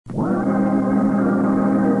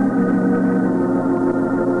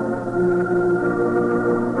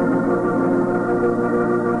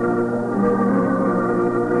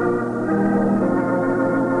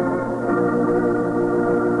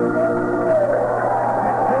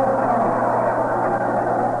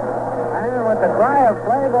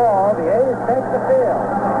takes the field.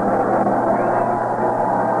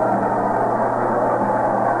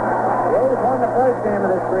 The A's won the first game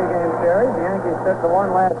of this three-game series. The Yankees took the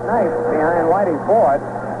one last night behind Whitey Ford.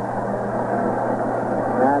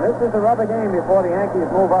 Now, this is a rubber game before the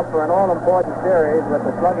Yankees move up for an all-important series with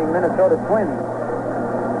the slugging Minnesota Twins.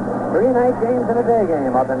 3 night games and a day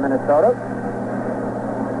game up in Minnesota.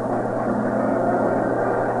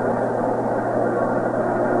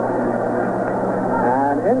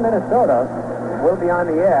 And in Minnesota, we'll be on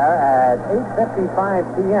the air at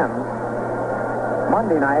 8:55 p.m.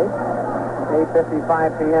 Monday night,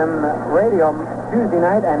 8:55 p.m. radio Tuesday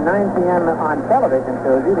night, and 9 p.m. on television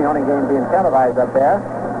Tuesday, the only game being televised up there.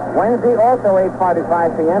 Wednesday, also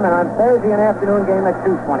 8:45 p.m., and on Thursday, an afternoon game at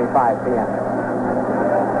 2:25 p.m.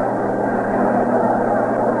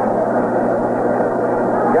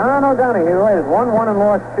 John O'Donohue has won 1 and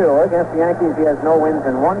lost 2. Against the Yankees, he has no wins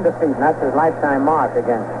and 1 defeat, and that's his lifetime mark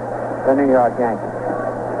against the New York Yankees.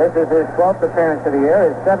 This is his 12th appearance of the year,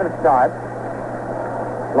 his 7th start.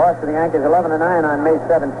 Lost to the Yankees 11-9 on May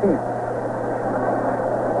 17th.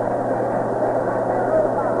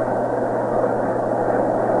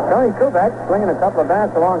 Tony Kubek, swinging a couple of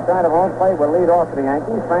bats alongside of home plate, will lead off for the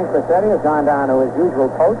Yankees. Frank Bassetti has gone down to his usual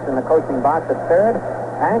post in the coaching box at third,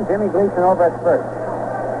 and Jimmy Gleason over at first.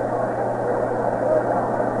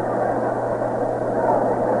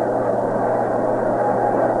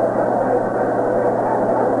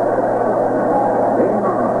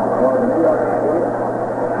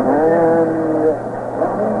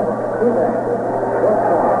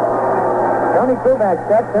 Kubek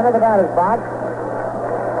steps into the batter's box.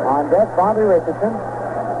 On deck, Bobby Richardson.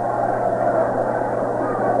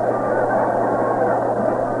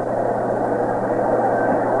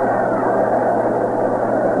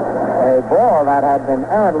 A ball that had been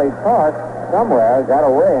errantly tossed somewhere got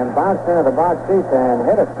away and bounced into the box seats and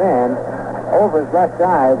hit a fan over his left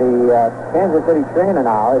eye. The Kansas City trainer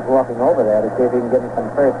now is walking over there to see if he can get him some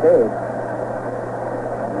first aid.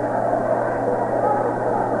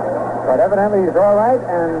 But evidently he's all right,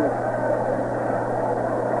 and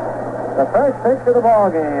the first pitch of the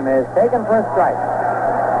ball game is taken for a strike.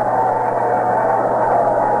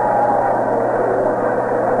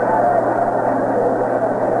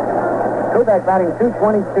 Kubek batting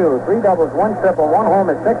 .222, 3 doubles, 1 triple, 1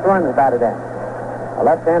 homer, 6 runs batted in. The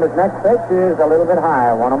left-hander's next pitch is a little bit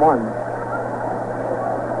higher, 1-1.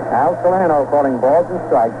 Al Solano calling balls and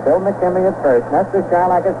strikes. Bill McKinley at first, Nestor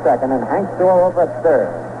Shylock at second, and Hank Storr over at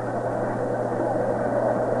third.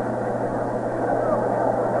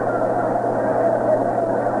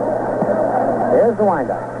 Here's the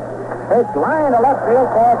windup. Pitch line to left field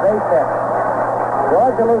for a base hit.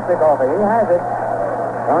 George Alusik over. He has it.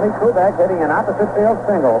 Tony Kubek hitting an opposite field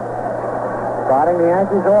single. Starting the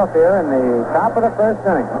Yankees off here in the top of the first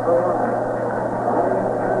inning.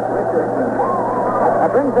 That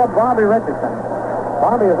brings up Bobby Richardson.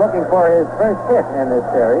 Bobby is looking for his first hit in this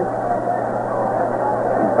series.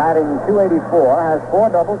 He's batting .284, has 4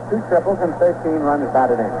 doubles, 2 triples, and 13 runs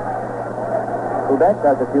batted in. Kubek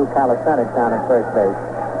does a few calisthenics down at first base.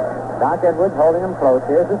 Doc Edwards holding him close.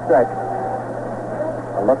 Here's the stretch.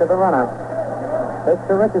 A look at the runner. Pitch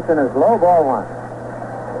to Richardson is low, ball 1.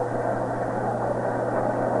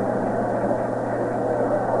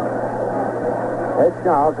 Ed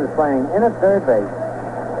Charles is playing in at third base.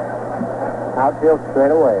 Outfield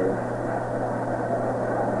straight away.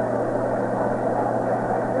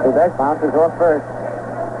 Kubek bounces off first.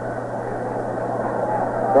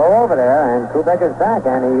 Go over there, and Kubek is back,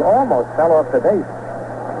 and he almost fell off the base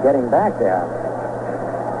getting back there.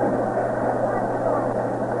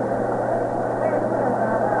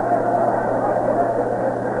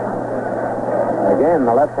 Again,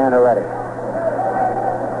 the left-hander ready.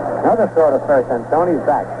 Another throw to first, and Tony's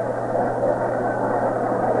back.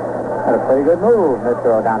 Had a pretty good move, Mr.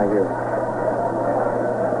 O'Donohue.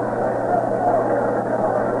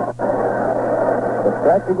 The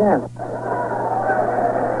stretch again.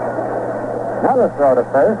 Another throw to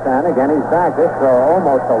first, and again he's back. This throw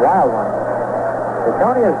almost a wild one. So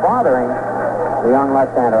Tony is bothering the young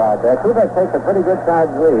left-hander out there. Kubek takes a pretty good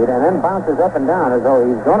sized lead and then bounces up and down as though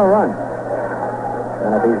he's going to run.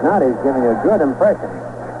 And if he's not, he's giving a good impression.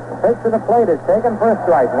 The pitch to the plate is taken for a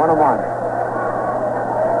strike, 1-1.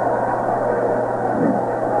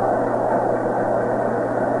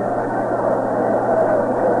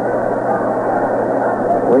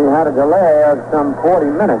 We had a delay of some 40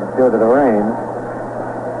 minutes due to the rain.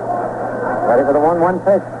 Ready for the 1-1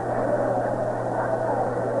 pitch.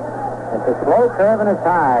 It's a slow curve and it's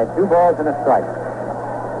high. 2 balls and a strike.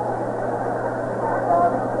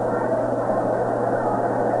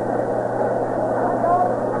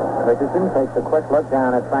 Richardson takes a quick look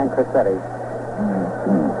down at Frank Crissetti.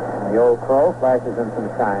 The old crow flashes him some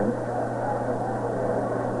signs.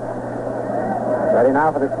 Ready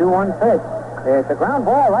now for the 2-1 pitch. It's a ground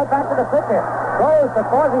ball right back to the pitcher. Goes to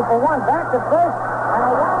Causey for one. Back to first. And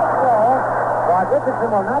a wild ball. But Richardson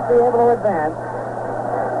will not be able to advance.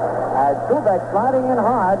 As Kubek sliding in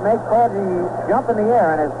hard makes Causey jump in the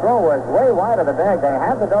air, and his throw was way wide of the bag. They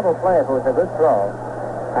had the double play if it was a good throw.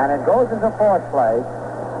 And it goes into fourth place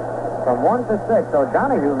from 1 to 6. So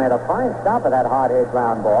Donahue made a fine stop at that hard-hit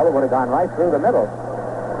ground ball. It would have gone right through the middle.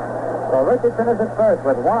 So Richardson is at first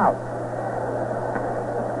with one out.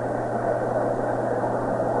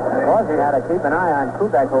 Causey had to keep an eye on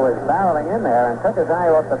Kubek, who was barreling in there, and took his eye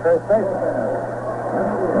off the first baseman.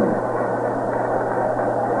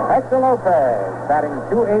 Hector Lopez batting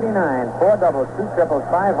 .289, 4 doubles, 2 triples,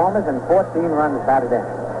 5 homers, and 14 runs batted in.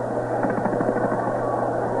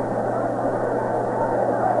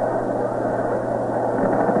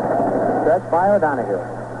 Stretch by O'Donoghue.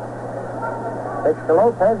 Pitch to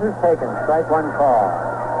Lopez is taken. Strike one call.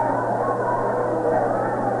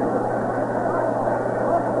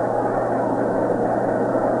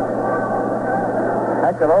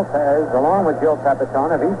 Hector Lopez, along with Joe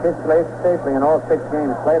Pepitone, have each hit safely in all 6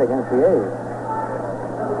 games played against the A's.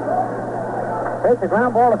 Pitch a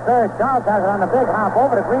ground ball to third. Charles has it on the big hop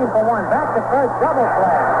over to Green for one. Back to first. Double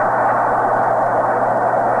play.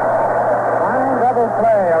 Fine double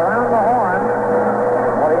play around the horn.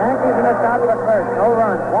 Well, the Yankees in the top of the first. No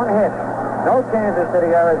runs, 1 hit. No Kansas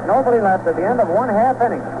City errors. Nobody left at the end of 1 half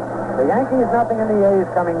inning. The Yankees nothing and the A's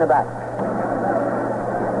coming to bat.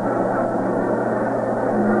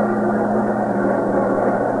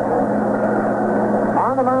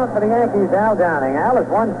 For the Yankees, Al Downing. Al has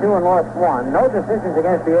won 2 and lost 1. No decisions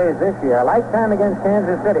against the A's this year. Lifetime against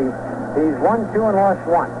Kansas City. He's won 2 and lost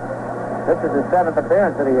 1. This is his 7th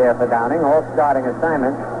appearance of the year for Downing. All starting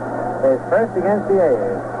assignments. His first against the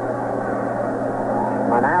A's.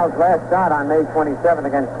 On Al's last start on May 27th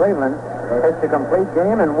against Cleveland, pitched a complete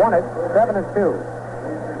game and won it 7-2.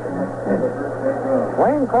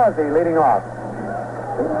 Wayne Causey leading off.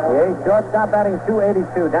 The A's shortstop batting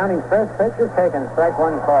 .282. Downing's first pitch is taken. Strike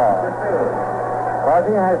one call.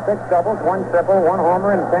 Causey has 6 doubles, 1 triple, 1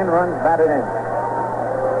 homer, and 10 runs batted in.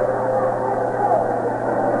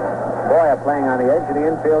 Boyer playing on the edge of the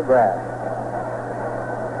infield grass.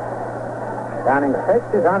 Downing's pitch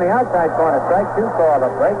is on the outside corner. Strike 2 call. A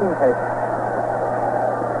breaking pitch.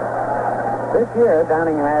 This year,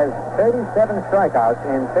 Downing has 37 strikeouts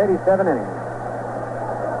in 37 innings.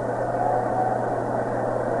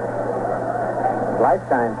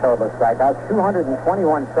 Lifetime total of strikeouts, 221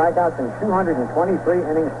 strikeouts in 223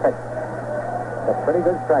 innings pitched. That's a pretty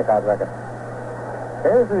good strikeout record.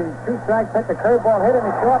 Here's the 2-strike pitch, a curveball hit in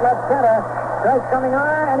the short left center. Strike's coming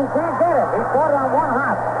on, and he can't get it. He caught it on 1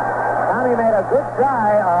 hop. Tommy made a good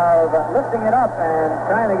try of lifting it up and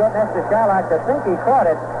trying to get next to Shylock to think he caught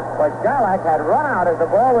it, but Shylock had run out as the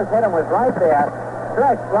ball was hit and was right there.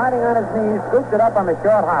 Stretch sliding on his knees, scooped it up on the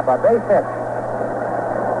short hop, a base hit.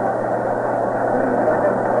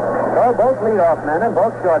 Both leadoff men and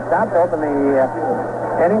both shortstops open the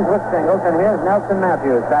innings with singles, and here's Nelson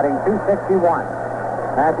Matthews batting .261.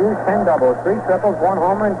 Matthews, 10 doubles, 3 triples, 1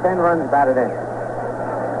 homer, and 10 runs batted in.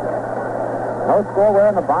 No score. We're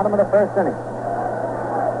in the bottom of the first inning.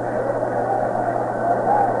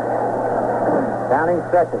 Downing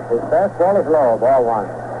stretches. His fastball is low, ball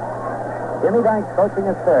 1. Jimmy Dykes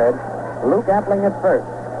coaching at third. Luke Appling at first.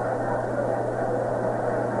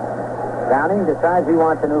 Downing decides he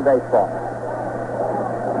wants a new baseball.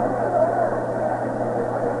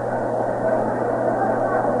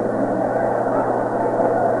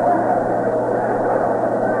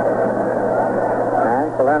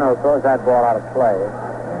 And Salerno throws that ball out of play.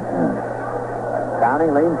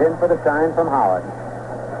 Downing leans in for the sign from Howard.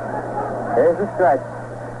 Here's the stretch.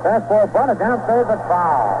 Fastball bunted down third, but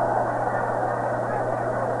foul.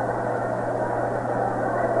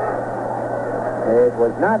 It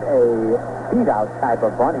was not a beat-out type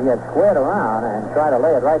of bunt. He had squared around and tried to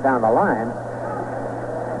lay it right down the line.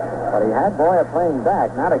 But he had Boyer playing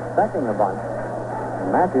back, not expecting the bunt.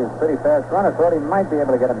 And Matthews, pretty fast runner, thought he might be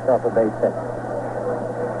able to get himself a base hit.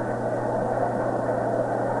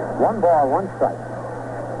 1 ball, 1 strike.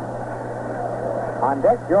 On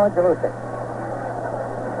deck, George Alusic.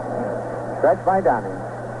 Stretch by Downing.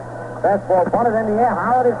 Fastball bunted in the air.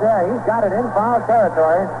 Howard is there. He's got it in foul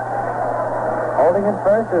territory. Holding it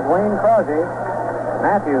first is Wayne Causey.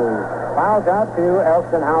 Matthews fouls out to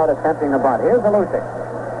Elston Howard attempting the bunt. Here's Alusic.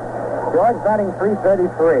 George batting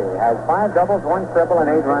 .333. Has 5 doubles, 1 triple, and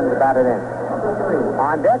 8 runs batted in.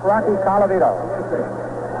 On deck, Rocky Colavito.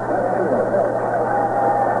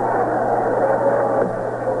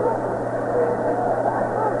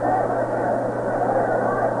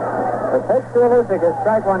 The pitch to Lucic is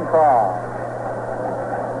strike one call.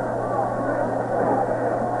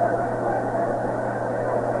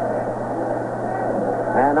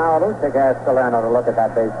 And now Lucic asks Salerno to look at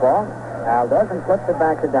that baseball. Al does and flips it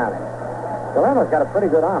back to Downey. Salerno's got a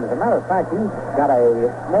pretty good arm. As a matter of fact, he's got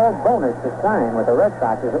a small bonus to sign with the Red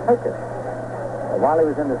Sox as a pitcher. While he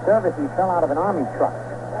was in the service, he fell out of an Army truck.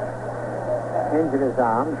 Injured his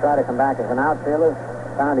arm, tried to come back as an outfielder.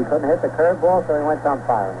 Found he couldn't hit the curveball, so he went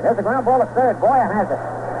umpiring. There's a ground ball at third. Boyer has it.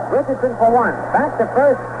 Richardson for one. Back to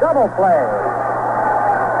first. Double play.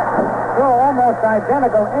 So almost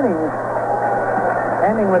identical innings.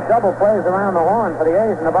 Ending with double plays around the horn for the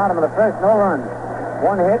A's in the bottom of the first. No runs.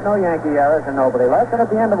 One hit, no Yankee errors, and nobody left. And at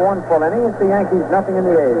the end of one full inning, it's the Yankees nothing and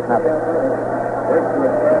the A's nothing.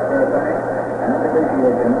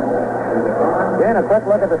 Again, a quick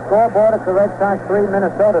look at the scoreboard. It's the Red Sox 3,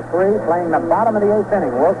 Minnesota 3, playing the bottom of the 8th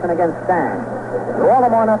inning. Wilson against Stang.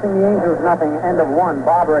 Baltimore nothing, the Angels nothing. End of 1,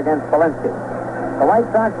 Barber against Polinsky. The White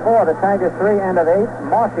Sox 4, the Tigers 3, end of 8.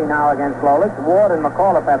 Morsey now against Lolich. Ward and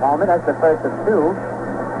McAuliffe at home. That's the first of 2.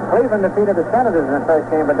 Cleveland defeated the Senators in the first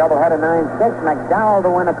game of a doubleheader 9-6. McDowell the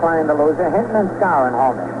winner, Klein the loser. Hinton and Skowron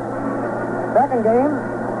homer. Second game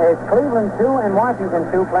is Cleveland 2 and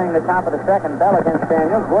Washington 2 playing the top of the second. Bell against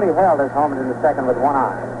Daniels. Woody Held is homered in the second with one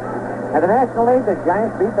eye. In the National League, the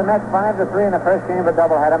Giants beat the Mets 5-3 in the first game of a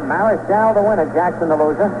doubleheader. Marichal the winner, Jackson the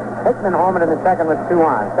loser. Hickman homered in the second with 2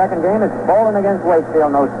 on. Second game is Bolin against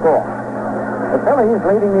Wakefield, no score. The Phillies,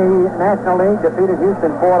 leading the National League, defeated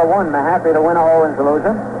Houston 4-1. Mahaffey the winner, Owens the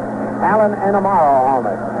loser. Allen and Amaro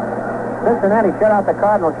homered. Cincinnati shut out the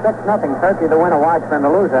Cardinals 6-0. Turkey the winner, Watchman the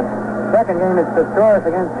loser. Second game is Pistorius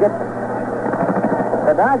against Gibson.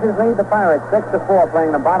 The Dodgers lead the Pirates 6-4,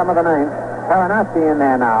 playing the bottom of the 9th. Karanowski in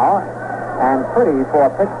there now. And Pretty for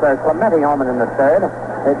Pittsburgh. Clemente homered in the third.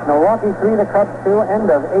 It's Milwaukee 3, the Cubs 2, end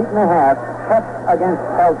of 8.5. Cubs against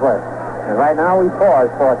Ellsworth. And right now we pause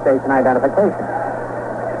for station identification.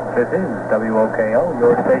 This is WOKO,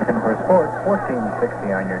 your station for sports,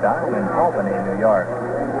 1460 on your dial in Albany, New York.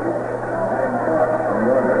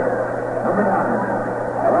 Number 9,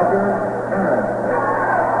 Roger Maris.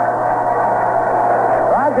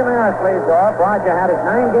 Roger Maris leads off. Roger had his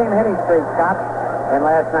 9-game hitting streak stopped in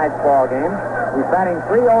last night's ball game. He's batting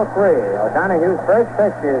 .303. O'Donoghue's first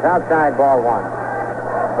pitch is outside ball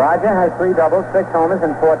 1. Roger has 3 doubles, 6 homers,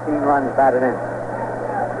 and 14 runs batted in.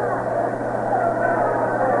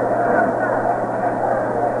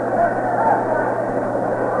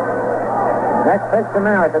 Next pitch to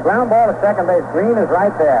Maris. A ground ball to second base. Green is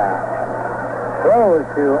right there. Throws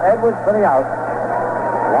to Edwards for the out.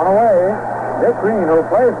 One away. Dick Green, who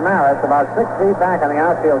plays Maris about 6 feet back on the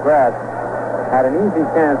outfield grass, had an easy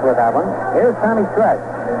chance with that one. Here's Tommy Stretch.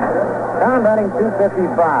 Tom batting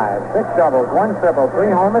 .255. 6 doubles, 1 triple, 3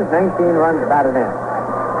 homers, 19 runs batted in.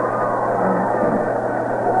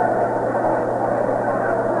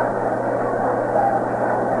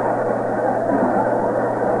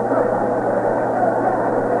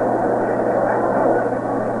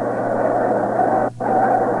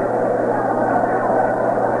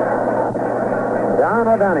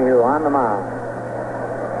 O'Donoghue on the mound.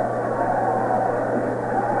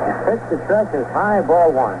 His pitch to Stretch is high,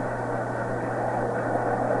 ball 1.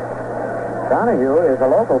 Donoghue is a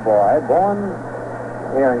local boy, born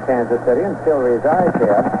here in Kansas City and still resides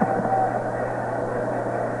here.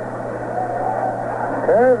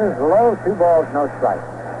 Curve is low, 2 balls, no strikes.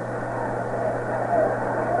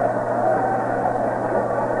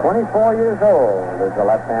 24 years old is the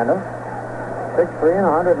left-hander. 6'3" and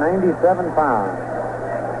 197 pounds.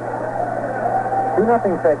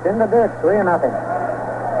 2-0 pitch in the dirt, 3-0.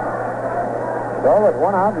 So with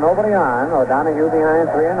 1 out, nobody on. O'Donoghue behind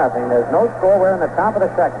 3-0. There's no score. We're in the top of the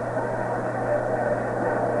second.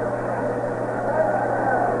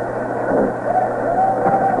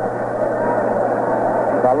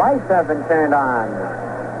 The lights have been turned on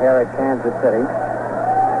here at Kansas City.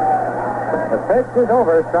 The pitch is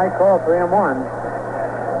over. Strike call, 3-1.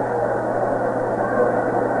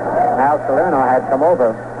 Al Salerno had come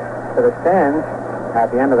over to the stands at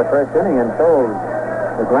the end of the first inning and told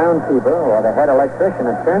the groundskeeper or the head electrician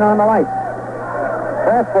to turn on the lights.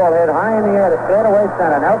 Fastball hit high in the air to straightaway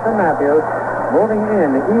center. Nelson Matthews moving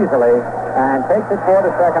in easily and takes it for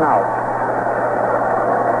the second out.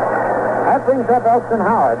 That brings up Elston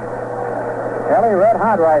Howard. Kelly red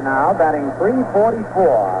hot right now, batting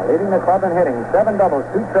 .344, leading the club in hitting. 7 doubles,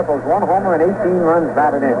 2 triples, 1 homer, and 18 runs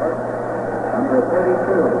batted in. Number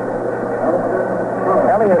 32, Elston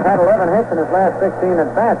Ellie has had 11 hits in his last 16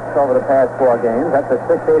 at-bats over the past 4 games. That's a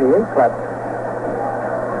 .688 clip.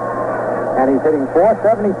 And he's hitting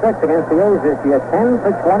 .476 against the A's this year, 10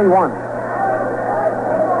 for 21.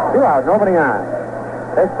 2 out, nobody on.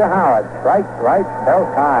 Pitch to Howard. Strike, right, belt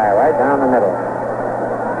high, right down the middle.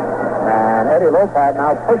 And Eddie Lopat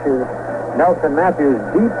now pushes Nelson Matthews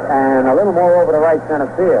deep and a little more over the right center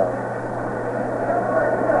field.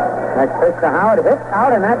 Next pitch to Howard. Hit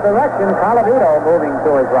out in that direction. Colavito moving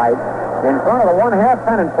to his right. In front of the 1/2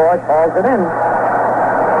 pennant porch, hauls it in.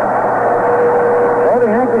 So the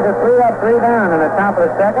Yankees are 3 up, 3 down in the top of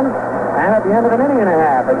the second. And at the end of an inning and a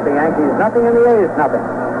half, it's the Yankees nothing and the A's nothing.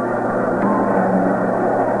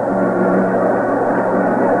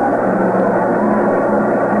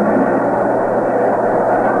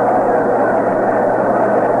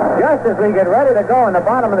 Just as we get ready to go in the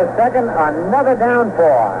bottom of the second, another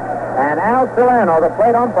downpour. And Al Solano, the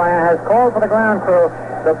plate umpire, has called for the ground crew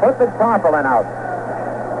to put the tarpaulin out.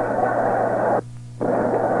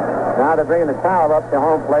 Now they're bringing the towel up to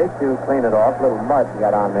home plate to clean it off. A little mud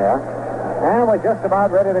got on there. And we're just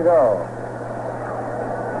about ready to go.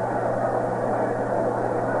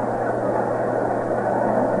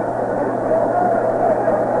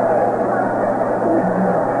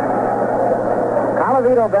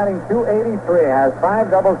 Colavito batting .283, has 5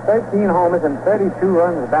 doubles, 13 homers, and 32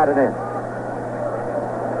 runs batted in.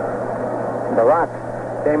 The Rock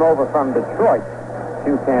came over from Detroit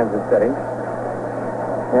to Kansas City.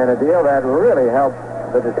 And a deal that really helped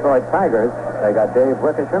the Detroit Tigers. They got Dave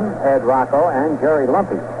Wickersham, Ed Rocco, and Jerry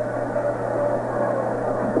Lumpy.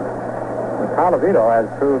 Colavito has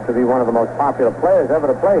proved to be one of the most popular players ever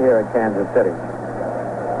to play here at Kansas City.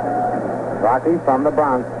 Rocky from the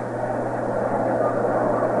Bronx.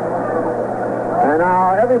 And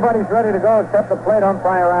now everybody's ready to go except the plate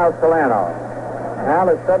umpire, Al Solano. Al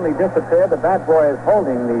has suddenly disappeared. The bat boy is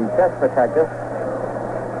holding the chest protector.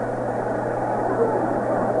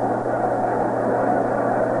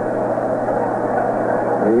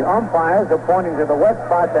 The umpires are pointing to the wet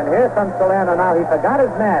spots, and here's some Solano now. He forgot his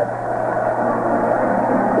mask.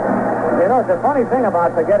 You know, it's a funny thing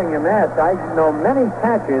about forgetting your mask. I know many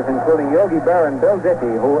catchers, including Yogi Berra and Bill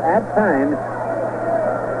Dickey, who at times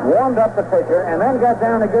warmed up the pitcher and then got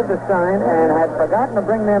down to give the sign and had forgotten to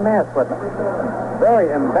bring their mask with them. Very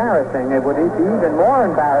embarrassing. It would be even more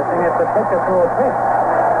embarrassing if the pitcher threw a pitch.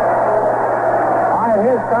 All right,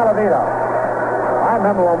 here's Colavito. I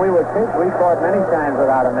remember when we were kids, we fought many times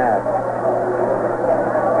without a mask.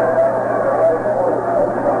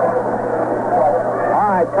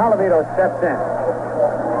 All right, Colavito steps in.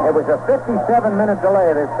 It was a 57-minute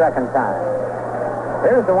delay this second time.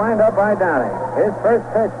 Here's the windup by Downing. His first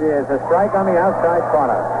pitch is a strike on the outside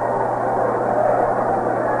corner.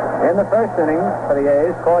 In the first inning for the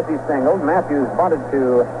A's, Corsi singled. Matthews bunted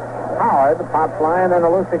to Howard, the pop fly, and then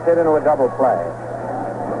Alusik hit into a double play.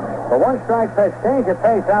 The one-strike pitch, change of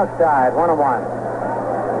pace outside, 1-1.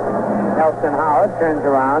 Nelson Howard turns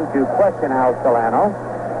around to question Al Solano,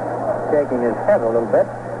 shaking his head a little bit.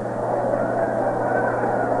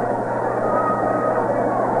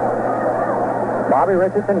 Bobby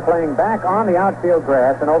Richardson playing back on the outfield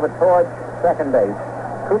grass and over towards second base.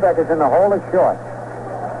 Kubek is in the hole, is short.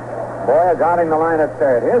 Boyer guarding the line at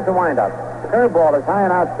third. Here's the windup. Curveball is high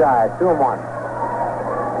and outside, 2-1.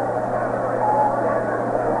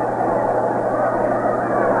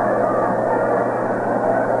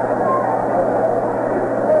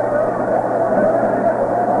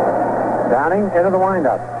 Downing into the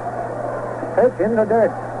windup. Pitch in the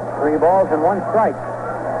dirt. 3 balls and 1 strike.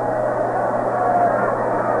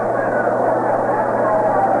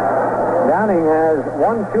 Downing has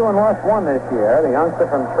won 2 and lost 1 this year. The youngster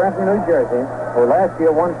from Trenton, New Jersey, who last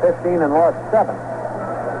year won 15 and lost 7.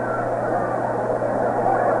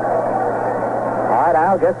 All right,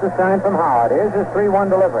 Al gets the sign from Howard. Here's his 3-1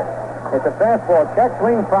 delivery. It's a fastball, check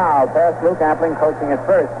swing foul past Luke Appling, coaching at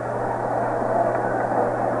first.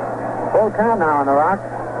 Full count now on the Rock.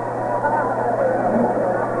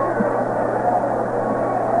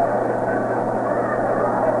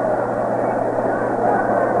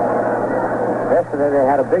 Yesterday they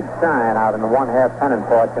had a big sign out in the 1/2 pennant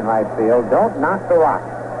porch in right field. Don't knock the Rock.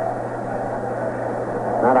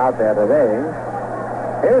 Not out there today.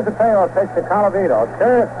 Here's the payoff pitch to Colavito.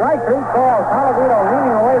 Curve, strike 3 call. Colavito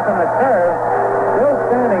leaning away from the curve. Still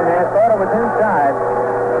standing there, thought it was inside.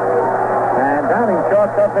 And Downing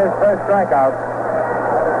chalks up his first strikeout.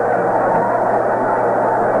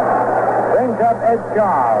 Brings up Ed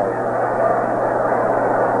Charles.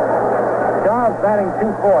 Charles batting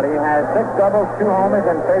 .240, has 6 doubles, 2 homers,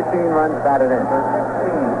 and 13 runs batted in.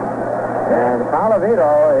 And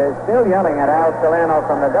Palavito is still yelling at Al Solano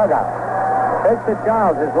from the dugout. Pitch to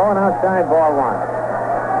Charles is blown outside, ball one.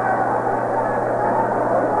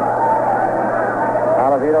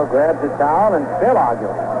 Palavito grabs the towel and still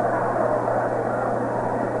arguing.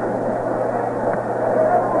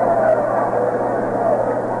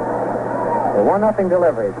 The 1-0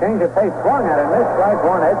 delivery. Change of pace, swung at it, missed, strike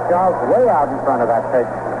one. Ed Charles way out in front of that pitch.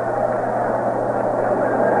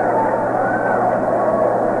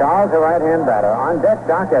 Charles, a right-hand batter. On deck,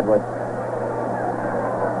 Doc Edwards.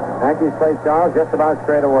 Yankees play Charles just about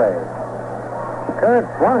straight away. Curve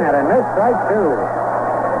swung at it, missed, strike two.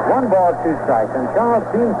 1 ball, 2 strikes, and Charles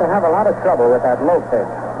seems to have a lot of trouble with that low pitch.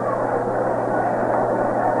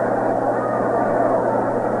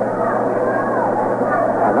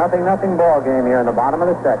 A 0-0 ball game here in the bottom of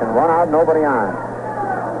the second. 1 out, nobody on.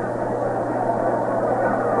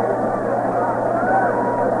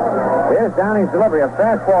 Here's Downing's delivery. A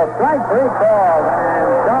fastball, strike 3 called, and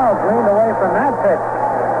Charles leaned away from that pitch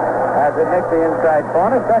as it nicked the inside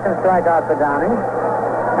corner. Second strikeout for Downing,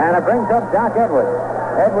 and it brings up Doc Edwards.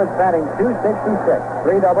 Edwards batting .266.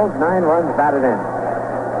 3 doubles, 9 runs batted in.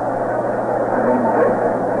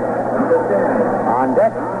 On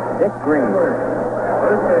deck, Dick Green.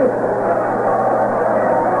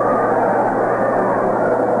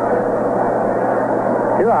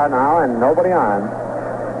 Two out now and nobody on.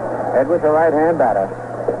 Edwards, a right-hand batter,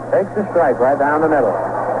 takes the strike right down the middle.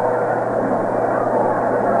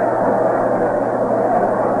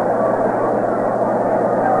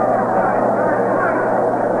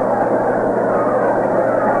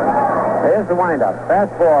 Here's the windup.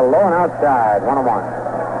 Fastball low and outside. 1-1.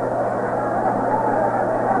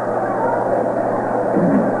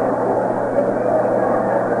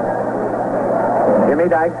 Jimmy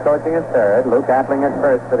Dykes coaching at third. Luke Atling at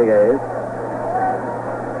first for the A's.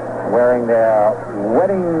 Wearing their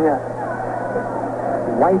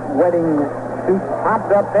white wedding suits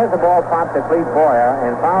popped up. There's a ball popped to Clete Boyer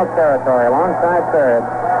in foul territory alongside third.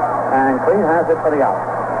 And Clete has it for the out.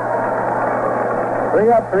 3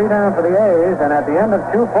 up, 3 down for the A's, and at the end of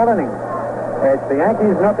 2 full innings, it's the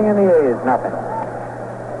Yankees nothing and the A's nothing.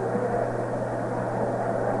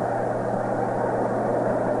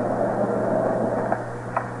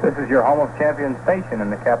 This is your home of champion station in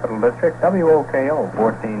the Capital District, WOKO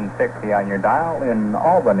 1460 on your dial in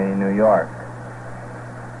Albany, New York.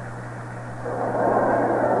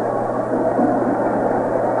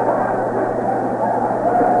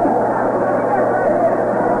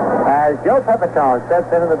 As Joe Pepitone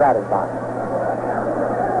steps into the batter's box.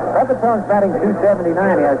 Pepitone's batting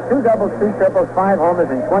 .279. He has 2 doubles, 2 triples, 5 homers,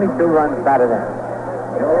 and 22 runs batted in.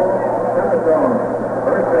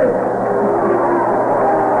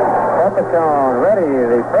 Pepitone ready.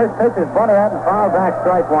 The first pitch is bunted out and fouled back,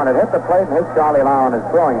 strike one. It hit the plate and hit Charlie Lau on his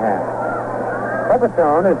throwing hand.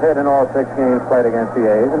 Pepitone has hit in all 6 games played against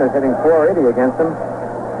the A's and is hitting .480 against them.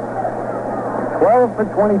 12 for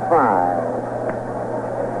 25.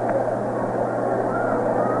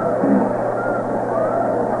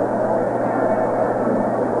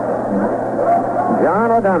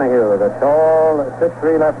 John O'Donohue, the tall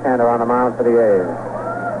 6'3" left-hander on the mound for the A's.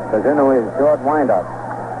 Goes into his short windup.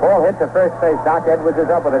 Ball hit to first base. Doc Edwards is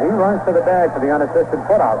up with it. He runs to the bag for the unassisted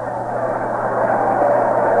putout.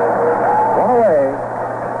 1 away.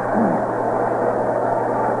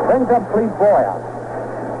 Brings up Clete Boyer.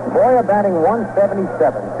 Boyer batting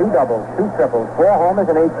 .177. 2 doubles, 2 triples, 4 homers,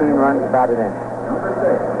 and 18 runs batted in.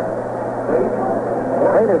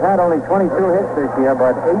 Clete has had only 22 hits this year,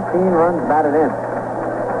 but 18 runs batted in.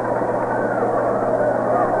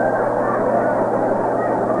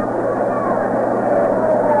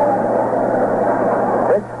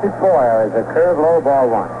 Boyer is a curve low, ball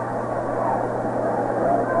 1.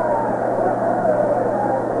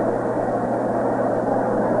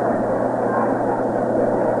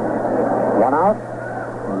 One out,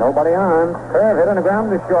 nobody on. Curve hit on the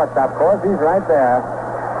ground to shortstop. Of course, he's right there.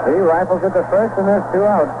 He rifles at the first, and there's 2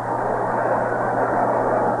 out.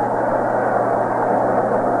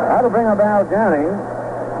 That'll bring up Al Downing.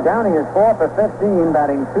 Downing is 4 for 15,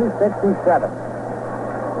 batting .267.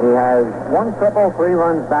 He has 1 triple, 3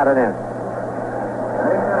 runs batted in.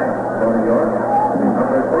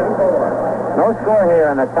 No score here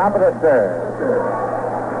in the top of the third.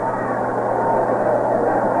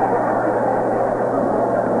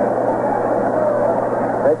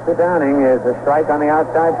 Pitch to Downing is a strike on the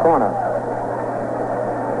outside corner.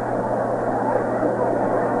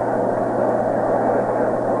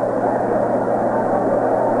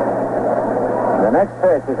 The next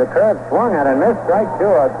pitch is a curve swung at and missed, strike 2.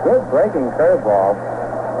 A good breaking curveball.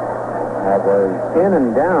 That was in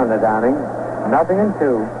and down to Downing.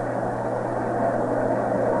 0-2.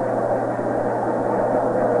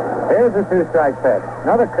 Here's the two-strike pitch.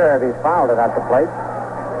 Another curve. He's fouled it at the plate.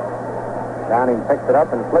 Downing picks it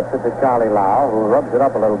up and flips it to Charlie Lau, who rubs it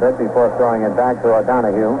up a little bit before throwing it back to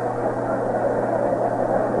O'Donohue.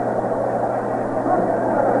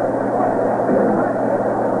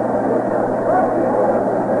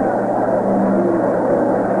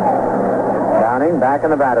 Downing back in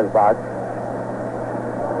the batter's box.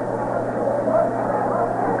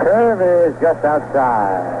 Curve is just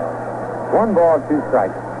outside. 1 ball, 2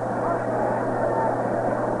 strikes.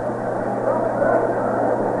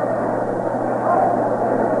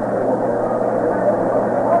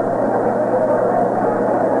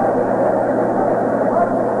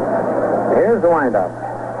 Here's the windup.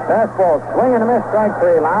 Fastball, swing and a miss, strike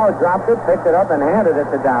 3. Lau dropped it, picked it up, and handed it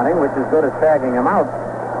to Downing, which is good as tagging him out.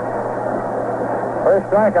 First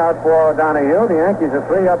strikeout for O'Donohue. The Yankees are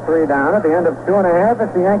 3 up, 3 down. At the end of 2.5,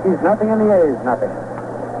 it's the Yankees nothing and the A's nothing.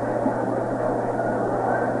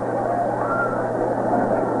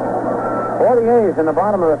 For the A's in the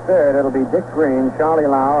bottom of the third, it'll be Dick Green, Charlie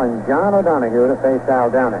Lau, and John O'Donohue to face Al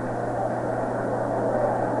Downing.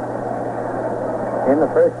 In the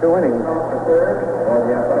first 2 innings,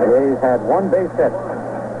 the A's had 1 base hit.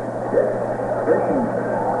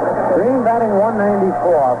 Green batting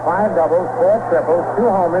 194, 5 doubles, 4 triples, 2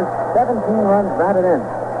 homers, 17 runs batted in.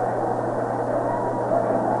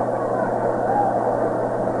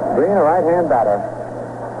 Green, a right-hand batter.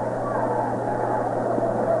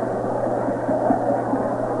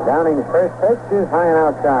 Downing's first pitch is high and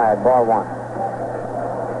outside, ball 1.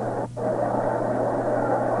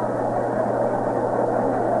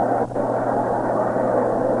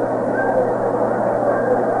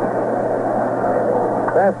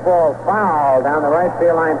 Fastball foul down the right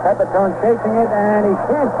field line. Pepitone chasing it, and he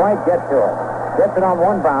can't quite get to it. Gets it on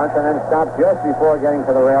 1 bounce and then stops just before getting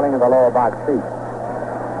to the railing of the lower box seat.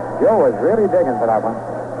 Joe was really digging for that one.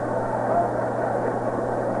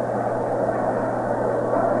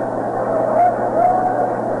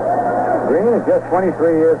 Green is just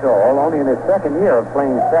 23 years old, only in his second year of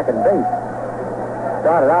playing second base.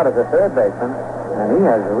 Started out as a third baseman, and he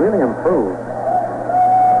has really improved.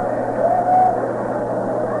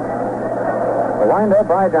 The windup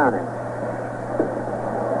by Downing.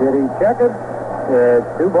 Did he check it?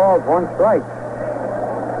 It's 2 balls, 1 strike.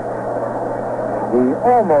 He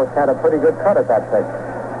almost had a pretty good cut at that pitch.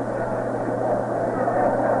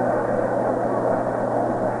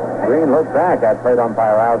 Green looked back at plate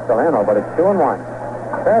umpire Al Solano, but it's 2-1.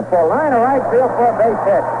 Fastball line of right field for a base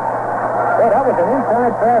hit. Boy, that was an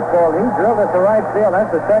inside fastball. He drilled it to right field. That's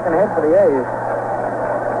the second hit for the A's.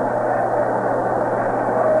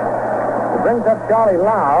 Brings up Charlie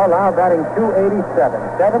Lau. Lau batting 287.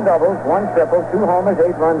 7 doubles, 1 triple, 2 homers,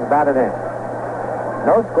 8 runs batted in.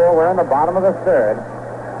 No score. We're in the bottom of the third.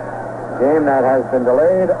 Game that has been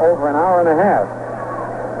delayed over an hour and a half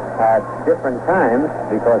at different times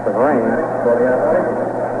because of rain. For the Athletics,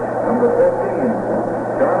 number 15,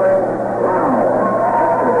 Charlie Lau.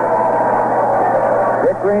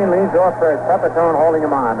 Dick Green leads off first. Pepitone holding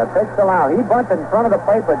him on. The pitch to Lau. He bunts in front of the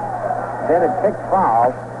plate, but then it kicks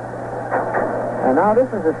foul. And now this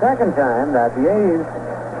is the second time that the A's,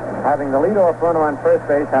 having the leadoff runner on first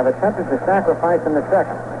base, have attempted to sacrifice in the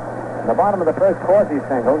second. In the bottom of the first Corsi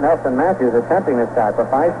single, Nelson Matthews attempting the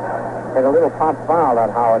sacrifice. Hit a little pop foul that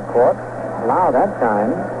Howard caught. Lau that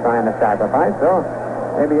time trying to sacrifice. So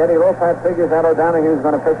maybe Eddie Lopez figures that O'Donohue's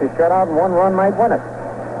going to pitch a shutout and 1 run might win it.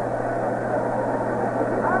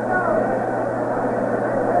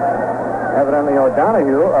 Evidently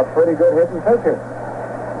O'Donohue, a pretty good hitting pitcher.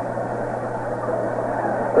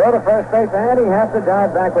 Throw to first base, and he has to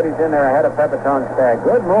dive back, but he's in there ahead of Pepitone's tag.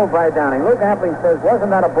 Good move by Downing. Luke Appling says, wasn't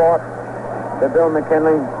that a balk to Bill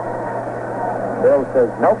McKinley? Bill says,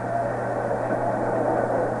 nope.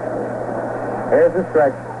 Here's the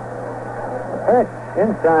stretch. Pitch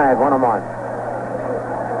inside, 1-1.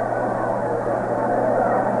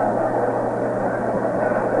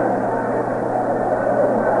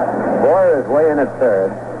 Boyer is way in at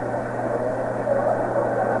third.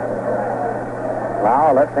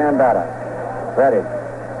 Lau, left-hand batter. Ready.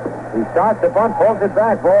 He starts the bunt, pulls it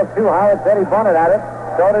back. Ball 2. Howard said he bunted at it.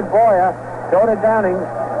 So did Boyer. So did Downing.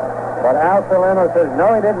 But Al Solano says,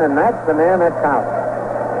 no, he didn't, and that's the man that counts.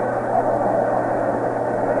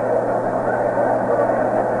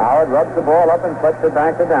 Howard rubs the ball up and flips it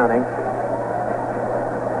back to Downing.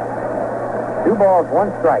 2 balls,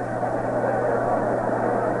 1 strike.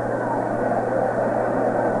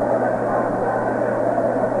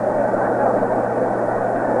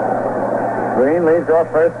 Green leads off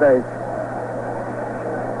first base.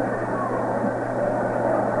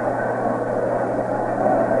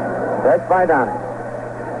 Stretch by Downing.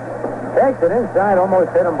 Takes it inside,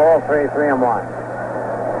 almost hit him, ball 3-1.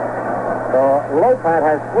 So Lopat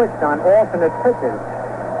has switched on alternate pitches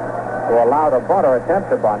to allow the bunt or attempt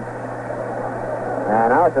to bunt. And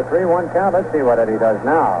now it's a 3-1 count. Let's see what Eddie does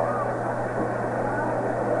now.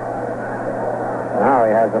 Now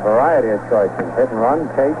he has a variety of choices. Hit and run,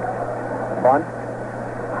 take, bunt,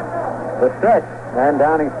 the stretch. And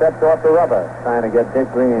Downing steps off the rubber, trying to get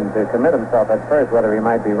Dick Green to commit himself at first, whether he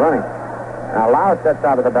might be running. Now Lau steps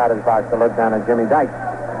out of the batter's box to look down at Jimmy Dykes.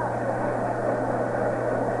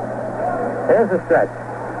 Here's the stretch.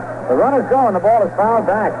 The runner's going. The ball is fouled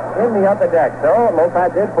back in the upper deck. So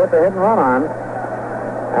Lopat did put the hit and run on.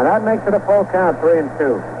 And that makes it a full count,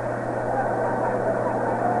 3-2.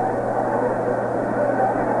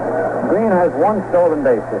 Green has one stolen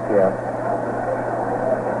base this year.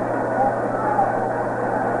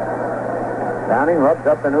 Downing rubs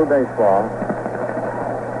up the new baseball.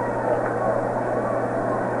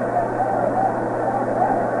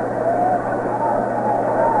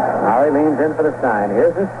 Now he leans in for the sign.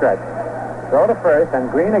 Here's his stretch. Throw to first, and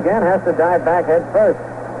Green again has to dive back head first.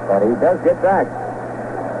 But he does get back.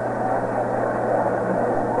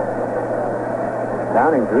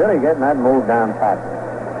 Downing's really getting that move down pat.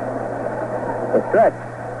 The stretch.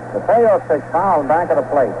 The payoff pitch foul back of the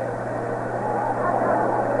plate.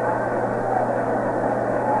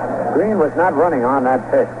 Green was not running on that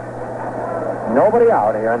pitch. Nobody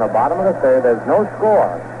out here in the bottom of the third. There's no score.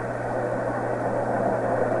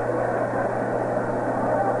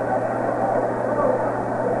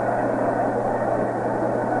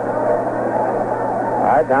 All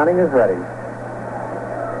right, Downing is ready.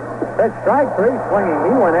 Pitch strike 3 swinging.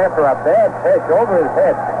 He went after a bad pitch over his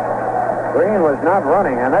head. Green was not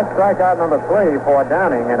running, and that's strikeout number 3 for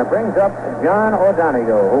Downing, and it brings up John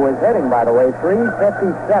O'Donoghue, who is hitting, by the way,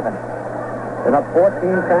 .357. Been up 14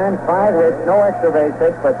 times, 5 hits, no extra base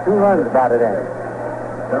hits, but 2 runs batted in.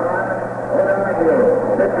 John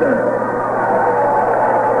O'Donoghue, pitcher.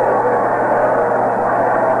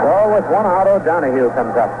 So with 1 out, O'Donoghue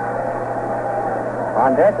comes up.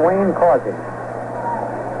 On deck, Wayne Causey.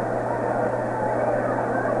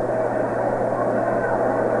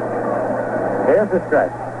 Here's the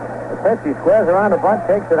stretch. The pitch, he squares around the bunt,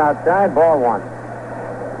 takes it outside, ball 1.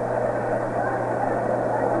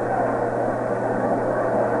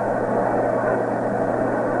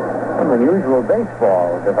 Some unusual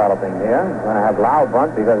baseball developing here. Going to have Lau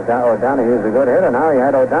bunt because O'Donoghue's a good hitter. Now he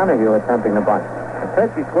had O'Donoghue attempting the bunt. The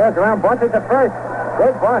pitch, he squares around, bunts it to first.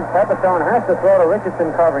 Good bunt. Pepperstone has to throw to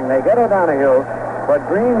Richardson covering. They get O'Donoghue, but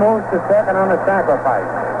Green moves to second on the sacrifice.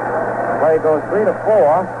 Play goes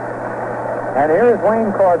 3-4. And here is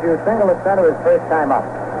Wayne Causey, single at center his first time up.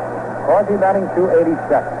 Causey batting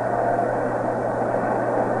 .287.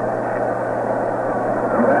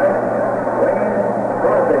 Wayne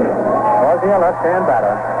Causey. Causey, a left-hand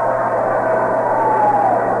batter.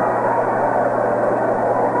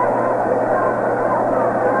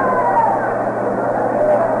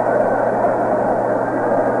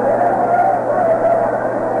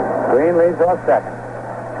 Green leads off second.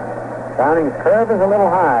 Downing's curve is a little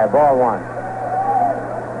high, ball 1.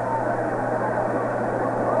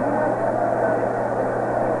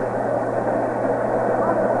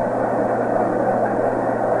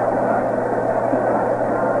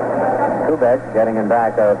 Getting him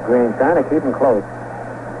back of Green, trying to keep him close.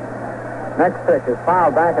 Next pitch is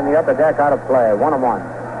fouled back in the upper deck, out of play. 1-1.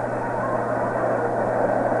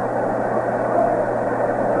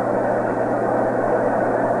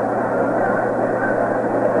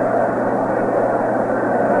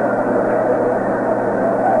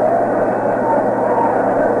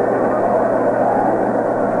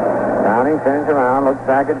 Downing turns around, looks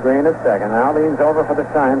back at Green at second. Now leans over for the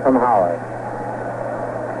sign from Howard.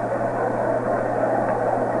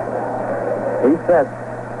 He sets.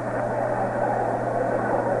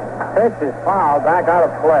 Pitch is fouled back out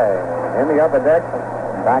of play. In the upper deck,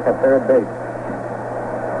 back at third base.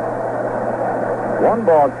 1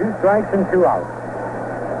 ball, 2 strikes, and 2 outs.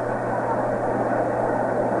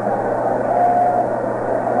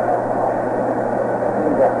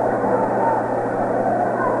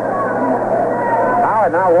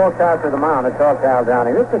 Howard now walks out to the mound to talk to Al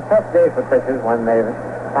Downing. This is a tough day for pitchers when they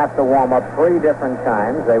have to warm up 3 different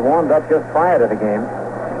times. They warmed up just prior to the game.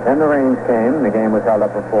 Then the rains came. The game was held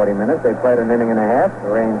up for 40 minutes. They played an inning and a half. The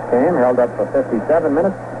rains came, held up for 57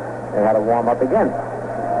 minutes. They had to warm up again.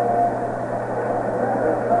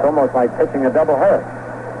 It's almost like pitching a doubleheader.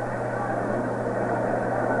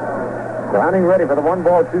 Downing ready for the 1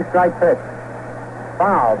 ball, 2 strike pitch.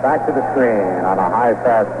 Foul back to the screen on a high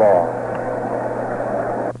fastball.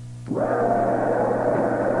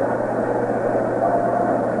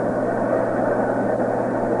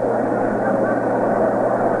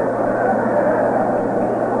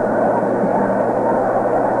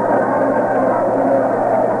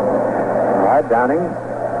 Downing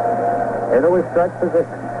into his stretch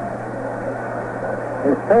position.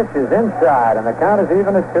 His pitch is inside, and the count is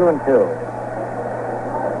even at 2-2.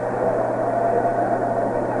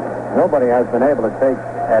 Nobody has been able to take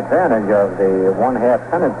advantage of the one-half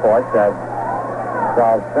pennant porch that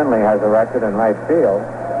Charles Finley has erected in right field.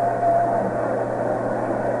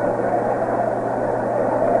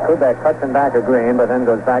 Kubek cuts him back a green, but then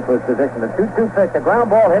goes back to his position. The 2-2 pitch, a ground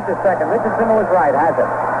ball hit to second. Richardson to his right, has it.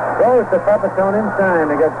 Goes to Pepitone in time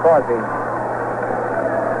to get Causey.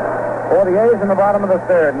 For the A's in the bottom of the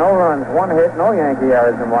third, no runs, one hit, no Yankee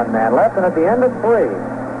errors, and one man left. And at the end of 3,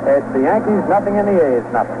 it's the Yankees nothing and the A's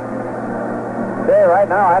nothing. Say, right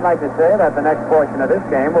now, I'd like to say that the next portion of this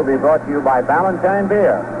game will be brought to you by Valentine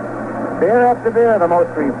Beer. Beer after beer, the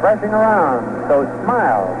most refreshing around. So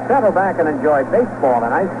smile, settle back, and enjoy baseball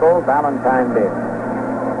and ice-cold Valentine Beer.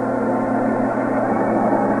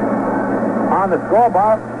 On the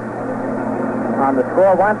scoreboard,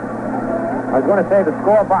 I was going to say the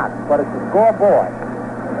score box, but it's the scoreboard.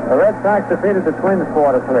 The Red Sox defeated the Twins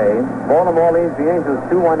 4-3. Baltimore leads the Angels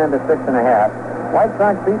 2-1 into 6.5. White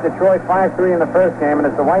Sox beat Detroit 5-3 in the first game, and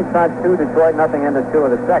it's the White Sox 2, Detroit nothing into 2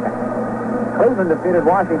 of the second. Cleveland defeated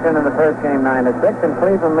Washington in the first game 9-6, and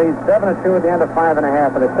Cleveland leads 7-2 at the end of 5.5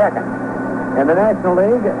 of the second. In the National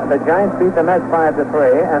League, the Giants beat the Mets 5-3,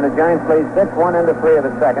 and the Giants lead 6-1 into 3 of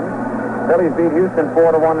the second. Phillies beat Houston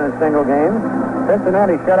 4-1 in a single game.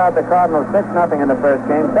 Cincinnati shut out the Cardinals 6-0 in the first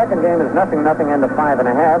game. Second game is 0-0 into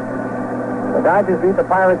 5.5. The Dodgers beat the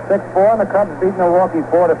Pirates 6-4, and the Cubs beat Milwaukee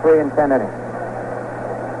 4-3 in 10 innings.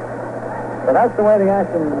 So that's the way the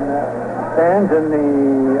action stands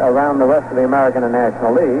around the rest of the American and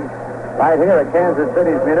National League. Right here at Kansas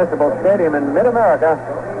City's Municipal Stadium in Mid-America,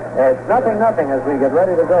 it's 0-0 as we get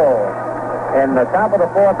ready to go in the top of the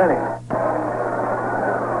 4th inning.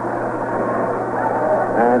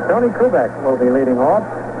 And Tony Kubek will be leading off.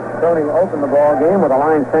 Tony opened the ball game with a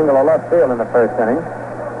line single to left field in the first inning.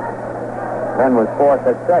 Then was forced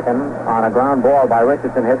at second on a ground ball by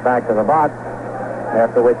Richardson, hit back to the box,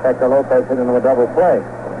 after which Hector Lopez hit into a double play.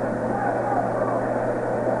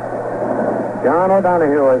 John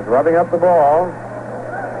O'Donohue is rubbing up the ball.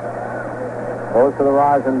 Goes to the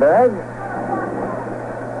rosin bag.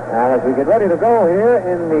 And as we get ready to go here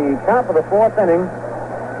in the top of the 4th inning,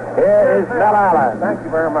 here is Mel Allen. Thank you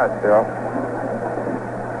very much, Bill.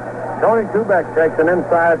 Tony Kubek takes an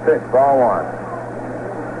inside pitch, ball 1.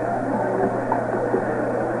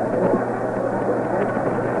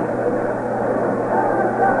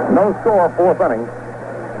 No score, 4th inning.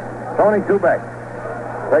 Tony Kubek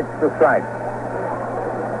takes the strike.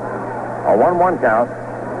 A 1-1 count.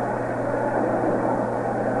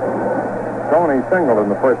 Tony singled in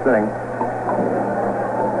the first inning.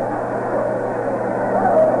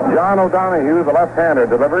 John O'Donohue, the left-hander,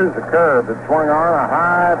 delivers a curve that swung on a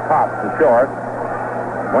high pop to short.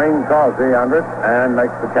 Wayne Causey under it and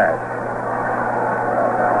makes the catch.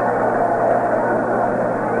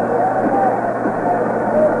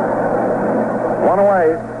 One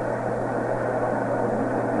away.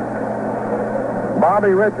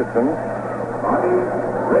 Bobby Richardson.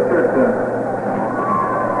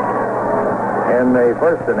 In the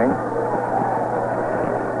first inning.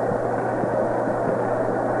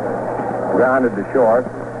 Grounded to short.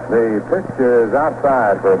 The pitch is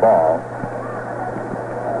outside for a ball.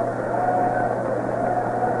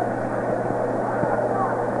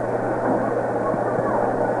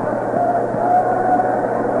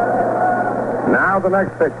 Now the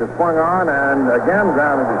next pitch is swung on and again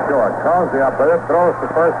grounded to short. Causey up with it, throws to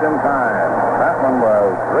first in time. That one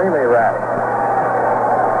was really ratty.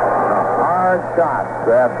 A hard shot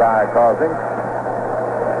grabbed by Causey.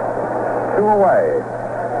 2 away.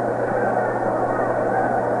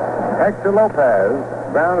 Hector Lopez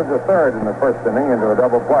grounded to third in the first inning into a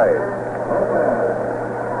double play.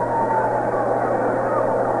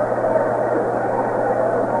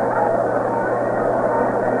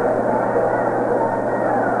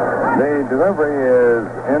 The delivery is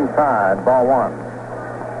inside, ball 1.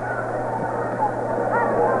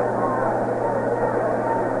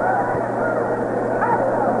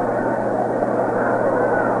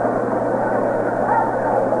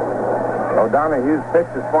 O'Donohue's pitch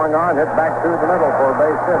is swung on, hit back through the middle for a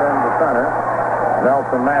base hit into center.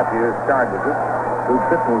 Nelson Matthews charges it. Who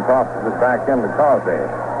Chitten tosses it back into Causey.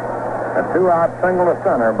 A 2-out single to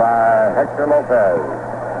center by Hector Lopez,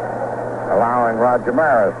 allowing Roger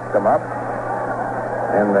Maris to come up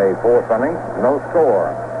in the 4th inning. No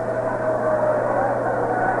score.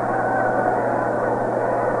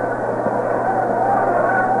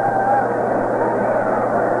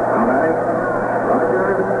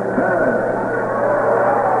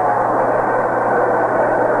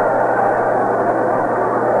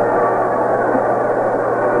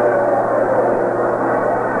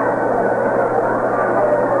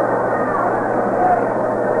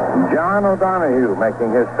 John O'Donohue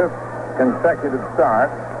making his 5th consecutive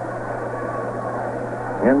start.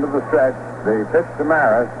 Into the stretch. The pitch to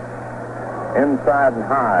Maris. Inside and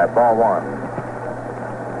high. Ball 1.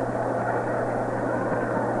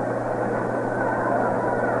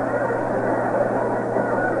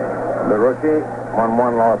 The rookie won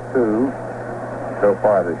 1, lost 2 so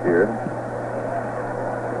far this year.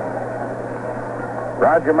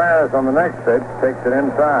 Roger Maris on the next pitch takes it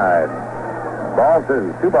inside. Ball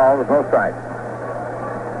 2. 2 balls, no strikes.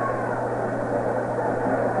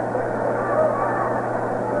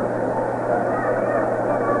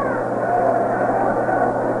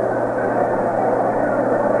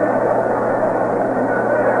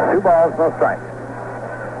 Balls, no strikes.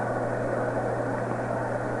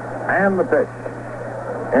 And the pitch.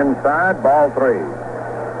 Inside, ball 3.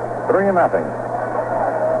 3-0.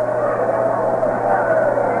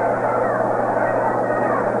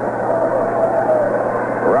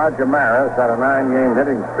 Roger Maris had a 9-game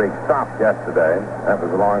hitting streak stopped yesterday. That was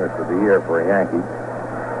the longest of the year for a Yankee.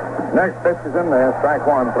 Next pitch is in there. Strike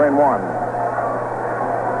 1, 3-1.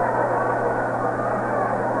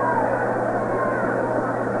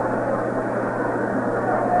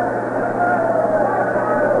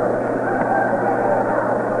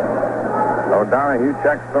 O'Donohue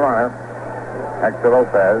checks the runner. Hector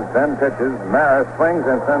Lopez then pitches. Maris swings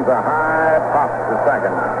and sends a high pop to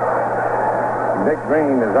second. Dick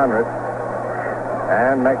Green is under it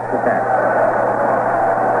and makes the catch.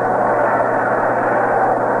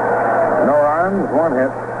 No runs, 1 hit,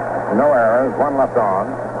 no errors, 1 left on.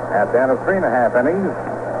 At the end of 3.5 innings,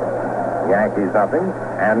 Yankees nothing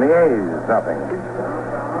and the A's nothing.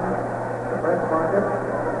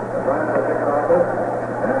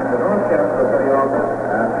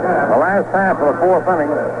 The last half of the 4th inning.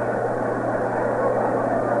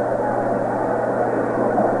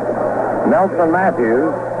 Nelson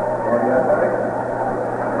Matthews,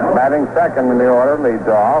 batting second in the order, leads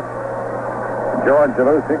off. George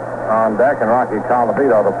Jalusic on deck and Rocky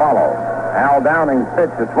Colavito to follow. Al Downing's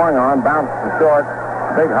pitch is swung on, bounced to short.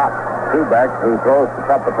 Big hop. Tubeck, who throws to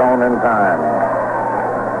Pepitone in time.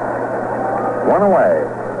 1 away.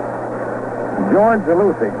 George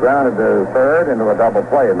Jalusic grounded to third into a double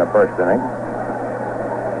play in the 1st inning.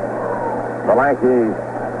 The lanky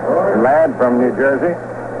lad from New Jersey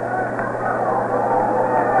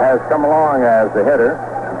has come along as a hitter,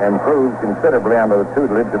 improved considerably under the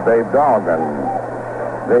tutelage of Babe Dahlgren.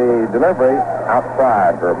 The delivery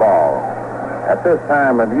outside for a ball. At this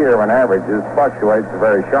time of year when averages fluctuates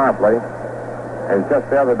very sharply, as just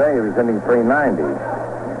the other day he was hitting 390.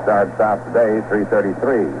 Starts out today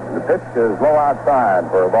 333. The pitch is low outside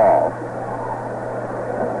for a ball.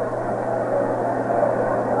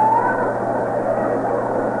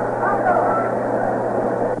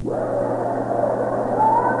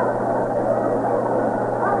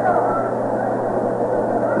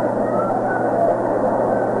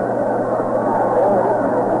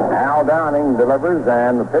 Al Downing delivers,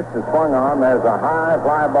 and the pitch is swung on. There's a high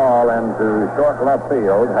fly ball into short left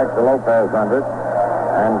field. Hector Lopez under it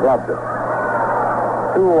and gloved it.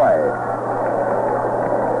 2 away.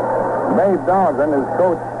 Babe Dahlgren is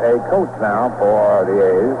a coach now for the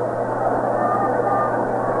A's.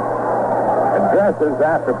 Addresses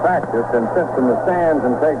after practice and sits in the stands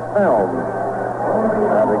and takes film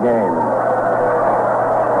of the game.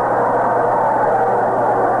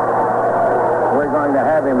 We're going to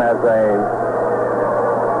have him as a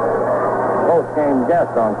post-game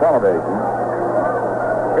guest on television.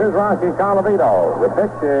 Here's Rocky Colavito. The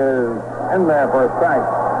pitch is in there for a strike.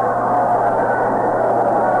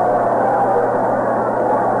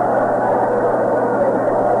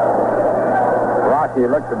 Rocky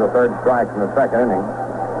looked at the 3rd strike in the 2nd inning.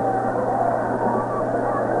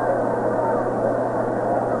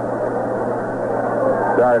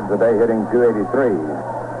 Started the day hitting 283.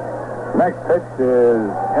 Next pitch is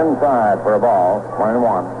inside for a ball,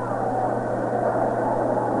 1-1.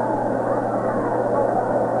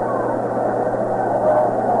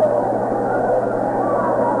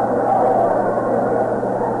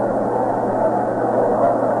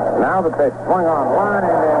 The pitch swung on, line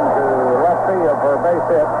into left field for a base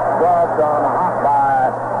hit. Gloved on a hop by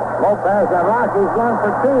Lopez, and Rocky's run for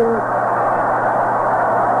 2.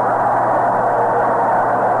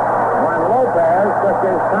 When Lopez took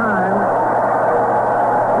his time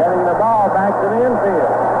getting the ball back to the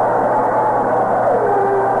infield.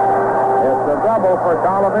 It's a double for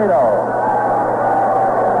Colavito.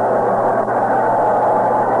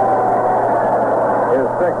 His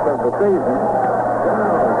 6th of the season.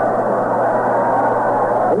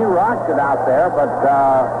 He rocked it out there, but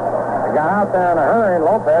He got out there in a hurry, and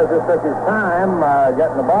Lopez just took his time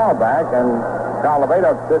getting the ball back, and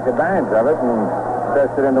Calivedo took advantage of it and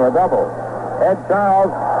stretched it into a double. Ed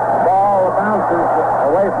Charles, ball bounces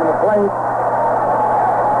away from the plate,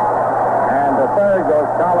 and the third goes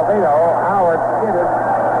Calivedo. Howard skidded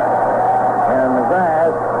in the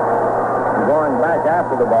grass, going back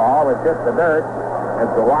after the ball, which hit the dirt.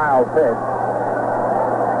 It's a wild pitch.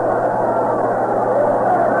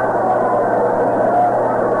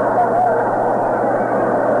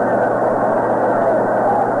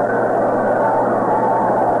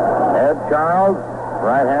 Charles,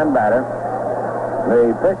 right-hand batter.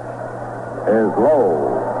 The pitch is low.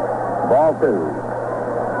 Ball 2.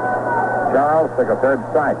 Charles took a third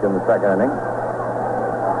strike in the second inning.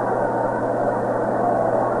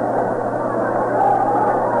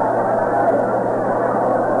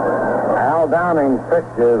 Al Downing's pitch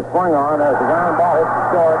is swung on as the ground ball hits the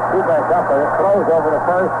short. Two back up, and it throws over to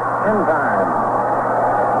first in time.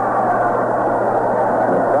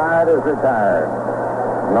 The side is retired.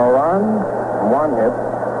 No runs, 1 hit,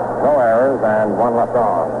 no errors, and 1 left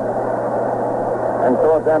on. And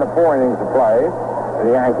so it's down to 4 innings of play.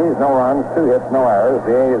 The Yankees, no runs, 2 hits, no errors.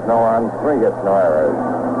 The A's, no runs, 3 hits, no errors.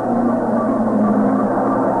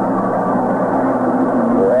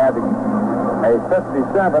 We had a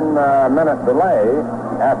 57-minute delay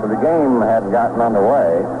after the game had gotten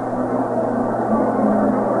underway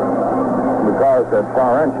because of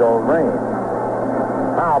torrential rain.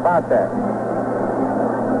 How about that?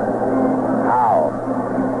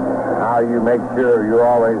 How you make sure you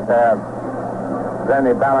always have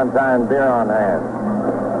plenty Ballantine beer on hand.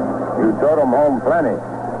 You tote them home plenty.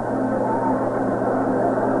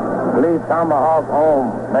 Leave tomahawk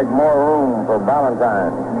home. Make more room for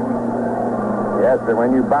Ballantine. Yes, sir.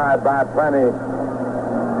 When you buy plenty,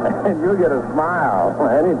 you get a smile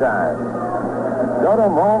anytime. Tote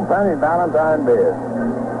them home plenty Ballantine beer.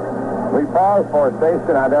 We pause for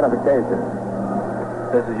station identification.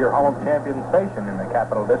 This is your home champion station in the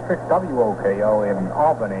Capital District, WOKO in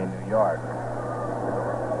Albany, New York.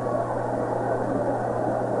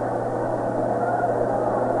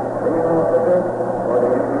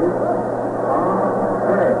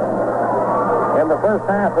 In the first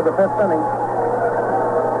half of the 5th inning,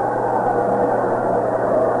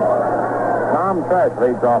 Tom Tresh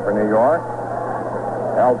leads off for New York.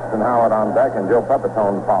 Elston Howard on deck, and Joe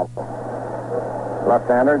Pepitone follows.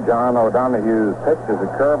 Left-hander John O'Donoghue's pitch is a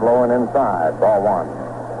curve low and inside. Ball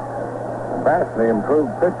 1. Vastly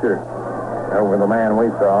improved pitcher over the man we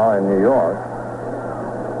saw in New York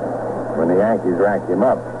when the Yankees racked him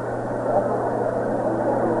up.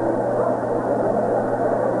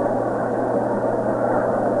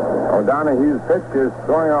 O'Donoghue's pitch is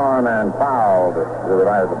swung on and fouled to the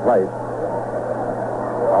right of the plate.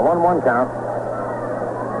 A 1-1 count.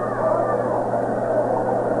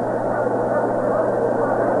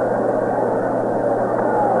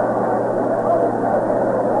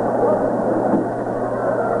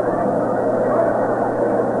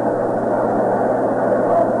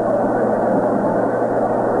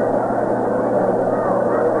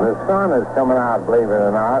 Sun is coming out, believe it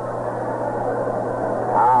or not.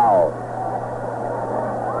 Ow.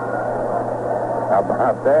 How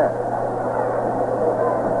about that?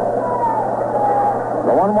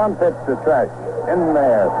 The 1-1 pitch to Tresh. In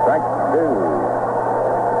there, strike 2.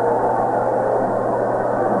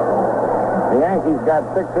 The Yankees got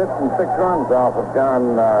 6 hits and 6 runs off of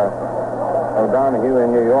John O'Donoghue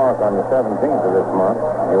in New York on the 17th of this month.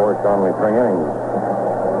 He worked only 3 innings.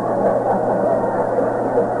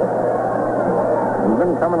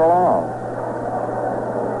 Been coming along.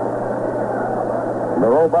 The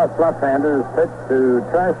robust left-hander's pitch to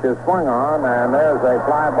Tresh is swung on, and there's a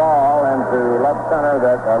fly ball into left center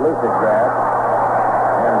that Lucic grabbed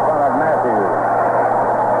in front of Matthews.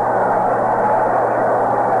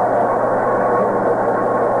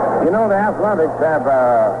 You know, the Athletics have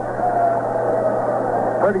a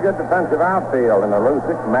pretty good defensive outfield in the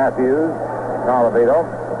Lucic, Matthews, Calivedo.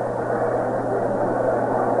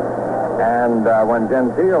 And when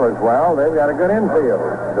Gentile is well, they've got a good infield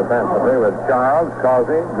defensively with Charles,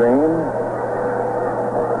 Causey, Green.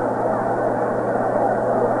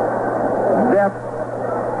 Depth,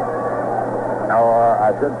 or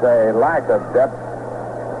I should say lack of depth,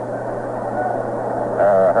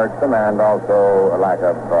 hurts them, and also a lack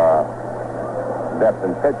of depth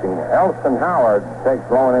in pitching. Elston Howard takes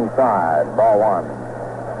low and inside, ball 1.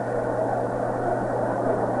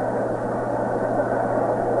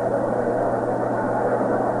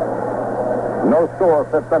 No score,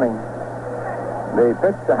 5th inning. The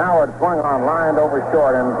pitch to Howard swung on, lined over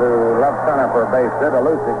short into left center for a base hit.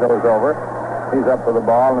 Lucic goes over. He's up for the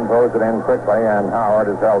ball and throws it in quickly, and Howard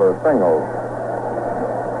is held to a single.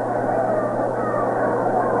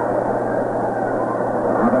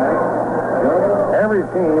 Every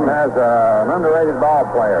team has an underrated ball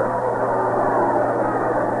player.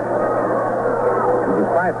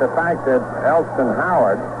 Despite the fact that Elston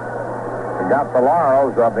Howard got the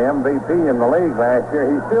laurels of the MVP in the league last year,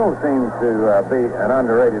 he still seems to be an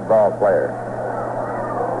underrated ball player.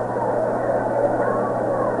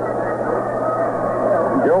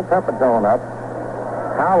 Joe Pepitone up.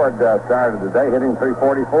 Howard started the day hitting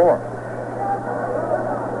 .344.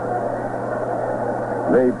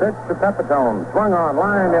 The pitch to Pepitone, swung on,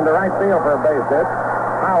 line into right field for a base hit.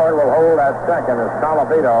 Howard will hold at second as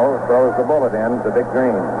Colavito throws the bullet in to Dick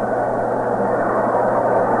Green.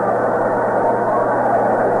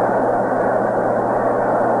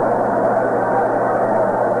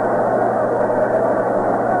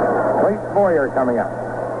 Clayton Boyer coming up.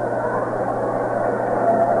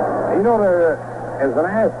 You know, there is an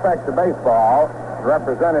aspect of baseball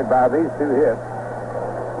represented by these two hits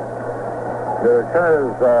that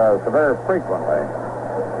occurs very frequently.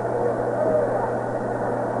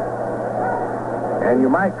 And you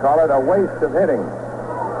might call it a waste of hitting.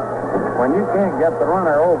 When you can't get the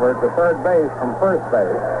runner over to third base from first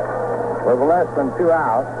base with less than 2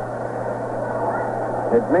 outs,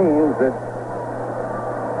 it means that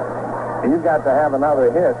you've got to have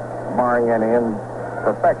another hit, barring any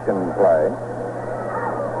imperfection in play.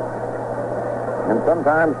 And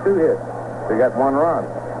sometimes 2 hits to get 1 run.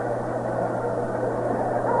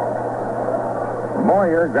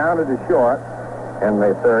 Boyer grounded to short in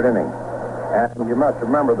the 3rd inning. And you must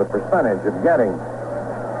remember the percentage of getting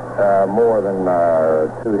more than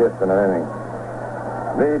 2 hits in an inning.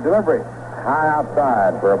 The delivery, high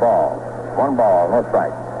outside for a ball. 1 ball, no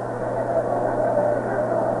strike.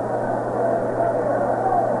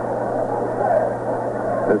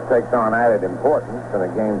 This takes on added importance in a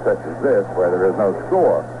game such as this where there is no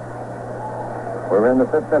score. We're in the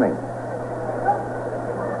 5th inning.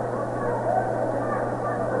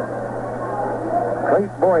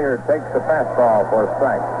 Clayton Boyer takes the fastball for a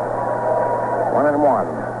strike. 1-1.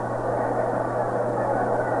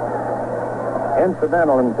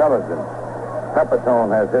 Incidental intelligence.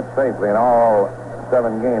 Pepitone has hit safely in all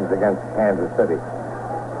 7 games against Kansas City.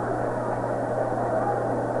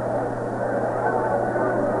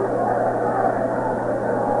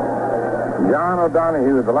 John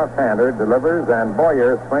O'Donohue, the left-hander, delivers, and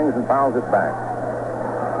Boyer swings and fouls it back.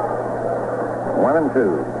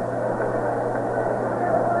 1-2.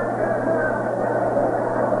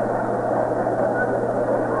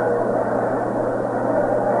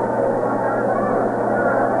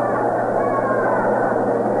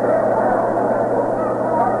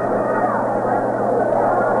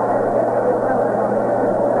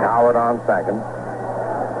 Second.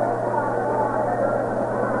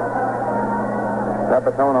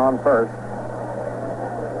 Pepitone on first.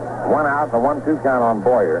 1 out and a 1-2 count on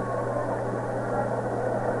Boyer.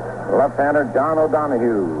 Left-hander John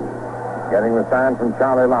O'Donohue getting the sign from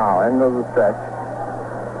Charlie Lau. End of the stretch.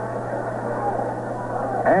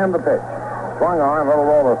 And the pitch. Swung on, a little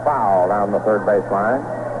roller foul down the third base line.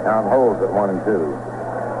 Down holds at 1-2.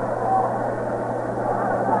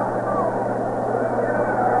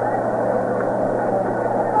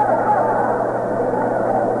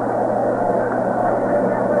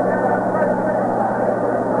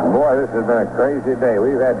 This has been a crazy day.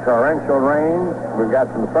 We've had torrential rain. We've got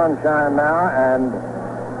some sunshine now, and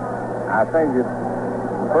I think it's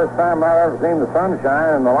the first time I've ever seen the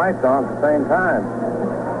sunshine and the lights on at the same time.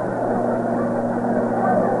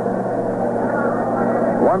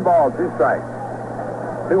 1 ball, 2 strikes.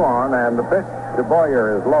 2 on, and the pitch to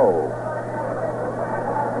Boyer is low.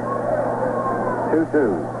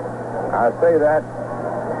 2-2. I say that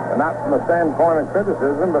not from a standpoint of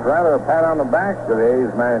criticism, but rather a pat on the back to the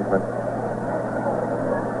A's management.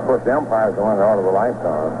 Of course, the umpire's the one that ordered the lights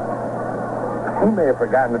on. He may have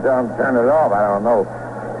forgotten to tell him to turn it off. I don't know.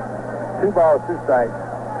 2 balls, 2 strikes.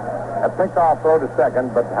 A pickoff throw to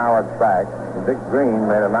second, but Howard's back. Dick Green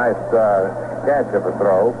made a nice catch of a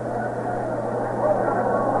throw.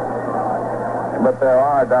 But there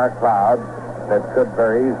are dark clouds that could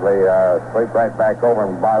very easily sweep right back over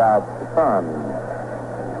and blot out the sun.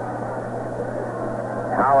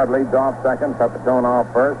 Howard leads off second, Pepitone off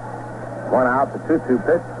first. 1 out, the 2-2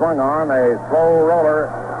 pitch, swung on, a slow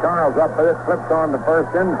roller. Charles up with it, flips on to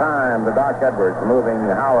first in time to Doc Edwards, moving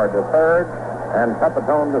Howard to third and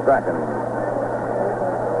Pepitone to second.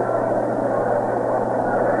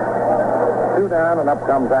 2 down, and up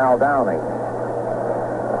comes Al Downing.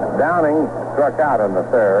 Downing struck out in the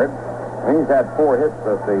 3rd. He's had 4 hits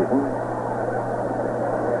this season.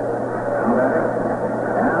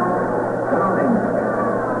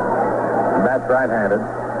 right-handed.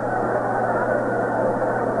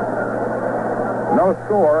 No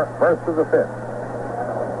score, first of the fifth.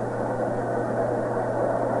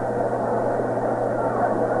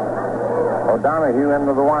 O'Donoghue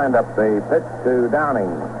into the windup. The pitch to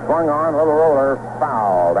Downing. Swung on, little roller,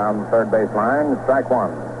 foul down the third baseline. Strike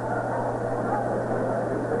one.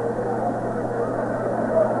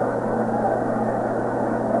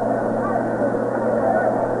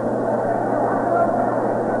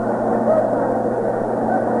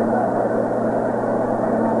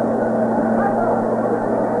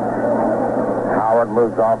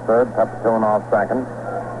 Moves off third, Pepitone off second.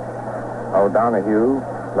 O'Donoghue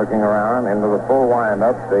looking around into the full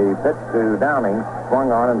windup. The pitch to Downing, swung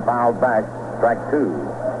on and fouled back. Strike two.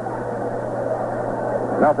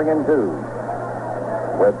 0-2.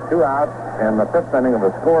 With 2 outs in the fifth inning of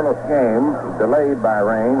a scoreless game, delayed by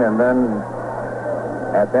rain, and then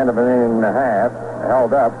at the end of an inning and a half,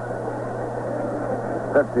 held up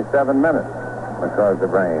 57 minutes because of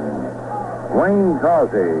rain. Wayne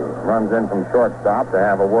Causey runs in from shortstop to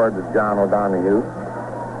have a word with John O'Donoghue.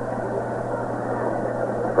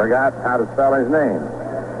 Forgot how to spell his name.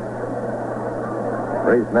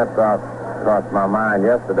 Reason that thought crossed my mind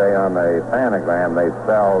yesterday on the panogram. They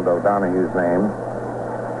spelled O'Donoghue's name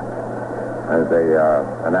as they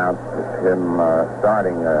announced him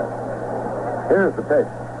starting. Here's the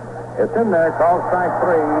pitch. It's in there, called strike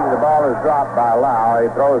three. The ball is dropped by Lau. He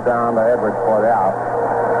throws down to Edwards for the out.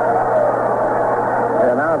 They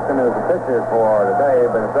announced him as a pitcher for today,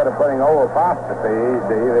 but instead of putting O apostrophe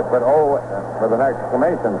D, they put O with an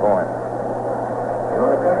exclamation point.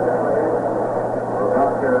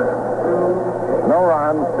 No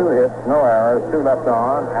runs, 2 hits, no errors, 2 left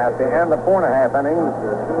on. At the end of 4.5 innings,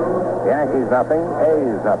 Yankees nothing,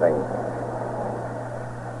 A's nothing.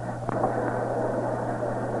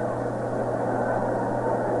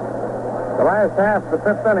 The last half of the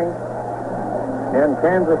fifth inning in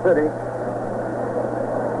Kansas City.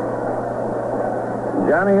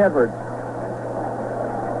 Johnny Edwards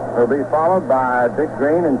will be followed by Dick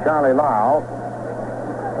Green and Charlie Lau.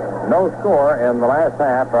 No score in the last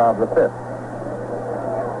half of the fifth.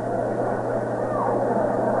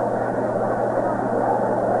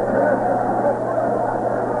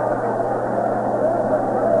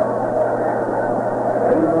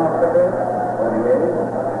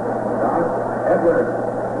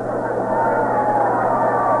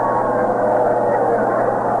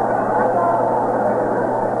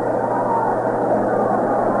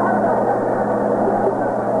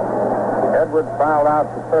 Fouled out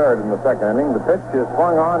to third in the second inning. The pitch is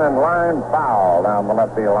swung on and lined foul down the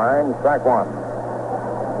left field line. Strike one.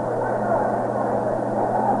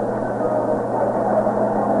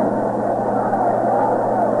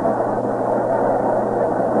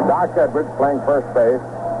 Doc Edwards, playing first base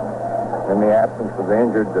in the absence of the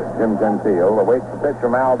injured Jim Gentile, awaits the pitch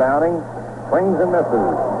from Al Downing. Swings and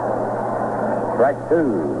misses. Strike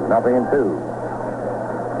two. 0-2.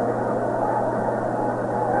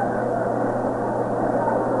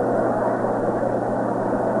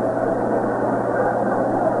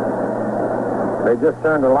 They just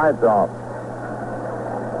turned the lights off.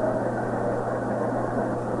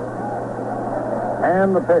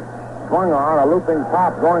 And the pitch swung on, a looping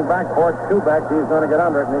pop going back for it. Kubek, he's going to get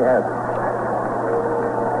under it, and he has it.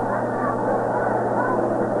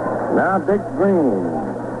 Now Dick Green,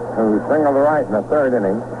 who singled to right in the third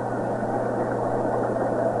inning.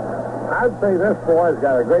 I'd say this boy's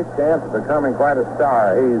got a great chance of becoming quite a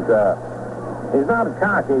star. He's not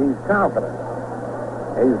cocky, he's confident.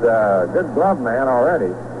 He's a good glove man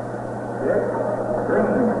already.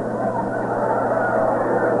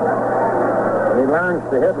 When he learns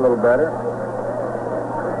to hit a little better,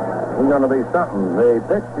 he's going to be something. The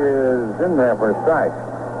pitch is in there for a strike.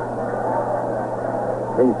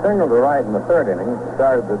 He singled to right in the third inning,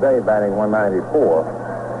 started the day batting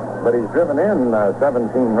 194, but he's driven in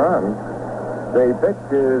 17 runs. The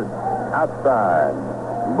pitch is outside,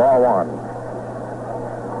 ball one.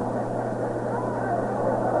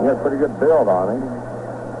 He has a pretty good build on him.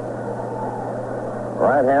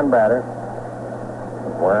 Right-hand batter.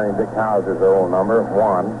 Wearing Dick Houser's old number,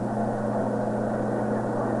 1.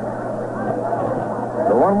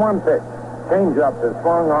 The 1-1 pitch. Change-up is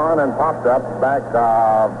swung on and popped up back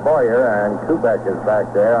of Boyer, and Kubek is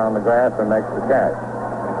back there on the grass and makes the catch.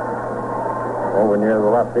 Over near the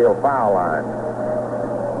left field foul line.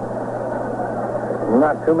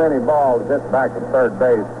 Not too many balls hit back at third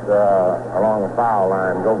base along the foul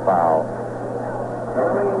line. Go foul.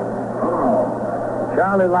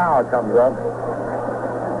 Charlie Lau comes up.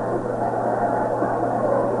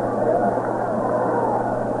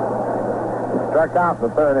 He struck out in the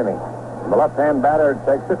third inning. The left-hand batter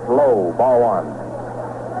takes it low, ball one.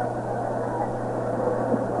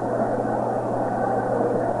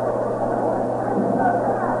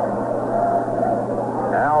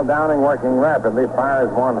 Al Downing, working rapidly, fires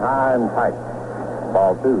one high and tight.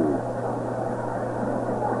 Ball two.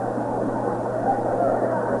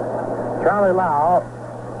 Charlie Lau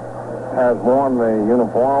has worn the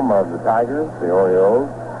uniform of the Tigers, the Orioles.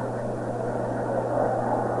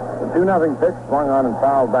 The 2-0 pitch swung on and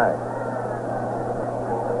fouled back.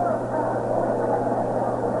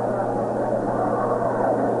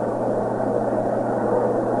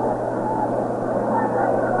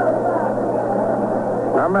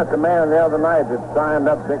 I met the man the other night that signed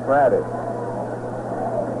up Dick Radish.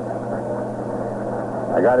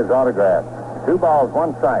 I got his autograph. 2 balls,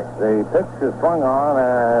 1 strike. The pitch is swung on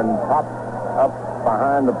and popped up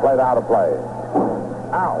behind the plate, out of play.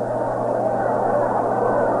 Ow.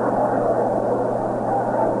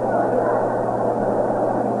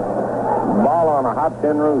 Ball on a hot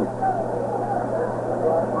tin roof.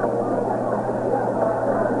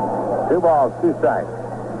 2 balls, 2 strikes.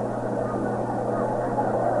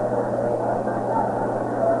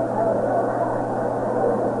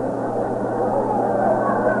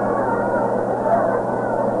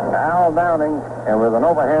 Downing, and with an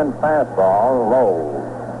overhand fastball, low.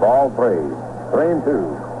 Ball 3.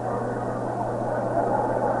 3-2.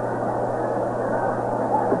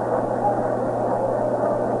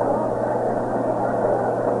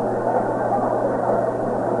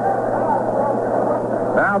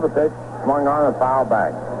 Now the pitch swung on and fouled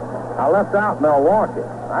back. I left out Milwaukee.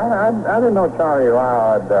 I didn't know Charlie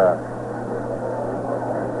Lau had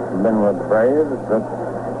been with the Braves, but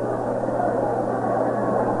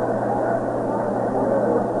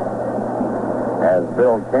as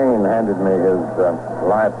Bill Kane handed me his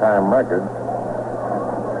lifetime record,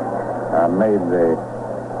 I made the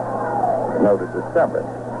note of discovery.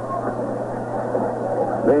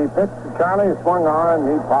 The pitch to Charlie swung on,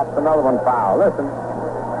 he popped another one foul. Listen.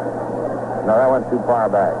 No, that went too far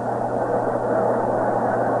back.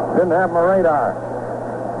 Didn't have my radar.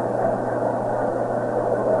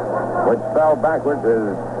 Which fell backwards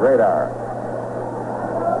is radar.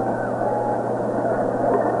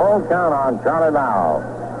 Full count on Charlie Lau.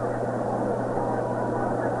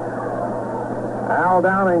 Al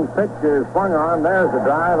Downing's pitch is swung on. There's the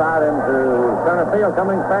drive out into center field,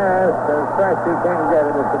 coming fast. As fast as he can't get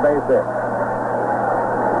it. It's a base hit.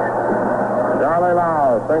 Charlie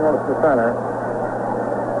Lau singles to center.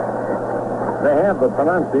 They have the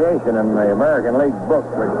pronunciation in the American League book,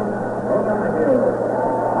 which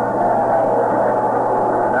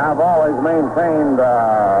I've always maintained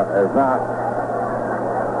is not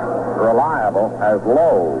reliable, as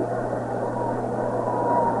low.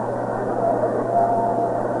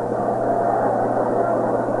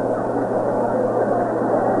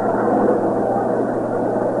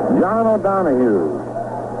 John O'Donohue,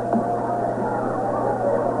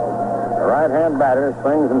 the right-hand batter,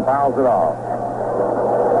 swings and fouls it off.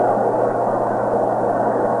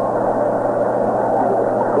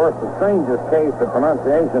 Of course, the strangest case of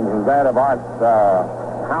pronunciations is that of Art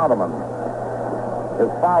Houdeman. His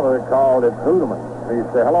father called it Hoodeman.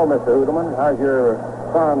 He'd say, "Hello, Mr. Hoodeman. How's your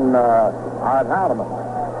son, Art Houdeman?"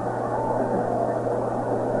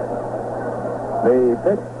 The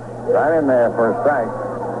pitch right in there for a strike.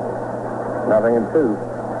 0-2.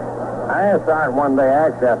 I asked Art one day,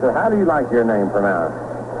 actually, I said, "How do you like your name pronounced?"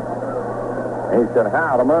 He said,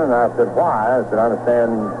 "Houdeman." And I said, "Why?" I said, "I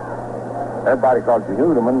understand everybody calls you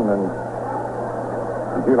Hoodeman, and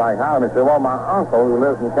you like Houdeman." He said, "Well, my uncle, who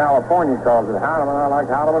lives in California, calls it Houdeman. I like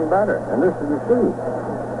Houdeman better." And this is the truth.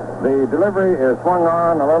 The delivery is swung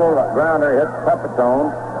on, a little grounder hits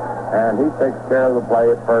Pepitone, and he takes care of the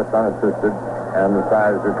play at first unassisted, and the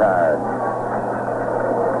side is retired.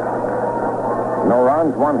 No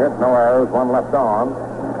runs, 1 hit, no errors, 1 left on.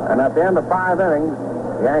 And at the end of 5 innings,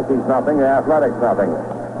 the Yankees nothing, the Athletics nothing.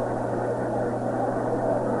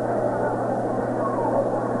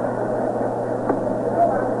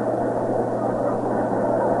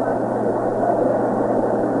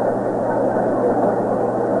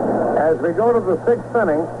 As we go to the 6th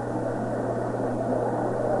inning,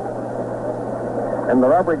 in the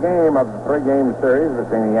rubber game of the 3-game series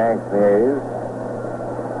between the Yanks and the A's,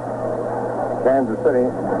 Kansas City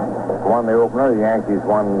won the opener. The Yankees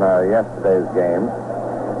won yesterday's game.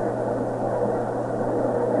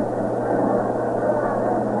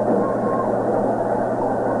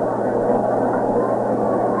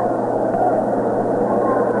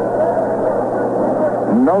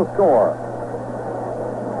 No score.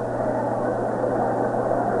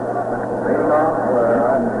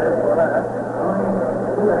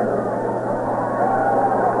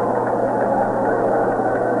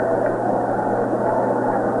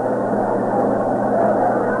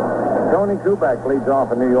 Johnny Kubek leads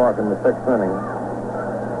off in New York in the 6th inning.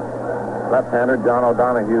 Left-hander John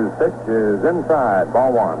O'Donoghue's pitch is inside,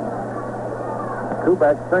 ball 1.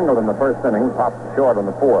 Kubek singled in the 1st inning, popped short in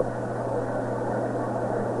the 4th.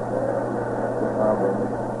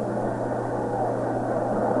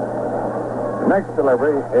 Next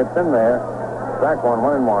delivery, it's in there. Strike 1,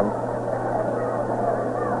 1-1.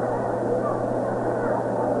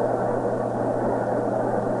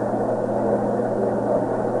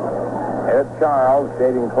 Ed Charles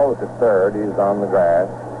shading close at third. He's on the grass.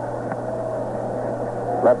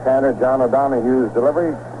 Left-hander John O'Donoghue's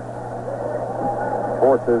delivery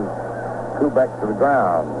forces Kubek to the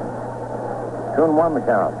ground. 2-1 the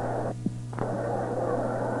count.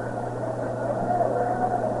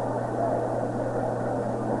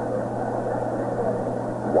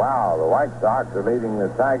 Wow, the White Sox are leading the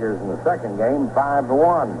Tigers in the 2nd game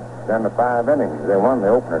 5-1. 10 to 5 innings. They won the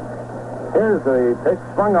opener. Here's the pitch,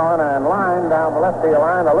 swung on and lined down the left field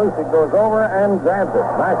line. Alusic goes over and grabs it.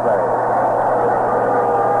 Nicely.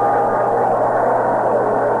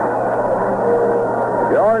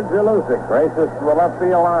 George Alusic races to the left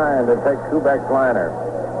field line to take Kubek's liner.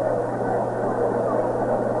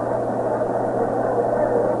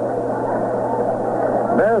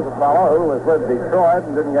 There's a fellow who was with Detroit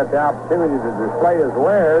and didn't get the opportunity to display his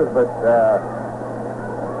wares, but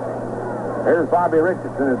here's Bobby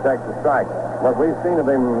Richardson who takes the strike. What we've seen of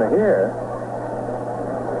him here,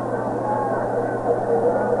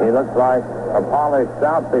 he looks like a polished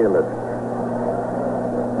outfielder.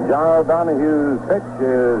 John O'Donoghue's pitch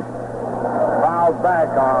is fouled back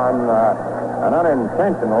on an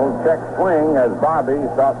unintentional check swing as Bobby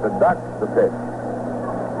sought to duck the pitch.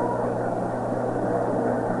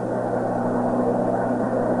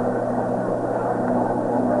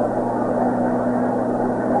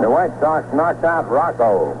 The White Sox knocked out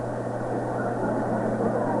Rocco.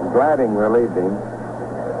 Gladding relieved him.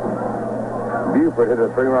 Buford hit a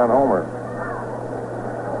 3-run homer.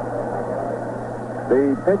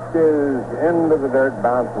 The pitch is into the dirt,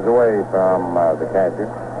 bounces away from the catcher.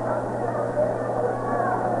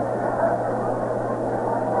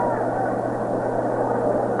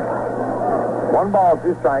 One ball,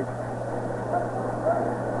 2 strikes.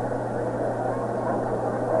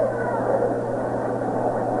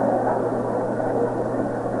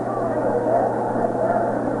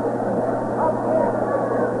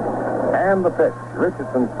 And the pitch.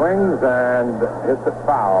 Richardson swings and hits it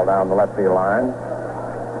foul down the left field line.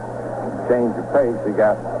 Change of pace. He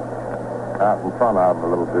got out in front of him a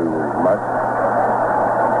little too much.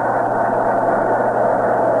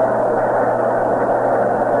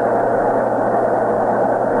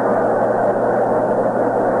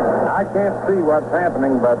 I can't see what's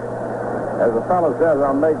happening, but as the fellow says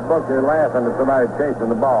on Make Book, you're laughing at somebody chasing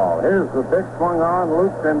the ball. Here's the pitch, swung on,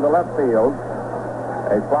 looped into left field.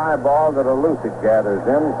 A fly ball that Alusic gathers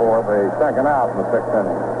in for the 2nd out in the 6th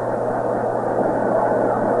inning.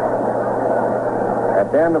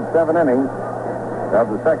 At the end of 7 innings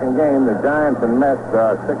of the 2nd game, the Giants and Mets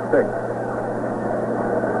are 6-6.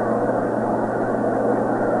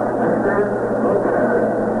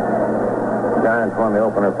 Giants won the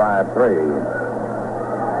opener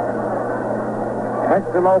 5-3.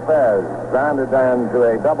 Hector Lopez grounded into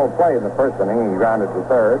a double play in the 1st inning. He grounded to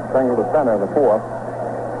 3rd, singled to center in the 4th.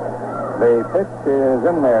 The pitch is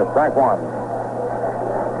in there, strike 1.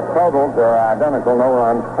 Totals are identical, no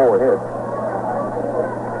runs, 4 hits.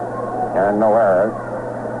 And no errors.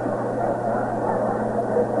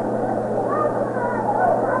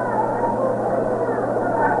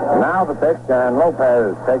 Now the pitch, and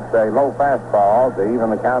Lopez takes a low fastball to even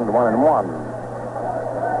the count to 1-1.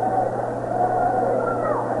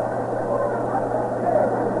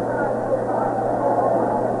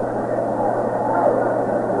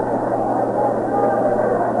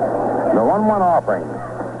 The 1-1 offering.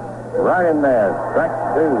 Right in there, strike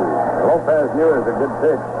 2. Lopez knew it was a good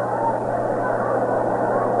pitch.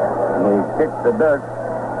 He kicked the dirt,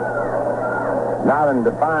 not in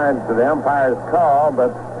defiance to the umpire's call, but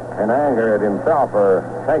in anger at himself for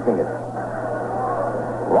taking it.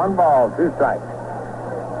 1 ball, 2 strikes.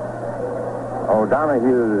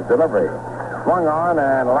 O'Donoghue's delivery. Swung on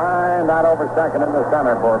and lined out over second in the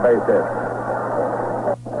center for a base hit.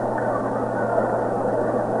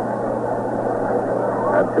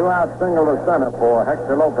 A 2-out single to center for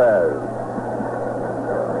Hector Lopez.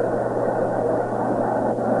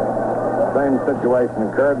 Same situation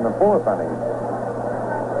occurred in the 4th inning,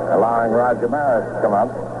 allowing Roger Maris to come up.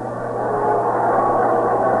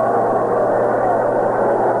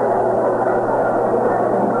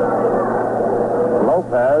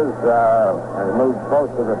 Lopez has moved close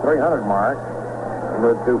to the 300 mark.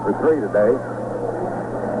 with 2 for 3 today.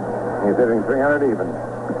 He's hitting 300 even.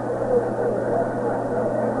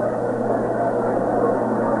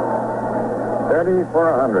 $30 for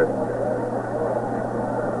 100.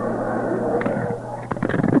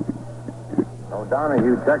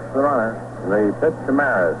 O'Donohue checks the runner. The pitch to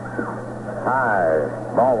Maris. High.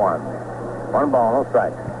 Ball 1. 1 ball, no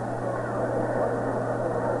strike.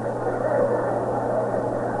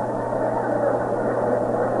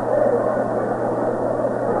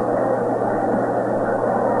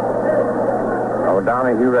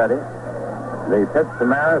 O'Donohue ready. The pitch to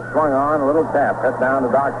Maris, swung on, a little tap, hit down to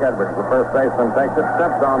Doc Edwards. The first baseman takes it,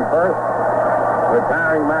 steps on first,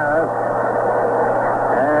 retiring Maris,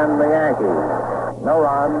 and the Yankees. No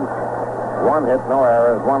runs, 1 hit, no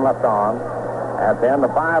errors, 1 left on. At the end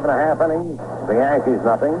of 5.5 innings, the Yankees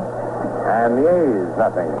nothing, and the A's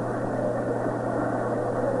nothing.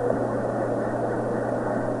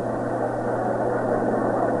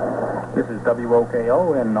 This is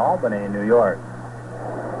WOKO in Albany, New York.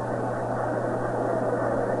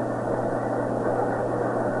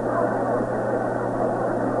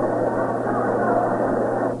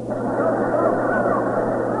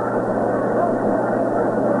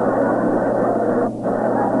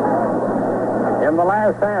 In the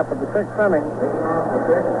last half of the 6th inning,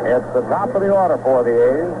 it's the top of the order for the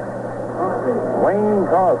A's. Wayne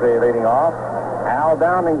Causey leading off. Al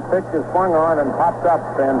Downing's pitch is swung on and popped up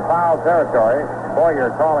in foul territory.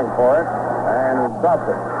 Boyer calling for it, and drops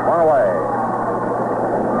it. 1 away.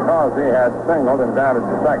 Causey had singled and grounded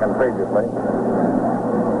to second previously.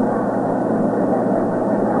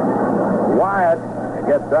 Wyatt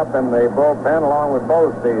gets up in the bullpen along with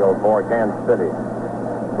Bowsteele for Kansas City.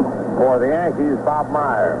 For the Yankees, Bob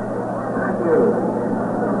Meyer.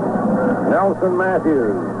 Nelson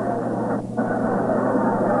Matthews.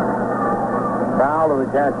 Foul to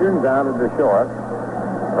the catcher and grounded to short.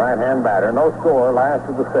 Right-hand batter. No score. Last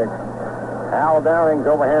of the 6th. Al Downing's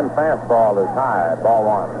overhand fastball is high. Ball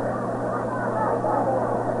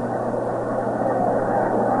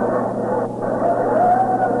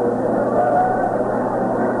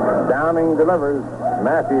 1. Downing delivers.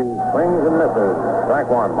 Matthews swings and misses. Strike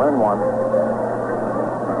 1. 1-1.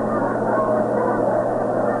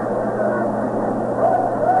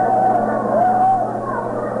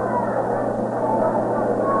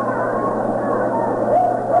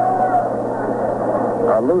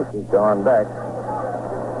 Lucic on deck.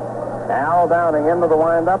 Al Downing into the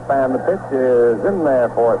windup, and the pitch is in there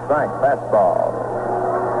for a strike. Fastball.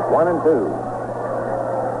 1-2.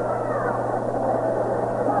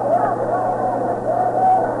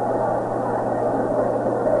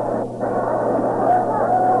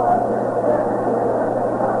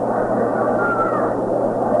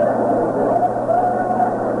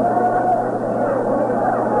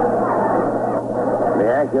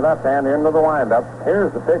 Left-hander into the windup.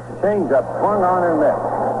 Here's the pitch, change-up, swung on and missed.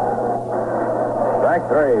 Strike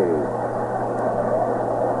 3.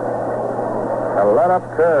 A let-up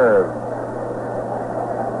curve.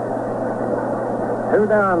 2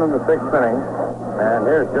 down in the 6th inning. And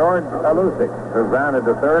here's George Alusic, who grounded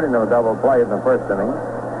to third in a double play in the 1st inning.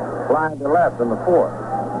 Flied to left in the 4th.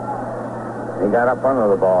 He got up under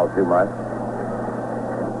the ball too much.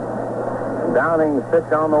 Downing's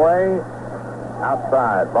pitch on the way.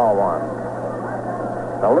 Outside, ball 1.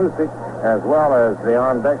 Now, Lucic, as well as the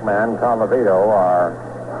on-deck man, Colavito, are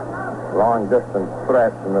long-distance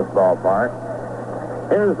threats in this ballpark.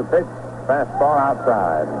 Here's the pitch, fastball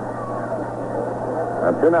outside.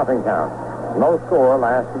 A 2-0 count. No score,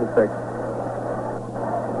 last of the 6th.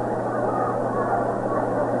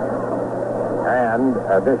 And,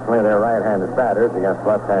 additionally, they're right-handed batters against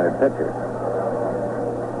left-handed pitchers.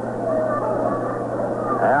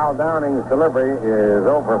 Al Downing's delivery is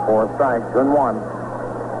over for strikes, 2-1.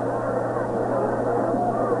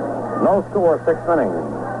 No score, 6th inning.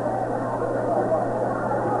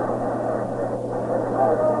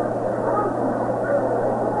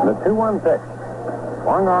 The 2-1 pitch.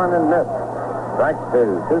 Swung on and missed. Strike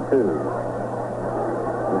 2, 2-2.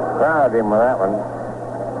 He crowded him with that one.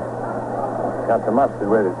 Got the mustard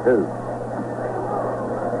with it, too.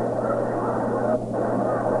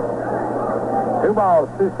 2 balls,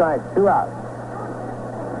 2 strikes, 2 outs.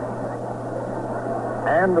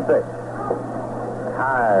 And the pitch.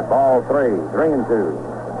 High, ball 3, 3-2.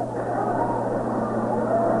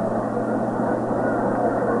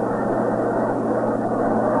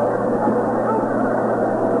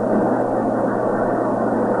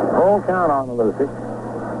 Full count on the Lucic.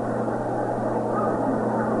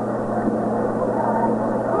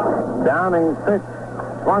 Downing's pitch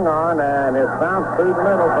swung on, and it's bounced through the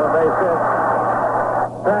middle for a base hit.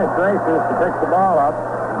 Trash race reaches to pick the ball up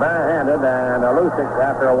barehanded, and Lucic,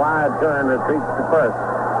 after a wide turn, retreats to first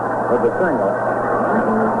with the single.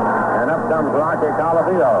 And up comes Rocky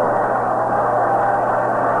Colavito.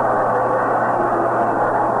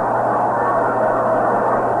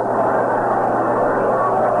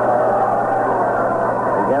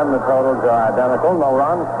 Again, the totals are identical. No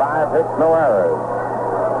runs, 5 hits, no errors.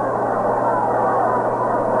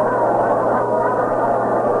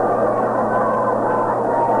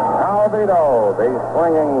 Colavito, the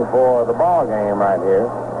swinging for the ball game right here.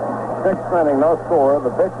 6th inning, no score. The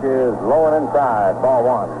pitch is low and inside. Ball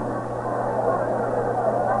 1.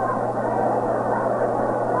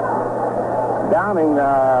 Downing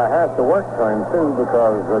has to work for him, too,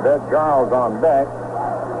 because Ed Charles on deck.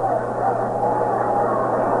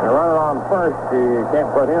 The runner on first, you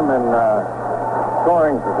can't put him in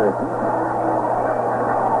scoring position.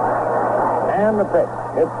 And the pitch.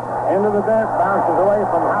 It's into the dirt, bounces away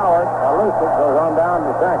from Howard. Lucic goes on down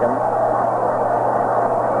to second.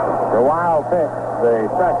 The wild pitch, the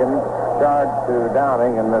second charge to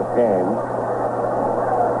Downing in this game.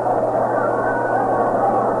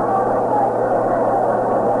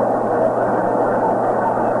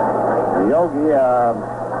 Yogi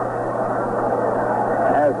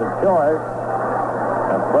has a choice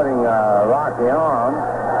of putting Rocky on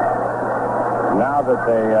now that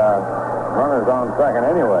the runner's on second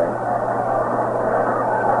anyway.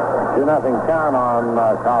 2-0 count on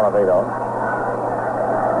Colavito.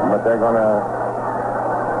 But they're going to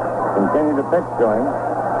continue to pitch to him.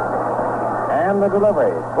 And the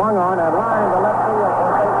delivery. Swung on and lined to left field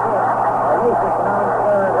for base hit. Lucic down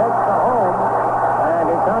third, hits the home. And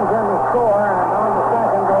he comes in to score, and on the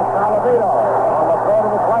second goes Colavito on the throw to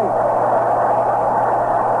the plate.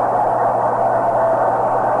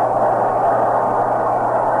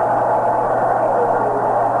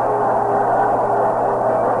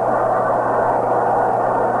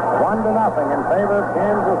 In favor of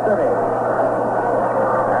Kansas City.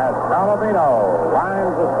 As Colavito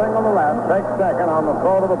lines a single to left, takes second on the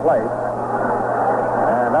throw to the plate.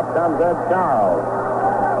 And up comes Ed Charles.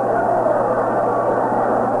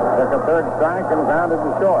 Took a third strike and grounded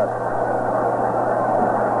to short.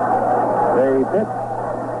 The pitch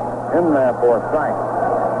in there for a strike.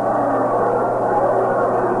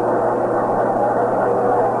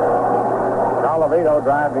 Colavito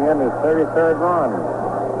driving in his 33rd run.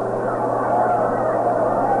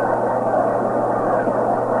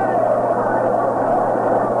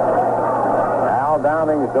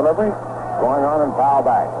 Downing's delivery, going on and foul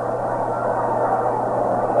back.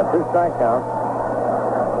 A 2-strike count.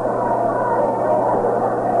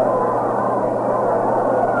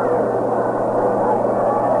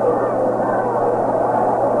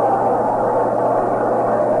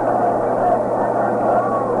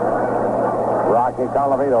 Rocky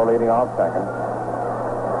Colavito leading off second.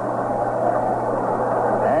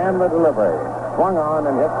 And the delivery. Swung on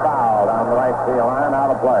and hit foul down the right field line,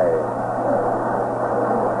 out of play.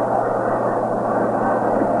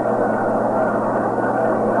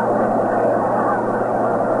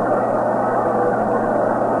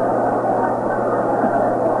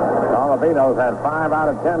 Colavito's had 5 out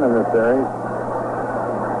of 10 in this series.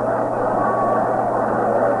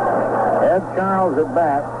 Ed Charles at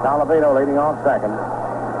bat. Colavito leading off second.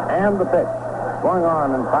 And the pitch. Swung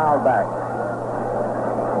on and fouled back.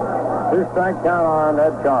 2-strike count on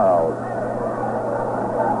Ed Charles.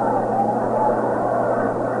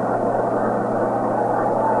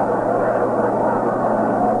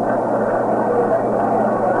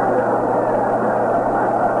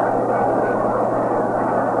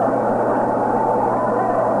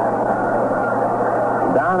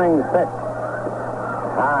 Downing's pitch.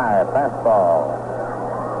 High fastball.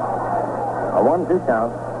 A 1-2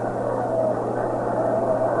 count.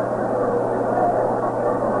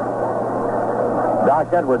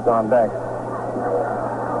 Doc Edwards on deck.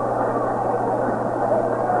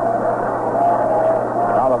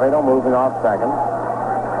 Colavito moving off second.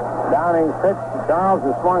 Downing's pitch to Charles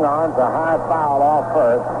is swung on. It's a high foul off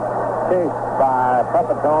first. Chased by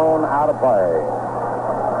Pepitone, out of play.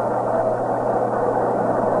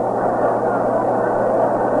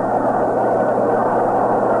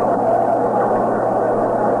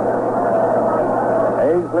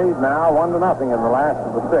 A's lead now 1-0 in the last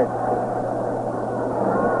of the 6th.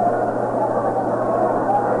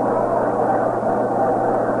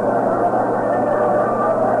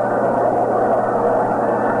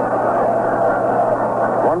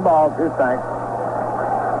 Ball, 2 strikes.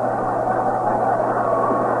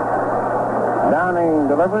 Downing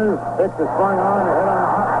delivers. Pitch is swung on. Hit on the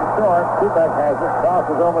hop to short. Kubek has it.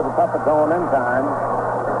 Crosses over the Pepitone in time.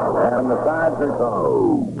 And the sides are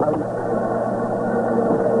tight.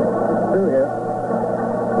 2 hits.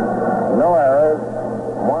 No errors.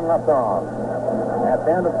 1 left on. At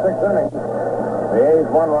the end of 6 innings, the A's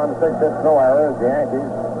 1 run, 6 hits, no errors. The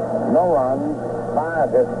Yankees, no runs,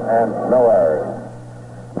 5 hits, and no errors.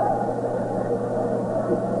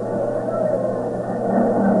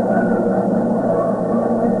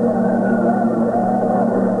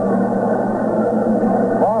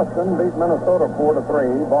 Boston beat Minnesota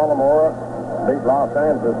 4-3. Baltimore beat Los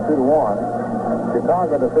Angeles 2-1.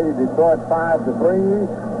 Chicago defeated Detroit 5-3.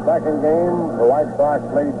 Second game, the White Sox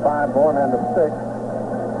lead 5-1 end of 6.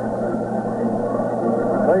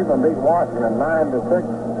 Cleveland beat Washington 9-6.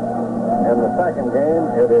 In the second game,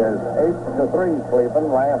 it is 8-3 Cleveland,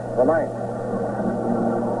 last the ninth.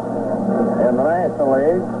 In the National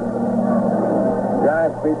League,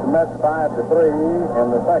 Giants beat the Mets 5-3. In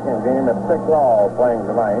the second game, it's 6-all playing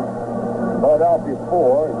tonight. Philadelphia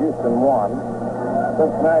 4, Houston 1.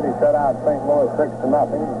 Cincinnati shut out St. Louis 6-0.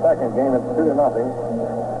 The second game, it's 2-0.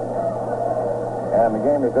 And the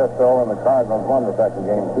game is just so, and the Cardinals won the second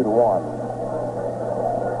game 2-1.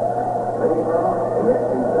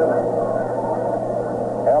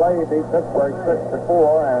 LA beat Pittsburgh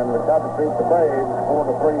 6-4, and the Cubs beat the Braves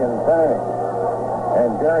 4-3 in 10 innings.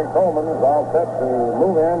 And Jerry Coleman is all set to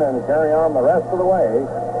move in and carry on the rest of the way,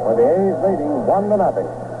 with the A's leading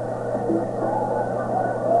 1-0.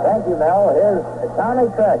 Thank you, Mel. Here's Tommy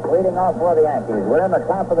Tresh leading off for the Yankees. We're in the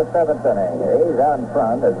top of the 7th inning. The A's out in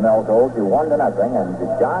front, as Mel told you, 1-0. And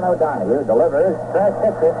John O'Donohue delivers. Tresh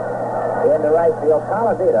hits it into right field.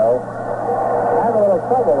 Colavito had a little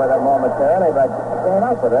trouble with it momentarily, but came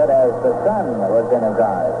up with it as the sun was in his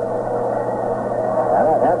eyes. And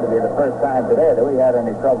that had to be the first time today that we had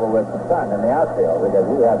any trouble with the sun in the outfield, because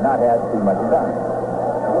we have not had too much sun.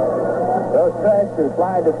 So Tresh, who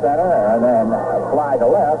flied to center and then fly to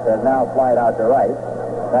left, has now flied out to right.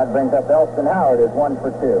 That brings up Elston Howard as 1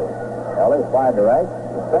 for 2. Ellis flied to right,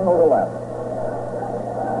 single to left.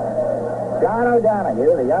 John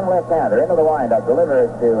O'Donohue, the young left-hander, into the windup, delivers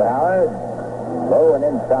to Howard. Low and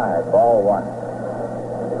inside, ball 1.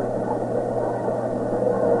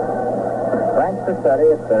 Frank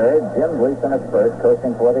Cassetti at third, Jim Gleason at first,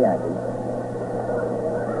 coaching for the Yankees.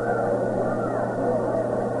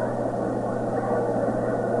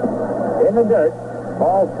 In the dirt,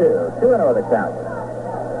 ball 2. 2-0 the count.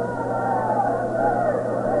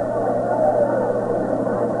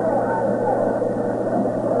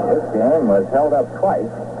 This game was held up twice,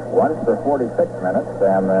 once for 46 minutes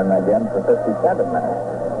and then again for 57 minutes.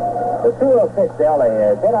 The 2-0 pitch to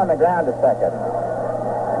Elliott hit on the ground to second.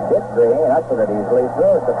 Hits Green, up with it easily,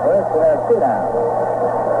 throws to first, and there's 2 down.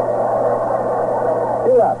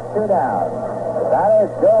 2 up, 2 down. That is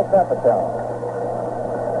Joe Pepitone.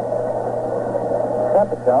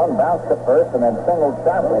 Pepitone bounced to first and then singled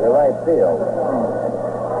sharply to right field.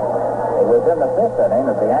 It was in the 5th inning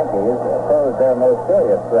that the Yankees posed their most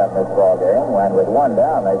serious threat in this ballgame, when with 1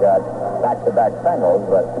 down they got back-to-back singles,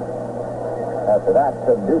 but after that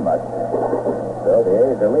couldn't do much. So the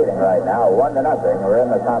A's are leading right now, 1-0. We're in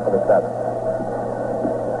the top of the 7th.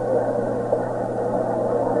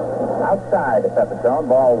 Outside to Pepitone,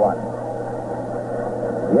 ball 1.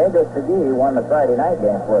 Diego Segui won the Friday night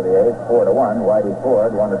game for the A's 4-1. Whitey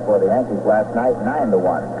Ford won it for the Yankees last night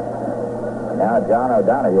 9-1. And now John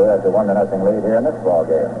O'Donohue has a 1-0 lead here in this ball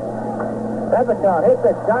game. Pepitone hits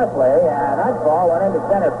it sharply, and that ball went into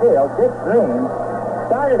center field. Dick Green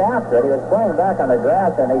started after it. He was playing back on the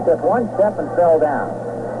grass, and he took 1 step and fell down.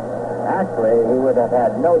 Actually, he would have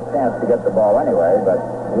had no chance to get the ball anyway, but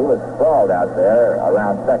he was sprawled out there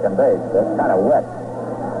around second base. It's kind of wet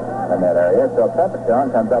in that area. So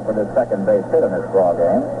Pepitone comes up with his second base hit in this ball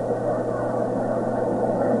game.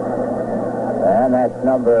 And that's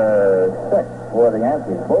number 6 for the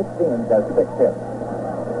Yankees. Both teams have 6 hits.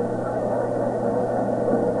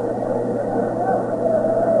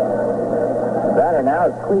 The batter now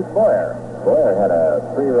is Clete Boyer. Boyer had a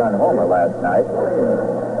 3-run homer last night.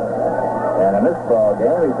 And in this ball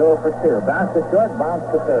game, he's 0 for 2. Bounce to short, bounce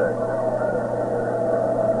to third.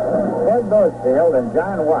 Ted Bozefield and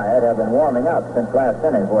John Wyatt have been warming up since last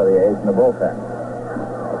inning for the A's in the bullpen.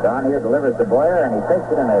 O'Donohue delivers to Boyer, and he takes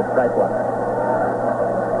it in a strike 1.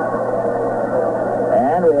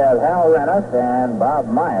 And we have Hal Rennis and Bob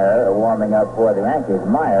Meyer warming up for the Yankees.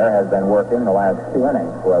 Meyer has been working the last 2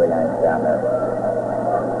 innings for the Yankees down there.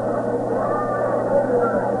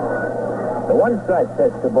 The 1-strike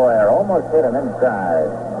pitch to Boyer almost hit him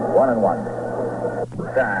inside. 1-1.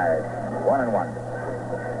 Inside. 1-1.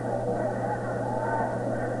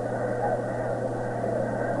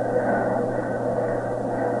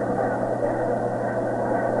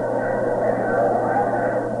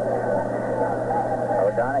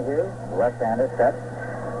 left-hander set.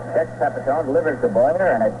 Checks Pepitone, delivers to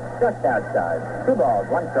Boyer, and it's just outside. 2 balls,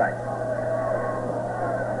 1 strike.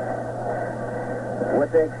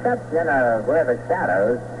 With the exception of where the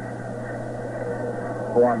shadows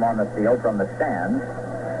form on the field from the stands,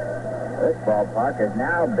 this ballpark is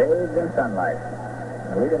now bathed in sunlight.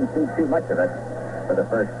 We didn't see too much of it for the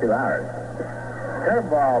first 2 hours.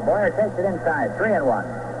 Curveball, Boyer takes it inside, 3-1.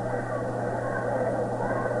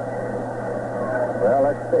 Well,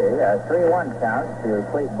 let's see. A 3-1 count to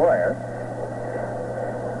Clete Boyer.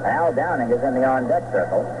 Al Downing is in the on-deck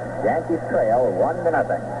circle. Yankees trail 1-0.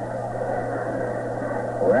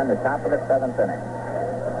 We're in the top of the 7th inning.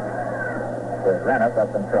 With Ramos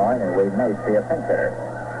up and throwing, and we may see a pinch hitter.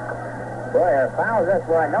 Boyer fouls this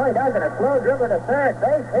one. No, he doesn't. A slow dribble to third.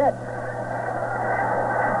 Base hit.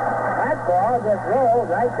 That ball just rolled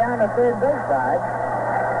right down the third base side.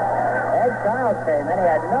 Ed Childs came in. He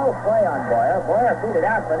had no play on Boyer. Boyer beat it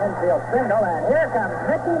out for an infield single, and here comes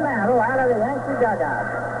Mickey Mantle out of the Yankee dugout.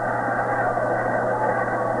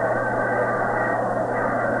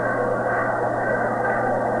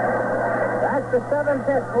 That's the 7th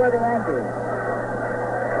hit for the Yankees.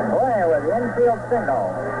 Boyer with the infield single.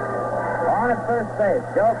 On at first base,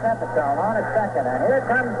 Joe Pepitone on at second, and here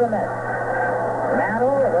comes the miss.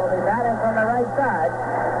 Mantle will be batting from the right side,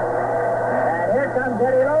 and here comes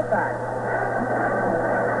Eddie Lopak.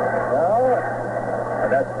 So,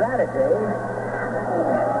 the strategy,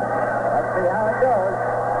 let's see how it goes.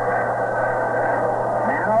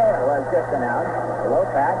 Mantle was just announced.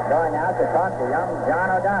 Lopak going out to talk to young John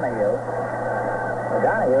O'Donohue.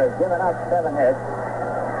 O'Donohue has given up 7 hits.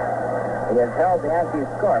 He has held the Yankees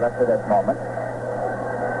scoreless to this moment.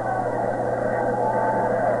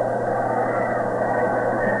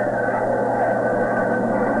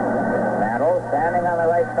 Mantle standing on the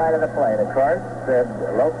right side of the plate. Of course,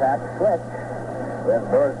 Lopak switch with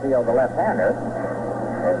Burfield, the left-hander.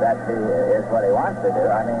 If that is what he wants to do.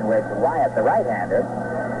 I mean, with Wyatt, the right-hander.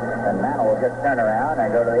 And Mantle will just turn around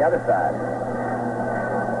and go to the other side.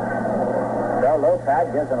 So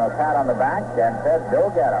Lopak gives him a pat on the back and says, go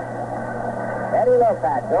get him. Eddie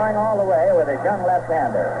Lopak going all the way with his young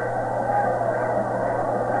left-hander.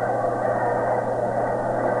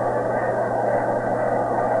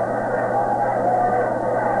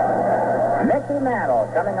 Mickey Mantle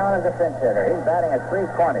coming on as a pinch hitter. He's batting at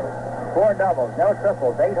 .320. 4 doubles, no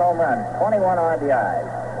triples, 8 home runs, 21 RBIs.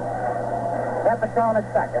 Pepitone at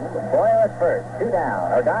second, Boyer at first, 2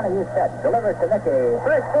 down. O'Donohue set, delivers to Mickey.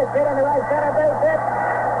 First pitch hit into right center, base hit.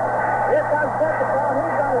 Here comes Pepitone,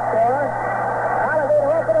 he's going to score.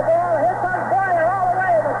 Open the ball. Here comes Boyer all the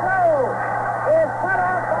way. The throw is cut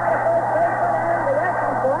off by the first baseman, and the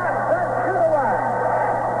Yankees go out front 2-1.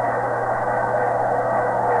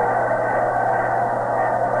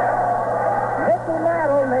 Mickey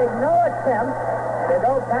Mantle made no attempt to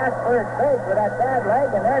go past first base with that bad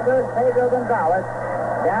leg, and there goes Pedro Gonzalez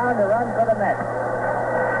down to run for the Mets.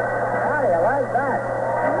 How do you like that?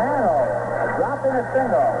 Mantle dropping a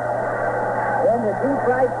single into deep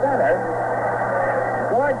right center.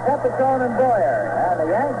 Scored Pepitone and Boyer, and the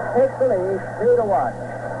Yanks take the lead 2-1.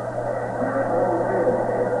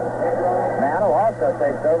 Mantle also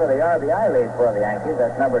takes over the RBI lead for the Yankees.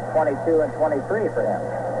 That's number 22 and 23 for him.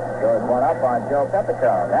 Goes one up on Joe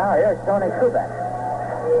Pepitone. Now here's Tony Kubek.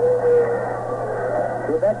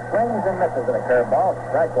 Kubek swings and misses with a curveball.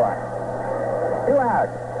 Strike 1. 2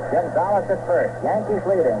 outs. Gonzalez at first. Yankees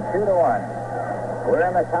leading 2-1. We're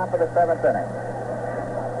in the top of the 7th inning.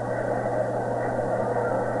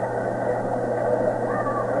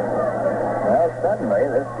 Suddenly,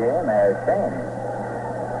 this game has changed.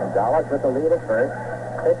 Gonzalez with the lead at first.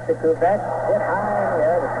 Pitch to Kubek. Hit high in the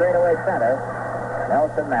air to straightaway center.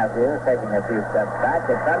 Nelson Matthews taking a few steps back.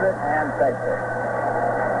 Gets under it and takes it.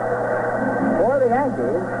 For the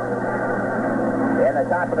Yankees, in the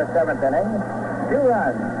top of the 7th inning, 2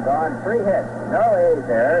 runs on 3 hits. No A's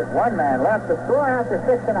errors. 1 man left. The score after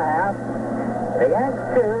 6.5. The Yanks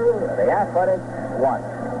 2, the Athletics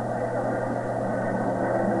 1.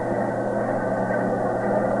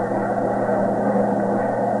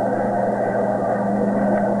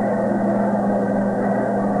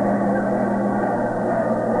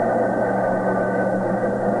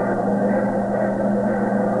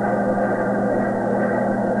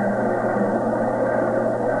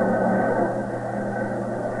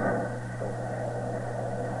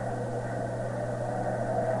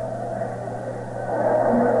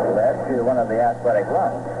 Athletic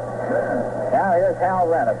run. Now here's Hal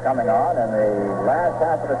Ramos coming on in the last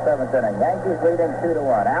half of the 7th inning. Yankees leading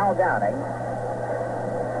 2-1. Al Downing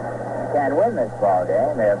can win this ball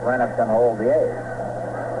game if Ramos can hold the A's.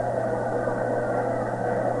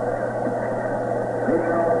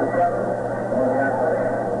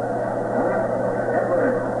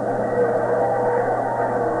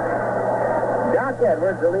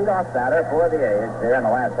 Edwards, the leadoff batter for the A's here in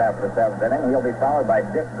the last half of the seventh inning. He'll be followed by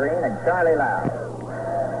Dick Green and Charlie Lau.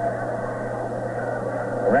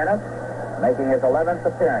 Ramos making his 11th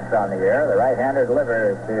appearance on the year. The right-hander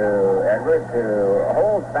delivers to Edwards, who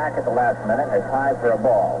holds back at the last minute and is high for a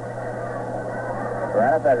ball.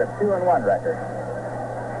 Ramos has a 2-1 record.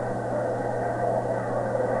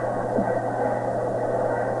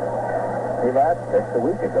 He last pitched a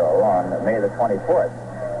week ago on May the 24th.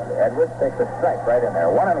 Edwards takes a strike right in there.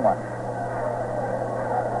 1-1.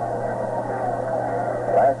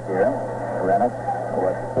 Last year, Ramos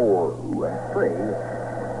was 4-3.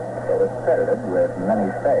 So was credited with many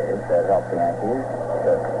saves that helped the Yankees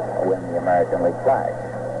to win the American League flag.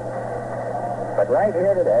 But right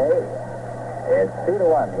here today, it's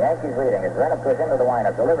 2-1. The Yankees leading as Ramos goes into the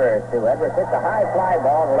windup. Delivers to Edwards. Hits a high fly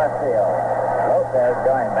ball to left field. Lopez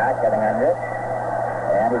going back, getting under it.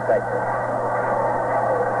 And he takes it.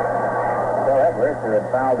 Edwards, who had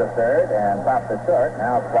fouled the third and popped the short,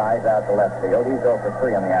 now flies out to left field. He's 0 for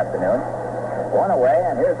 3 in the afternoon. One away,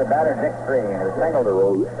 and here's the batter, Dick Green, who singled the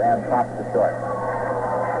roots and popped the short.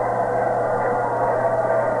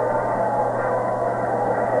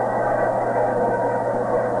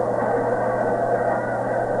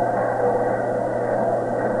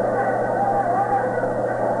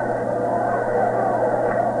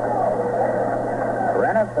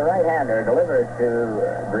 The right-hander delivers to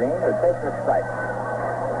Green, who takes a strike.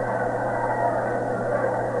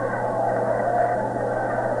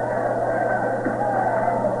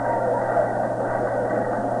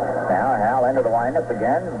 Now Hal into the windup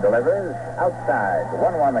again, delivers outside.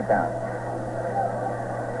 1-1 the count.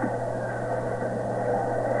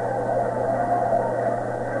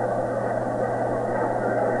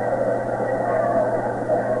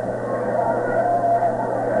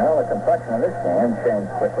 Of this game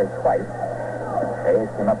changed quickly twice. A's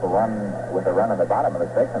came up with a run in the bottom of the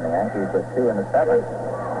sixth, and the Yankees with 2 in the seventh.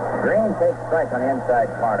 Green takes strike on the inside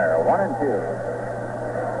corner. 1-2.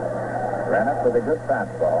 Ramos with a good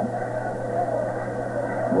fastball.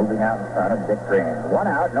 Moving out in front of Dick Green. 1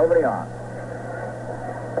 out, nobody on.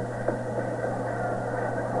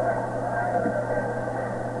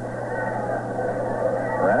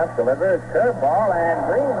 Ramos delivers curveball, and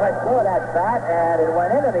Green let go of that bat, and it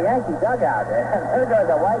went into the Yankee dugout. And there goes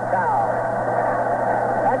a white towel.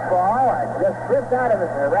 That ball just slipped out of his,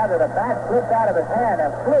 or rather the bat slipped out of his hand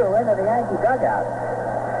and flew into the Yankee dugout.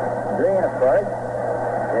 Green, of course,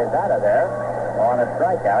 is out of there on a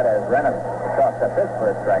strikeout as Ramos chalks up his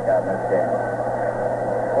first strikeout in this game.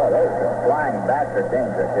 Well, those flying bats are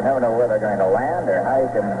dangerous. You never know where they're going to land or how you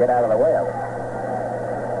can get out of the way of it.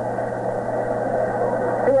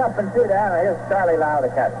 2 up and 2 down, and here's Charlie Lau, the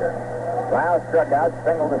catcher. Lau struck out,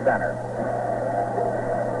 single to center.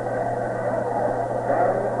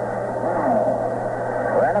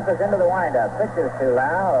 Ramos is into the windup. Pitches to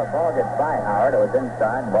Lau. The ball gets by Howard. It was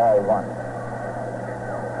inside, ball 1.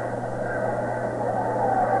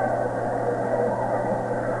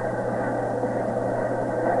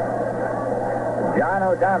 John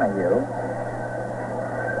O'Donohue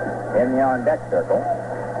in the on-deck circle.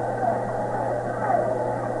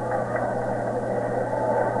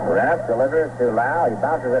 Ramos delivers to Lau. He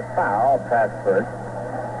bounces it foul past first.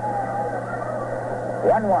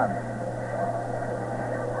 1-1.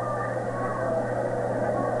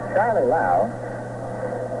 Charlie Lau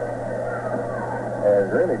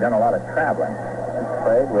has really done a lot of traveling. He's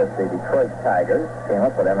played with the Detroit Tigers. Came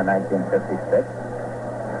up with them in 1956.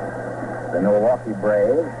 The Milwaukee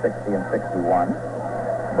Braves, 60 and 61.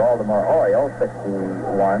 Baltimore Orioles,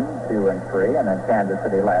 61, 2 and 3, and then Kansas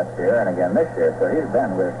City last year, and again this year. So he's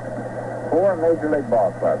been with 4 Major League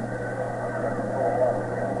ball clubs.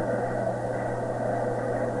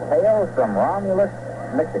 Hails from Romulus,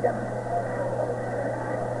 Michigan.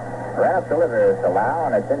 Ramos delivers to Lau,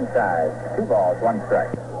 and it's inside. 2 balls, 1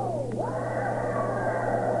 strike.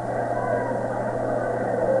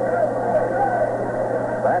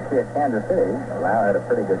 Last year at Kansas City, Lau had a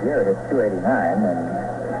pretty good year. Hit 289 and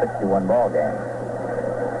 61 ball game.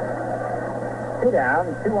 2 down,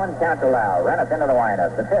 2-1 count to Lau. Ramos into the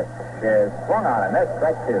windup. The pitch is swung on and missed.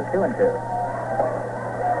 Strike 2, 2 and 2.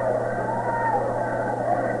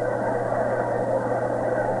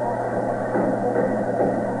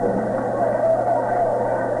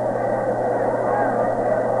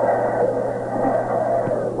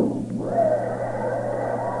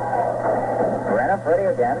 Ramos ready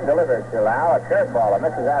again. Delivers to Lau. A curveball. It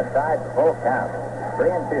misses outside. Full count. 3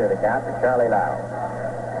 and 2 the count to Charlie Lau.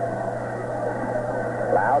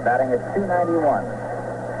 Lau batting at 291.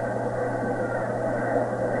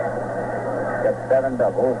 Got 7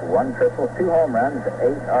 doubles, 1 triple, 2 home runs, 8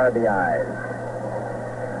 RBIs.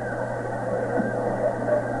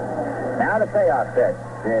 Now the payoff pitch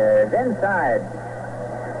is inside.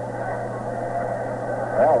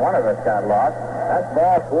 Well, one of us got lost. That's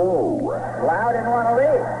ball 2. Lau didn't want to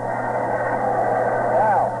leave.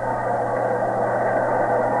 Well,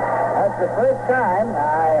 that's the first time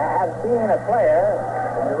I have seen a player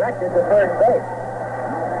directed to third base.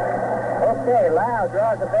 Okay, Lau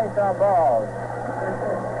draws the base on balls.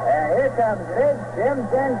 And here comes big Jim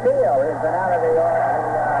Gentile, who's been out of the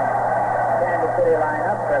Kansas City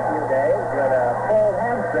lineup for a few days with a full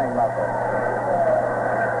hamstring muscle.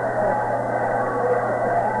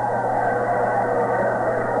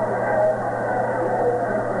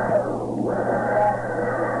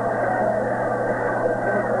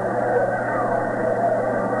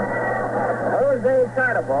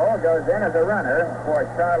 Ball goes in as a runner for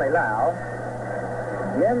Charlie Lau.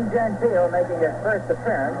 Jim Gentile making his first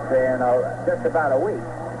appearance in just about a week.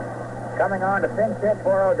 Coming on to pinch hit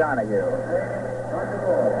for O'Donoghue.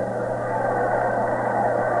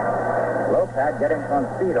 Lopez getting some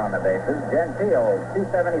speed on the bases. Gentile,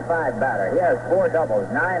 275 batter. He has 4 doubles,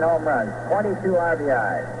 9 home runs, 22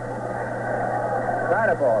 RBIs.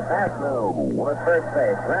 Ball, pass move with first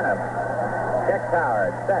base. Renham checks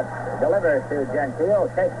Howard, sets, delivers to Gentile,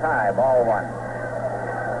 takes high, ball 1.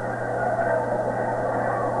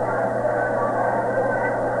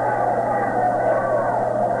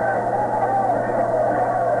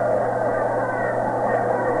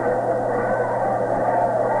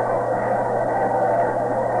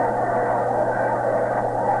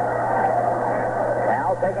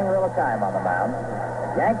 Now taking a little time on the mound.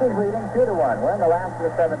 Yankees leading 2-1. We're in the last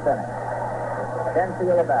of the 7th inning.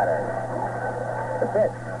 Gentile a batter. The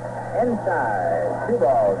pitch. Inside. 2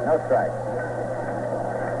 balls, no strikes.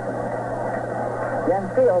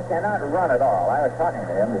 Gentile cannot run at all. I was talking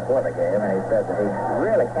to him before the game, and he said that he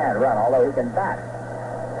really can't run, although he can bat.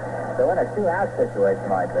 So in a 2-out situation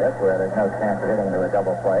like this, where there's no chance of hitting into a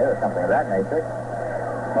double play or something of that nature,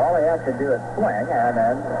 all he has to do is swing and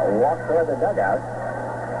then walk toward the dugout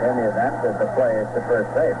in the event that the play is to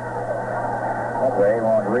first base. That way he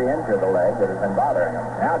won't re-injure the leg that has been bothering him.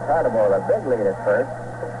 Now Tartable with a big lead at first.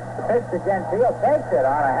 The pitch to Gentile, takes it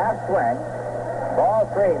on a half swing. Ball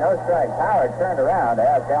 3, no strikes. Howard turned around to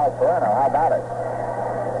ask Al Sereno, how about it?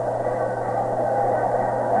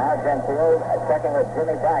 Now Gentile checking with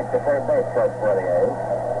Jimmy Dyke, the third base coach for the A's.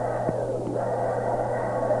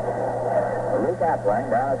 Lee Kaplan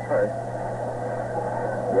down at first,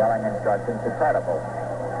 yelling instructions to Tartable.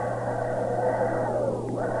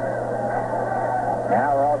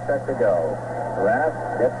 Now we're all set to go. Ramos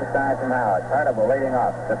gets the sign from Howard. Tartable leading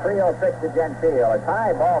off. The 3-0 pitch to Gentile. It's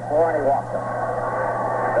high, ball 4, and he walks him.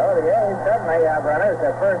 So the A's suddenly have runners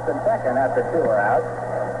at first and second after 2 are out.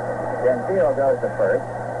 Gentile goes to first.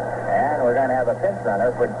 And we're going to have a pinch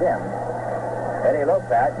runner for Jim. Eddie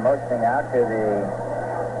Lopez motioning out to the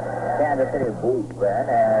Kansas City bullpen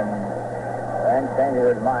and then changing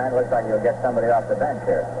his mind. Looks like he'll get somebody off the bench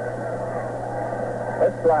here.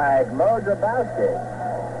 Looks like Mo Drabowski,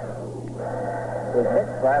 who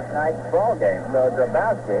pitched last night's ball game. So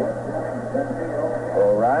Drabowski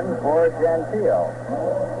will run for Gentile.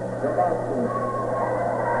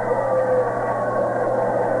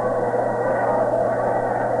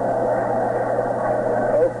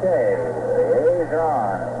 Okay, the A's are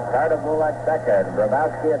on. Tartable at second,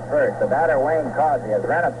 Drabowski at first. The batter Wayne Causey as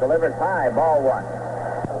Ramos delivers high, ball 1.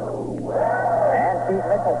 Pete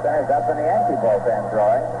Nicholson is up in the Yankee bullpen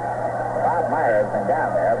throwing. Bob Meyer has been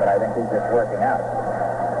down there, but I think he's just working out.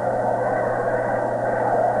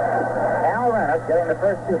 Al Rennick, getting the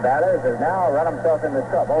first 2 batters, has now run himself into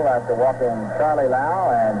trouble after walking Charlie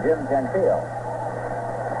Lau and Jim Gentile.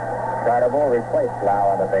 Tartable replaced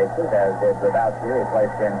Lau on the bases, as did Grabowski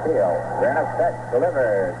replace Gentile. Rennick sets,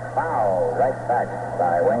 delivers, foul, right back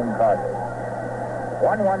by Wayne Causey.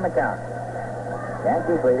 1-1 the count.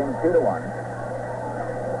 Yankees leading 2-1.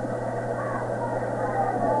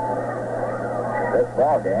 This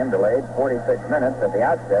ball game delayed 46 minutes at the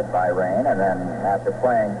outset by rain, and then after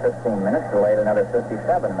playing 15 minutes, delayed another 57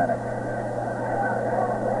 minutes.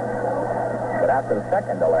 But after the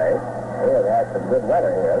second delay, we have had some good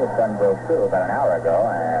weather here. The sun broke through about an hour ago,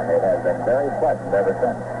 and it has been very pleasant ever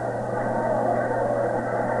since.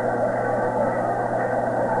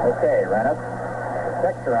 Okay, Rennick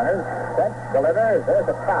checks the runners, sets, delivers. There's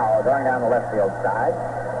a foul going down the left field side.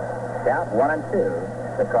 Count 1-2.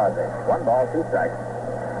 To Causey. 1 ball, 2 strikes.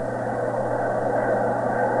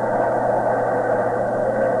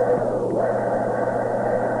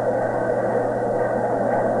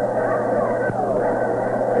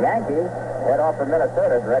 The Yankees head from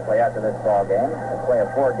Minnesota directly after this ball game. They play a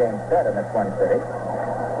 4-game set in the Twin Cities.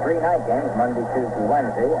 3 night games, Monday, Tuesday,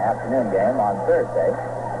 Wednesday, afternoon game on Thursday.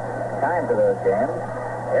 Time for those games.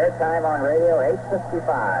 Airtime on radio,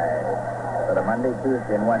 8:55 for the Monday,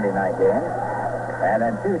 Tuesday, and Wednesday night games. And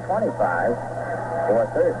then 2:25 for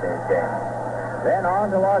Thursday's game. Then on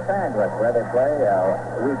to Los Angeles, where they play a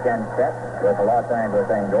weekend set with the Los Angeles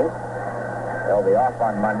Angels. They'll be off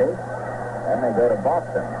on Monday. Then they go to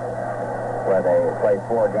Boston, where they play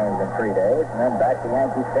 4 games in 3 days. And then back to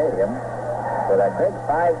Yankee Stadium for that big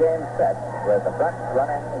 5-game set with the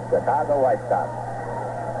front-running Chicago White Sox.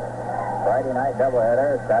 Friday night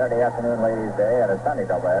doubleheader, Saturday afternoon Ladies' Day, and a Sunday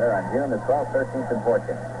doubleheader on June the 12th, 13th, and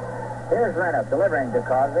 14th. Here's Ramos delivering to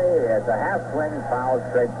Causey. It's a half-swing foul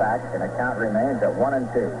straight back, and the count remains at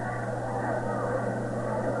 1-2.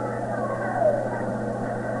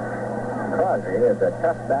 Causey is a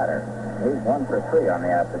tough batter. He's 1 for 3 on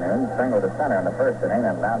the afternoon. Singled to center in the first inning,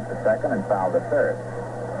 and bounced to second and fouled to third.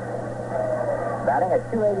 Batting at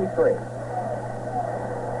 .283.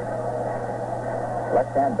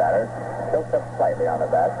 Left-hand batter tilts up slightly on the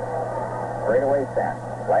bat. Straightaway stance,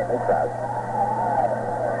 slightly crouched.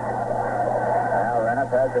 Now Ramos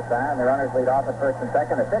has the sign. The runners lead off at first and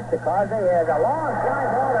second. The pitch to Causey is a long fly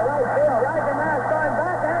ball to right field. Right to Mass going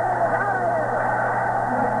back and it is out of here.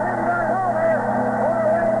 Three-run homer for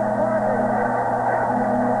Wayne Causey.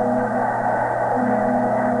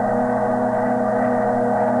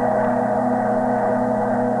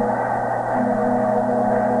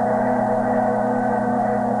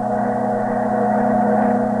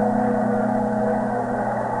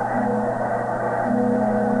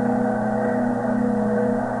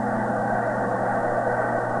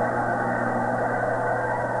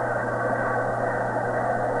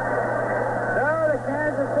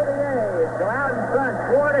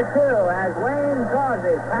 As Wayne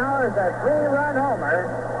Causey powers a 3-run homer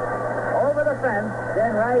over the fence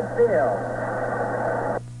in right field.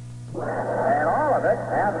 And all of it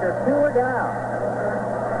after 2 are down.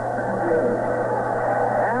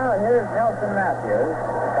 Now here's Nelson Matthews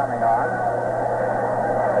coming on.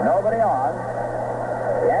 And nobody on.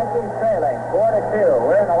 The Yankees trailing 4-2.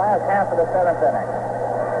 We're in the last half of the 7th inning.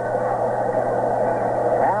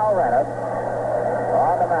 Ramos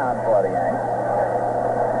on the mound for the Yankees.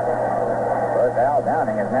 Al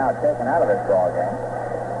Downing is now taken out of this ball game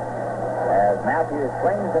as Matthews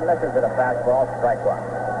swings and misses at a fastball, strike 1.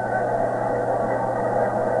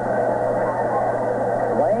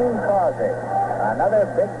 Wayne Causey, another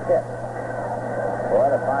big hit for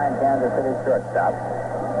the fine Kansas City shortstop.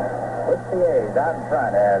 Puts the A's out in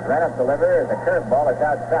front as Ramos delivers a curveball that's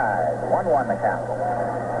outside. 1-1 the count.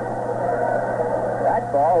 That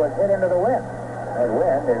ball was hit into the wind. The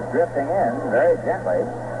wind is drifting in very gently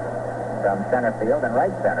from center field and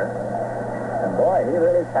right center. And boy, he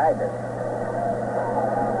really tagged it.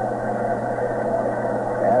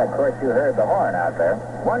 And of course you heard the horn out there.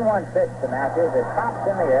 1-1 pitch to Matthews. It pops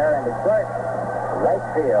in the air into short right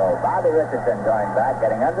field. Bobby Richardson going back,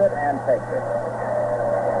 getting under it and takes it.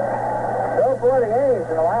 So for the A's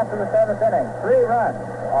in the last of the 7th inning, 3 runs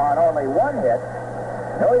on only 1 hit.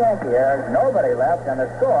 No Yankee errors, nobody left, and the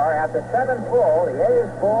score after 7 full, the A's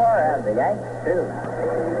 4 and the Yankees 2.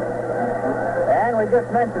 And we just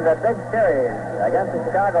mentioned that big series against the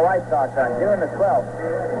Chicago White Sox on June the 12th,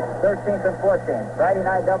 13th and 14th. Friday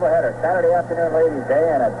night doubleheader, Saturday afternoon Ladies' Day,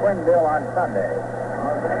 and a twin bill on Sunday.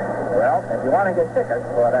 Well, if you want to get tickets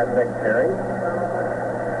for that big series,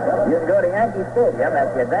 you can go to Yankee Stadium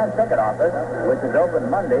at the advance ticket office, which is open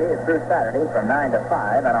Monday through Saturday from 9 to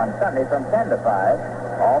 5, and on Sunday from 10 to 5,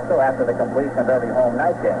 also after the completion of every home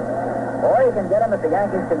night game. Or you can get them at the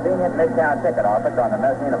Yankees convenient Midtown ticket office on the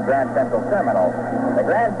mezzanine of Grand Central Terminal. The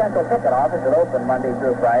Grand Central ticket office is open Monday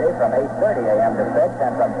through Friday from 8:30 a.m. to 6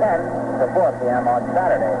 and from 10 to 4 p.m. on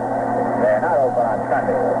Saturday. They're not open on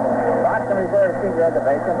Sunday. Box and reserve seat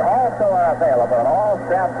reservations also are available at all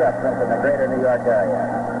Straps restaurants in the greater New York area.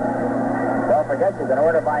 Don't forget you can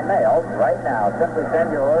order by mail right now. Simply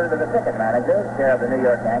send your order to the ticket manager, care of the New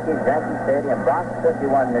York Yankees, Yankee Stadium, Bronx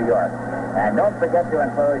 51, New York. And don't forget to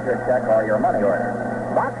enclose your check or your money order.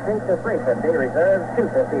 Box seats are $3.50, reserves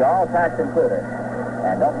 $2.50, all tax included.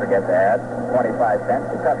 And don't forget to add 25 cents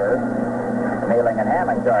to cover mailing and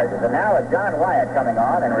handling charges. And now with John Wyatt coming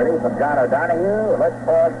on in relief of John O'Donohue, let's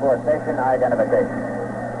pause for station identification.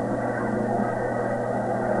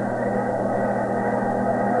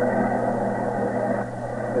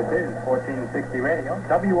 This is 1460 Radio,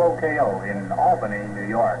 WOKO in Albany, New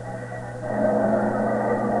York.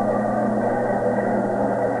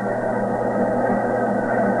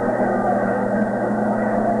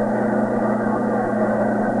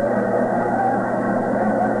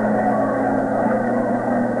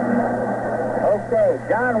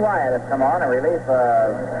 John Wyatt has come on in relief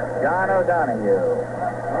of John O'Donohue.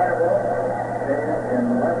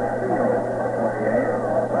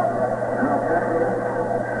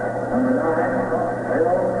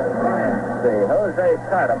 See, Jose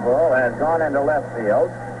Cartable has gone into left field.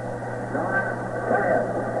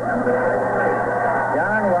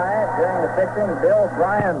 John Wyatt doing the pitching. Bill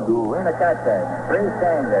Bryan in the catcher. 3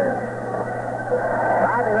 changes.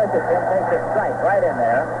 Bobby Richardson takes a strike right in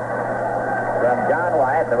there from John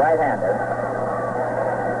Wyatt, the right-hander.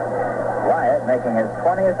 Wyatt making his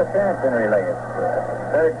 20th appearance in relief.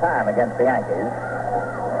 3rd time against the Yankees.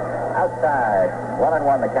 Outside,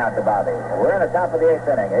 1-1 the count to Bobby. We're in the top of the 8th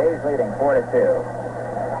inning. A's leading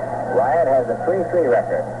 4-2. Wyatt has a 3-3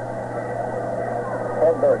 record.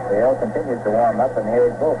 Ted Burfield continues to warm up in the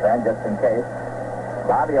A's bullpen just in case.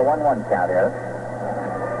 Bobby a 1-1 count here.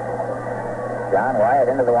 John Wyatt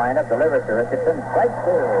into the windup, delivers to Richardson. Strike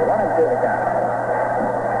 2, 1-2 the count.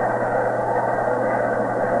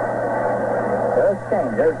 Those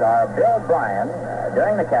changes are Bill Bryan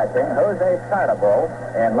doing the catching, Jose Cartable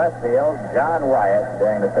in left field, John Wyatt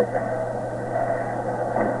doing the pitching.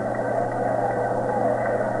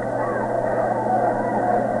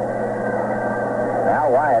 Now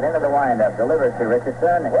Wyatt into the windup, delivers to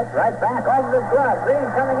Richardson, hits right back over the glove. Green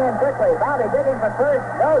coming in quickly. Bobby digging for first,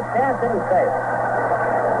 no chance, and he's safe.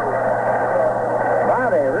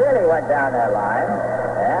 Bobby really went down that line,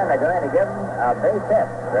 and they're going to give him a base hit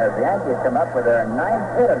as the Yankees come up with their 9th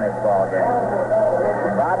hit in this ball game.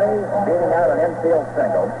 Bobby beating out an infield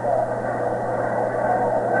single.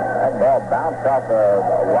 That ball bounced off of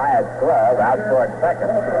Wyatt's glove out toward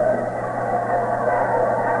second.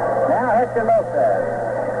 Now Hector Lopez.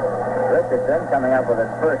 Richardson coming up with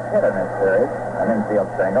his first hit in this series, an infield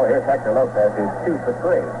single. Here's Hector Lopez, who's 2 for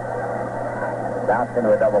 3. Bounced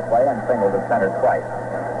into a double play and singled to center twice.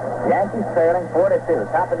 The Yankees trailing 4-2,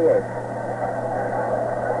 top of the 8th.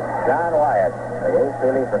 John Wyatt, the 8th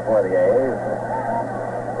reliever for the A's.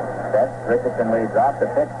 Sets, Richardson leads off. The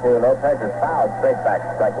pitch to Lopez is fouled straight back,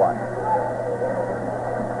 strike 1.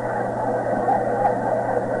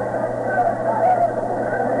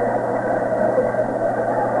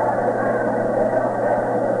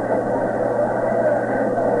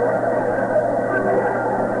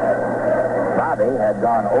 Bobby had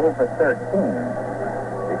gone 0 for 13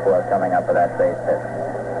 before coming up with that base hit.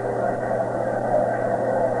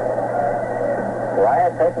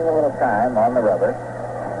 Wyatt taking a little time on the rubber.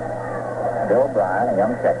 Bill Bryan, a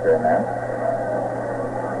young catcher in there.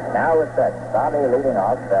 Now with set. Bobby leading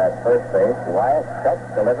off at first base. Wyatt sets,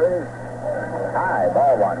 delivers. High,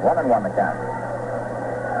 ball 1. 1-1 the count.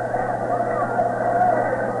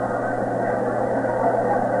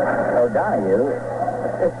 O'Donohue,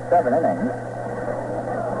 6-7 innings,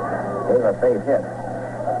 gave a base hit.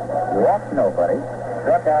 Walked nobody,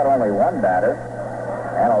 struck out only 1 batter,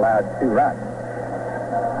 and allowed 2 runs.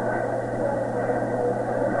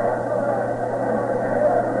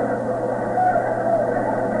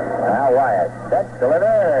 Now Wyatt sets,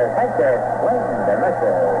 delivers, Hector swings and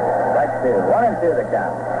misses. Strike 2, 1-2 the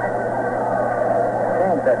count.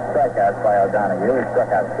 Changed that strikeouts by O'Donohue. He struck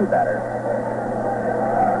out 2 batters.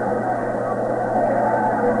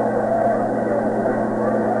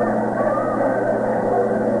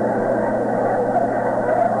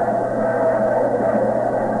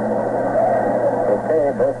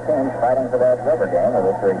 Both teams fighting for that rubber game of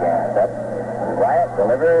the 3-game set. Wyatt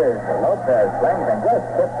delivers, Lopez swings and just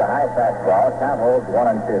tips the high fastball. Count holds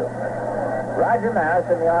 1-2. Roger Maris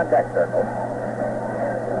in the on-deck circle.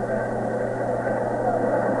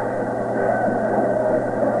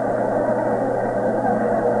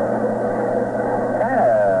 Kind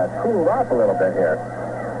of cooled off a little bit here.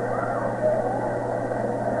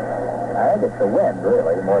 I think it's the wind,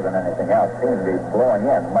 really, more than anything else. Seems to be blowing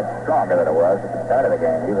in much stronger than it was at the start of the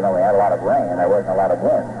game. Even though we had a lot of rain, there wasn't a lot of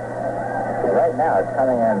wind. So right now, it's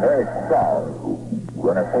coming in very strong.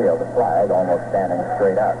 Runner field, the flag almost standing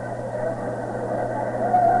straight up.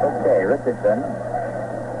 Okay, Richardson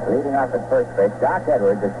leading off at first base. Doc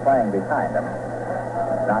Edwards is playing behind him,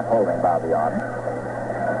 not holding Bobby on.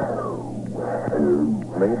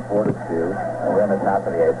 Lead 4-2. And we're in the top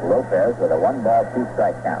of the 8th. Lopez with a 1-ball,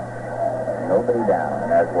 2-strike count. Nobody down.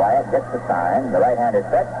 And as Wyatt gets the sign, the right-hander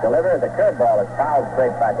sets, delivers. The curveball is fouled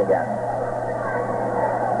straight back again.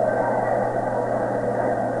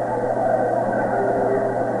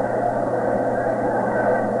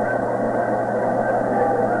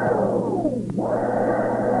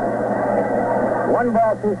 One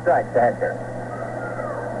ball, 2 strikes to Hector.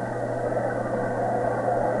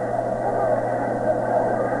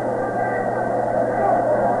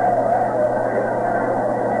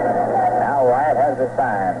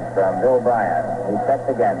 sign from Bill Bryan. He checks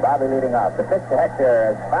again. Bobby leading off. The pitch to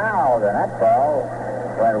Hector is fouled, and that ball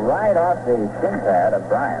went right off the shin pad of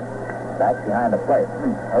Bryan. Back behind the plate.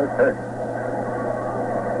 Those hurt.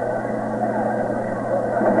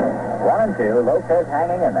 1-2. Lopez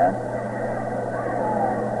hanging in there.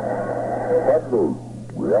 Pedro.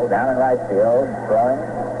 Will down in right field, throwing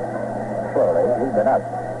slowly. He's been up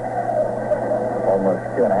almost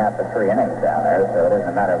 2.5 to 3 innings down there, so it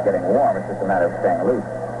isn't a matter of getting warm, it's just a matter of staying loose.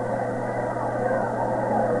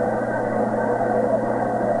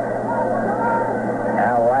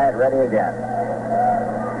 Now Wyatt ready again.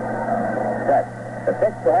 Set. The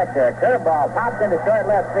pitch to Hector. Curveball pops into short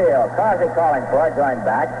left field. Causey calling for it, going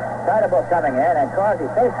back. Excitable coming in, and Causey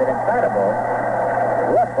faced it. Excitable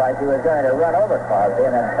looked like he was going to run over Causey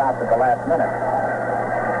and then stopped at the last minute.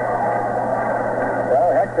 So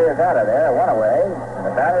Hector is out of there, one away. And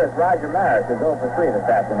the batter is Roger Maris, who's 0 for 3 this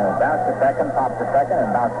afternoon. Bounced to second, popped to second,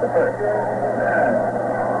 and bounced to first.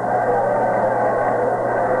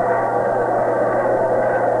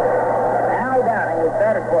 Hal Downing, who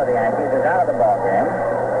started for the Yankees, is out of the ballgame.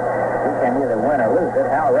 He can either win or lose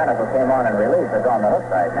it. Hal Renifer came on in relief, is on the hook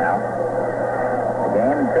right now. The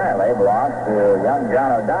game currently belongs to young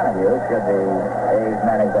John O'Donoghue, should the A's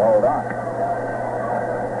manage to hold on.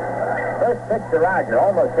 First pitch to Roger,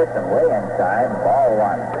 almost hits him way inside, ball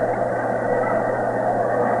 1.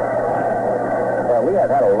 Well, we have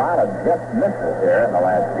had a lot of just misses here in the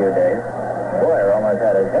last few days. Boyer almost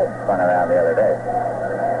had his head spun around the other day.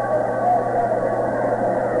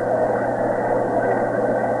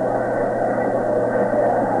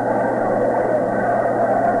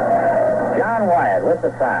 Wyatt with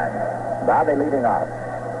the sign. Bobby leading off.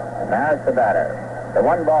 Maris the batter. The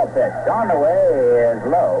 1-ball pitch. On the way is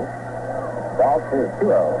low. Ball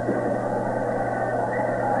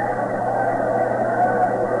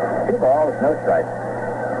 2-0. 2 balls, no strikes.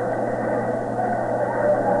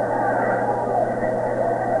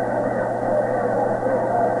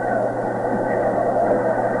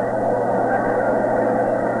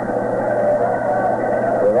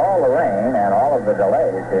 The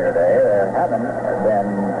delays here today, there haven't been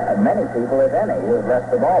many people, if any, who've left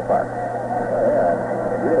the ballpark.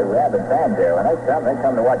 Really rabid fans here. When they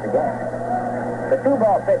come to watch a game. The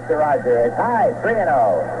 2-ball pitch to Roger is high, 3-0.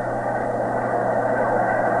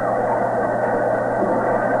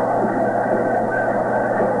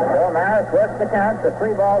 So Maris works the count to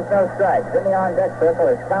 3 balls, no strikes. In the on-deck circle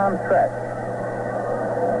is Tom Tress.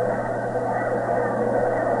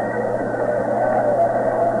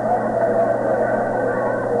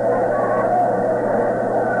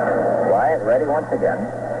 Once again.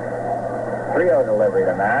 3-0 delivery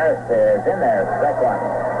to Maris is in there, strike 1.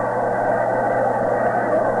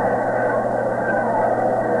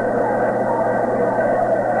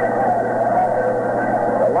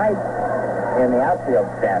 The lights in the outfield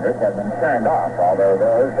standards have been turned off, although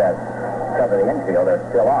those that cover the infield are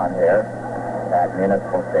still on here at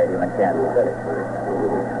Municipal Stadium in Kansas City.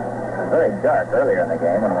 It was very dark earlier in the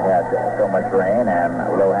game when we had so much rain and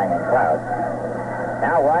low-hanging clouds.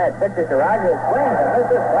 Now Wyatt pitches to Roger, swings and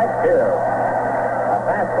misses, strike 2. A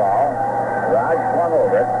fastball. Rod swung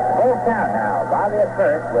over it. Full count now. Bobby at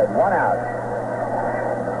first with 1 out.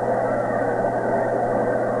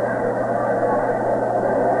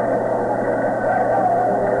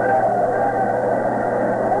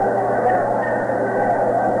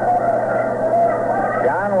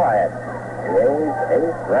 John Wyatt, the A's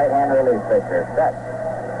ace right-hand relief pitcher, set.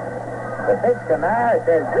 The pitch to Maris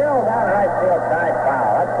is drilled down right field side,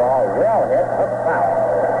 foul. That ball well hit, hook foul.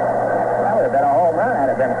 That would have been a home run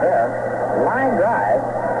had it been fair. Line drive,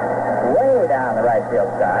 way down the right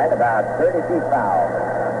field side, about 30 feet foul.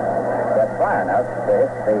 But far enough to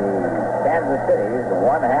hit the Kansas City's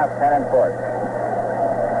 1.5 pennant fort.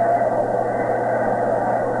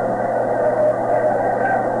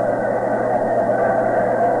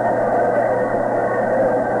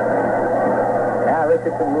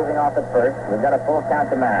 Richardson moving off at first. We've got a full count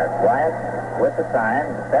to Maris. Wyatt with the sign.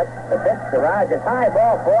 Set the pitch to Rogers. High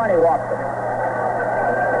ball 4, and he walks it.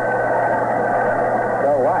 So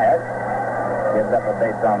Wyatt gives up a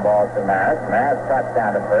base on balls to Maris. Maris trots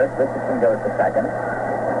down to first. Richardson goes to second.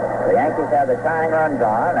 The Yankees have the tying run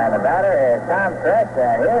gone, and the batter is Tom Tress,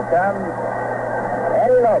 and here comes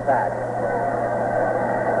Eddie Lopak.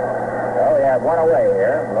 So we have 1 away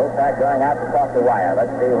here. Lopak going out to talk to Wyatt.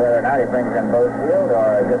 Let's see whether or not he brings in both field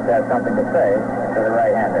or just has something to say to the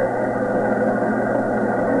right-hander.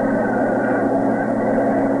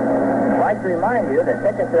 I'd like to remind you that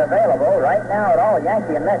tickets are available right now at all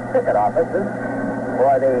Yankee and Mets ticket offices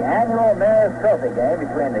for the annual Mayor's Trophy game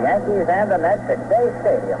between the Yankees and the Mets at Shea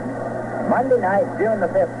Stadium, Monday night, June the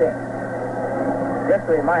 15th. Just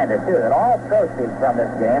a reminder, too, that all proceeds from this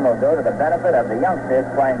game will go to the benefit of the youngsters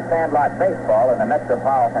playing sandlot baseball in the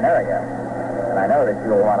metropolitan area. And I know that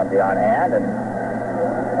you'll want to be on hand and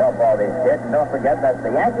help all these kids. And don't forget that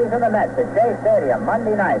the Yankees and the Mets at Shea Stadium,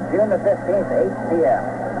 Monday night, June the 15th, 8 p.m.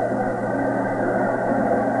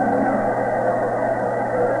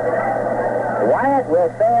 Wyatt will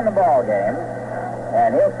stay in the ball game,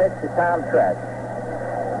 and he'll pitch to Tom Tresh.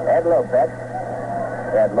 Ed Lopez,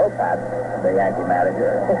 the Yankee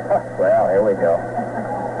manager. Well, here we go.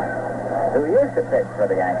 Who used to pitch for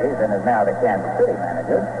the Yankees and is now the Kansas City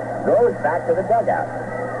manager, goes back to the dugout.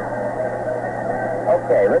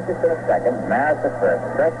 Okay, Richardson at second, Maris at first.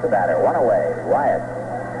 Stretch the batter, one away. Wyatt.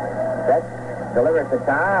 Stretch, delivers to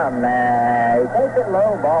Tom, and he takes it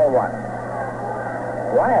low, ball one.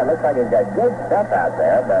 Wyatt looks like he's got good stuff out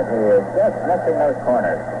there, but he is just missing those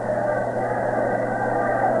corners.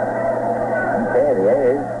 Okay, the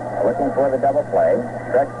A's looking for the double play.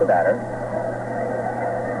 Stretch the batter.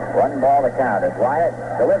 One ball to count as Wyatt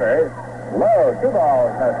delivers low. 2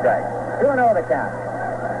 balls, no strike. 2-0 the count.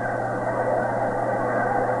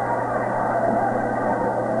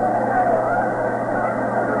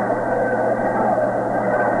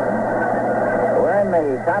 We're in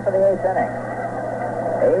the top of the 8th inning.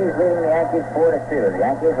 A's leading the Yankees 4-2. The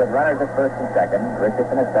Yankees with runners at first and second.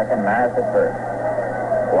 Richardson at second, Maris at first.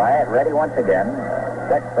 Wyatt ready once again.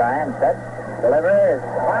 Set sign, set, delivers,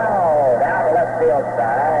 foul, down the left field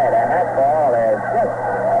side, and that ball is just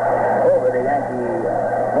over the Yankee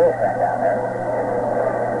bullpen down there.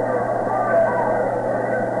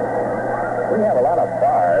 We have a lot of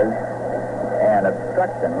bars and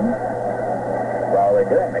obstructions while we're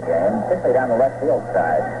doing the game, particularly down the left field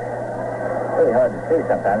side. It's really hard to see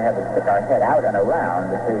sometimes. We have to stick our head out and around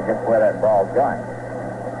to see just where that ball's going.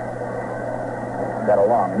 It's got a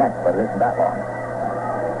long neck, but it isn't that long.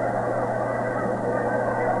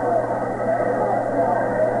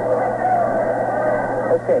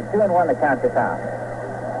 Okay, 2-1 the count to Tom.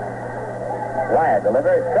 Wyatt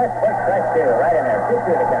delivers. Strike two. Right in there. 2-2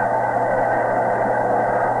 the count.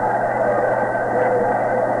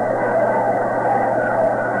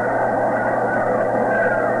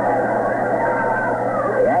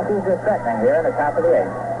 The Yankees are threatening here in the top of the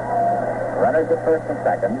 8th. Runners at first and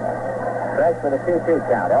second. Strike for the 2-2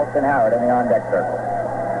 count. Elston Howard in the on-deck circle.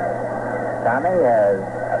 Tommy has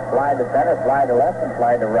a slide to center, slide to left, and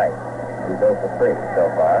slide to right. He goes for 3 so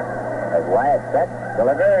far. As Wyatt sets,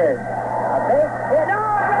 delivers. A base hit. No!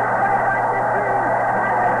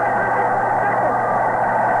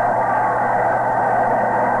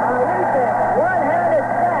 A recent one-handed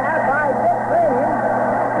stab by Dick Green.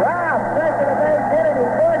 Wow, stretch of the base hit, and he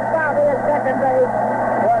forced Bobby at second base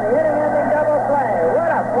for the inning-ending double play.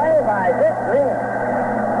 What a play by Dick Green.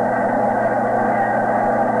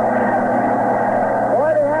 For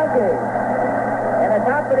the Yankees. In the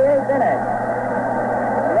top of the 8th inning.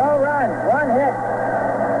 No runs, 1 hit.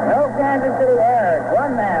 No Kansas City errors.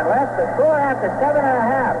 1 man left. The score after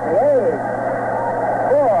 7.5. The A's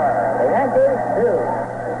 4. The Yankees 2.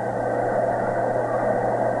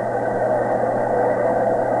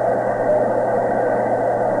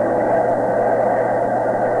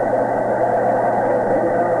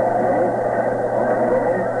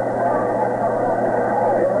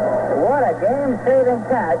 What a game-saving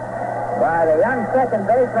catch by the young second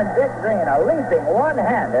baseman, Dick Green, a leaping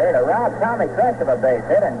one-hander to rob Tommy Tresh of a base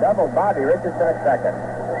hit and double Bobby Richardson at second.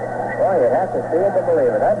 Boy, you'd have to see it to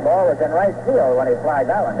believe it. That ball was in right field when he flied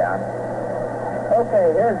that one down.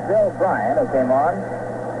 Okay, here's Bill Bryan, who came on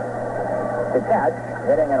to catch,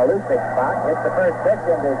 hitting in a looping spot. Hits the first pitch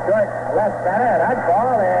into short left center, and that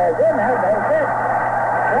ball is in there, base hit.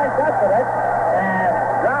 Tresh up with it and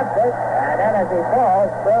drops it, and then as he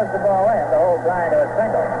falls, throws the ball in to hold Bryan to a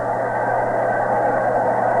single.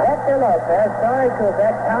 Lopez, Tony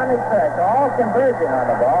Kubek, Tommy Tresh, all converging on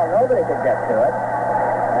the ball. Nobody could get to it.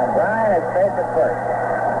 And Bryan is safe at first.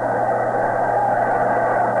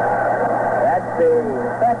 That's the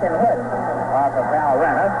second hit off of Val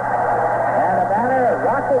Ramos. And the batter,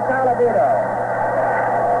 Rocky Colavito.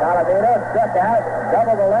 Colavito struck out,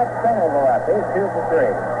 double the left, single the left. He's 2 for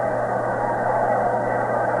 3.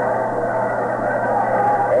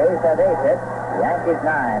 A's have 8 hits. Yankees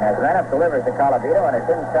 9 as Ramos delivers to Colavito, and it's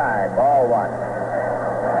inside, ball 1.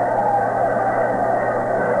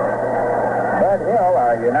 Bud Hill,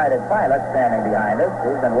 our United pilot, standing behind us.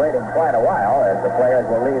 He's been waiting quite a while as the players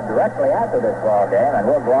will leave directly after this ball game, and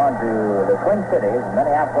we'll go on to the Twin Cities,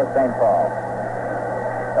 Minneapolis, St. Paul.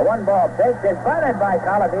 The 1-ball pitch is bunted by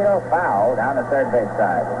Colavito, foul down the third base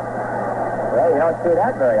side. Well, you don't see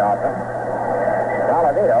that very often.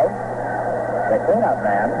 Colavito The cleanup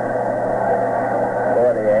man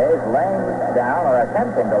for the A's laying down or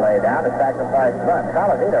attempting to lay down a sacrifice bunt.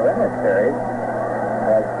 Colavito in this series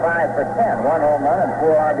has 5 for 10, 1 home run and 4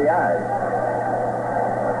 RBIs.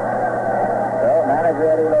 So manager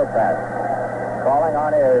Eddie Lopez calling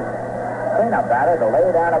on his cleanup batter to lay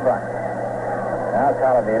down a bunt. Now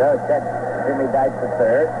Colavito checks Jimmy Dykes at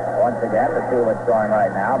third once again to see what's going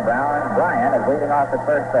right now. Bryan is leading off at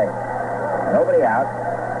first base. Nobody out.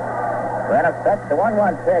 Ramos sets the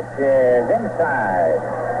 1-1 pitch is inside.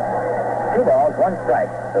 2 balls, 1 strike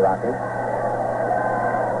to Rocky.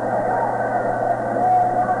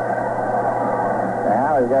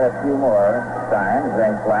 Now we've got a few more signs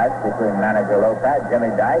being flashed between manager Lopez,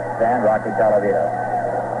 Jimmy Dykes, and Rocky Colavito.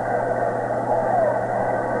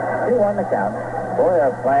 2-1 the count.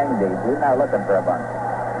 Boyer playing deep. He's now looking for a bunt.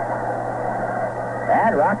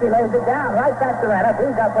 And Rocky lays it down right back to Ramos.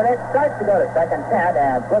 He's up with it. Starts to go to second,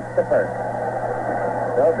 and flips to first.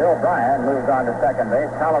 So Bill Bryan moves on to second base.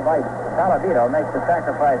 Colavito makes the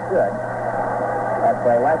sacrifice good. That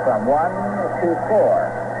play went from 1 to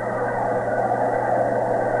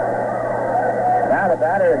 4. Now the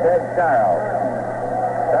batter is Ed Charles.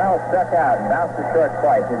 Charles struck out and bounced to short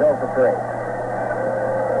twice. He's 0 for 3.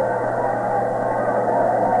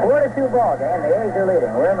 4-2 ball game. The A's are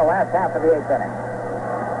leading. We're in the last half of the 8th inning.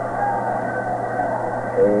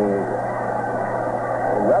 The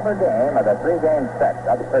rubber game of the 3-game set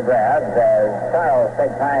up for grabs as Charles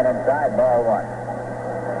takes high and inside, ball 1.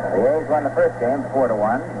 The A's won the first game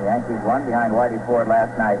 4-1. The Yankees won behind Whitey Ford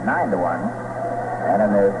last night 9-1. And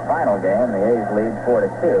in this final game, the A's lead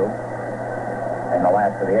 4-2 in the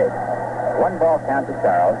last of the 8th. 1 ball count to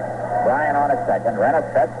Charles. Bryan on at second. Ramos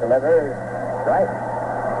sets, delivers, strike.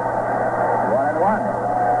 1-1.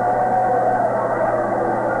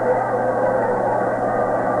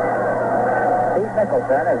 Steve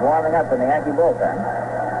Nicholson is warming up in the Yankee bullpen.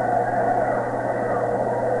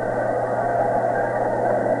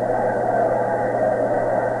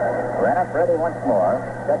 Ramos ready once more.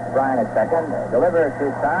 Sets Bryan at second. Delivers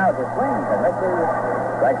to Charles. He swings and misses.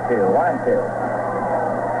 Strike 2. 1-2.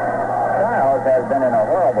 Charles has been in a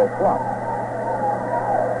horrible slump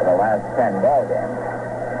for the last 10 ball games.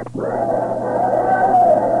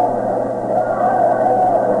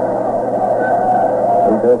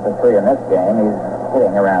 He's 0 for 3 in this game. He's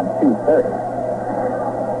hitting around 230.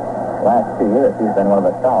 Last 2 years, he's been one of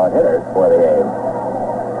the solid hitters for the A's.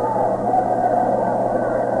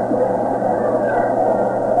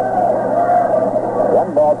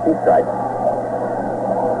 One ball, 2 strikes.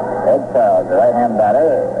 Ed Charles, the right-hand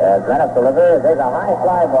batter, as Ramos delivers. There's a high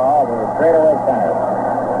fly ball to the straightaway center.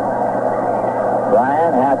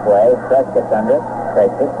 Bryan halfway, Fresh gets under it,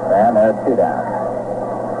 takes it, and there's 2 down.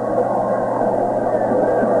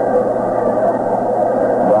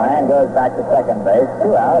 Bryan goes back to second base,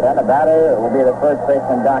 2 out, and the batter will be the first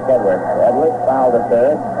baseman, Doc Edwards. Edwards fouled to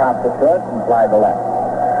third, popped to short, and flied to left.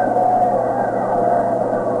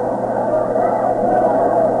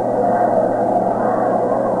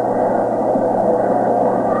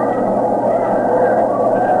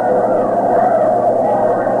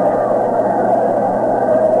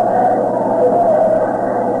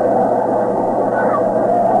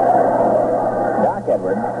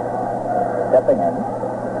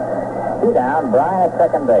 Bryan at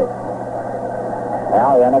second base.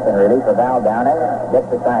 Al Yannick in relief of Al Downing. Gets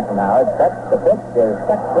the sign from Howard. Sets the pitch. Is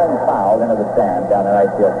set swing fouled into the stands down the right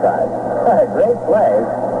field side. What a great play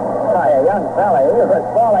by a young fella. He was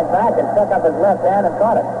falling back and stuck up his left hand and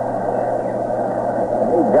caught it.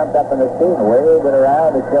 And he jumped up in the seat and waved it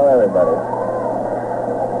around to show everybody.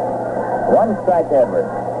 1 strike Edwards.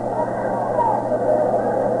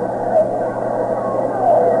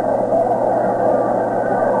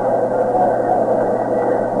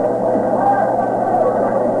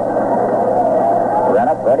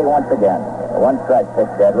 Ready once again. 1 strike pitch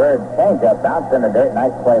to Edwards. Change up, bounced in the dirt.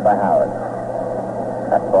 Nice play by Howard.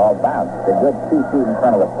 That ball bounced a good 2 feet in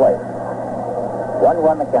front of the plate.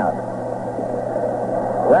 1-1 the count.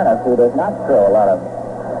 Ramos, who does not throw a lot of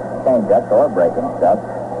change-ups or breaking stuff,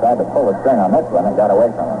 tried to pull the string on this one and got away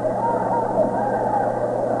from him.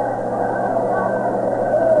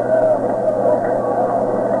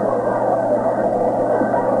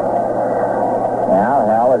 Now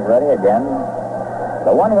Hal is ready again.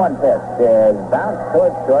 The 1-1 pitch is bounced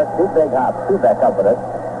towards short. 2 big hops. 2 back up with it.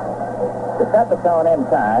 To set the tone in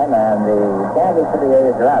time, and the Kansas City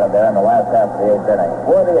A's are out of there in the last half of the 8th inning.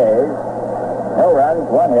 For the A's, no runs,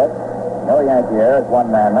 1 hit, no Yankee errors, 1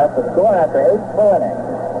 man left. The score after 8 full innings.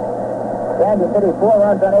 Kansas City 4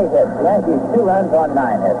 runs on 8 hits. The Yankees 2 runs on 9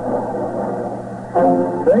 hits.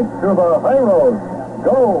 Thanks to the High Road.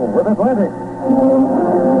 Go with Atlantic.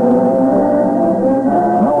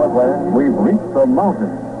 Now at last, we've reached the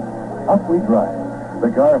mountain. Up we drive,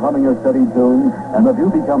 the car humming a steady tune, and the view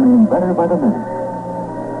becoming better by the minute.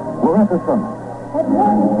 We're at the summit.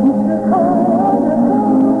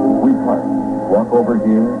 We park, walk over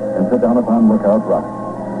here, and sit down upon Lookout Rock.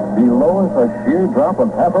 Below us, a sheer drop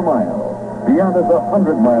of half a mile. Beyond us,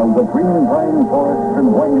 100 miles of green pine forests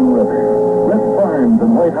and winding rivers. Red farms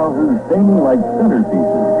and white houses staining like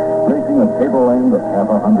centerpieces, gracing a tableland of half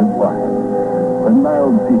 100 farms. The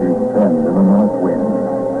gnarled cedars bend in the north wind.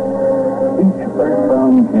 Each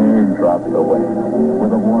earthbound care drops away,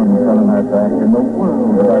 with a warm sun on our back and the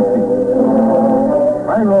world at our feet.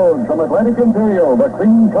 High road from Atlantic Imperial, the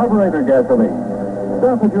clean carburetor gasoline.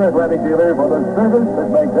 Stop at your Atlantic dealer for the service that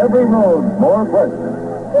makes every road more pleasant.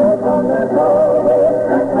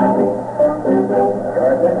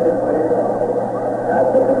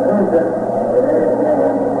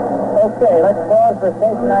 Okay, let's pause for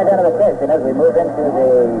station identification as we move into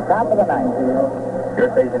the top of the ninth. Your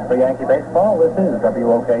station for Yankee baseball, this is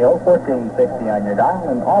WOKO 1460 on your dial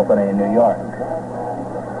in Albany, New York.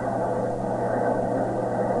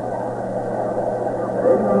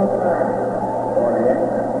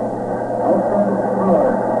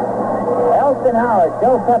 Elston Howard,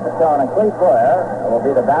 Joe Pepitone, and Clete Boyer will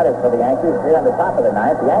be the batters for the Yankees here in the top of the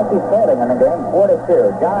ninth. The Yankees trailing in the game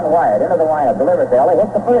 4-2. John Wyatt into the windup, delivers to Ellie,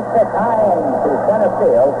 hits the first pitch high into center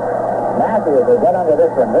field. Matthews will get under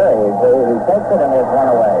this one very easily. He takes it and it's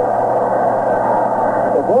run away.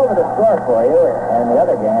 We'll go over the score for you in the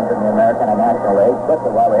other games in the American and National League,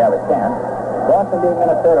 quickly while we have a chance. Boston beat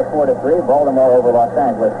Minnesota 4-3. Baltimore over Los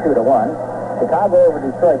Angeles 2-1. Chicago over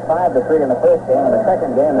Detroit 5-3 in the first game. In the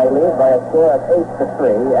second game, they lead by a score of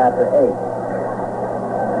 8-3 after 8.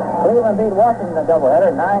 Cleveland beat Washington in a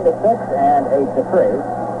doubleheader 9-6 and 8-3.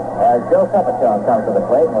 As Joe Pepitone comes to the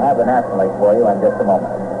plate, we'll have the National League for you in just a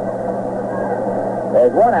moment.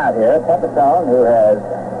 There's one out here, Pepitone, who has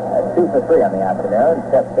 2 for 3 on the afternoon,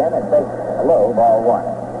 steps in and takes a low ball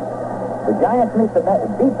 1. The Giants beat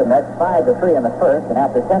the Mets 5-3 in the first, and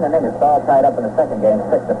after 10 innings, it's all tied up in the second game,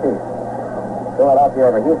 6 apiece. Philadelphia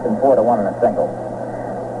over Houston 4-1 in a single.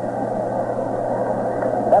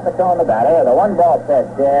 Pepitone the batter. The 1-ball pitch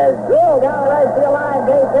is drilled down the right field line,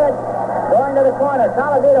 base hit, going to the corner.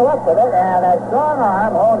 Salavito up with it, and a strong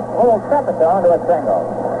arm holds Pepitone to a single.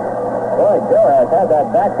 Boy, Joe has had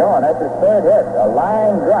that bat going. That's his third hit. A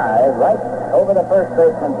line drive right over the first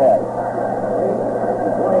baseman's head.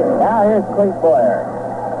 Now here's Clete Boyer.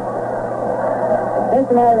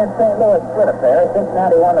 Cincinnati and St. Louis split a pair.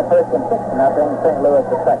 Cincinnati won the first one 6-0. St. Louis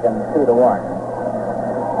the second 2-1.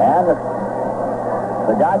 And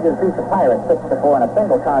the Dodgers beat the Pirates 6-4 in a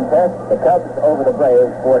single contest. The Cubs over the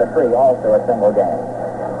Braves 4-3, also a single game.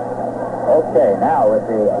 Okay, now with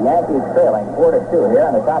the Yankees trailing 4-2 here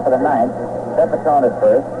on the top of the ninth. Pepitone at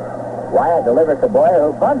first. Wyatt delivers to Boyer,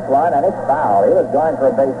 who bunts one, and it's foul. He was going for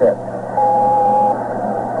a base hit.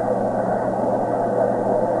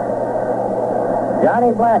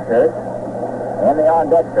 Johnny Blanchard in the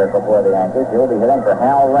on-deck circle for the Yankees. He'll be hitting for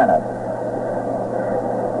Hal Renner.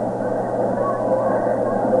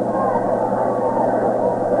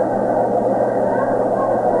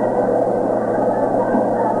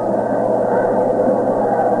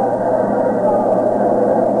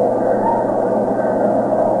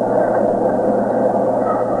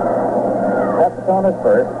 Pepitone is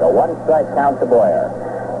first. A one-strike count to Boyer.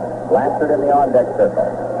 Blanchard in the on-deck circle.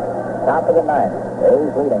 Top of the ninth.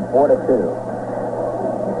 A's leading 4-2.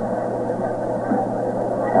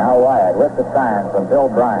 Now Wyatt with the sign from Bill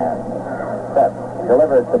Bryan. Pep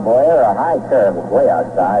delivers to Boyer. A high curve way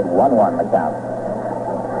outside. 1-1 the count.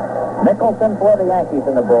 Nicholson for the Yankees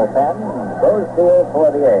in the bullpen. Bozefield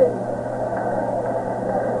for the A's.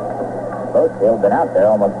 Bozefield been out there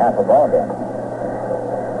almost half a ball game.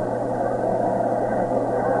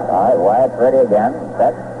 All right, Wyatt's ready again.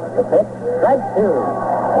 Set the pitch. Strike 2.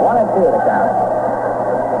 1-2 the count.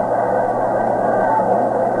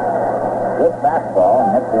 Good fastball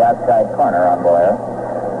and hits the outside corner on Boyer.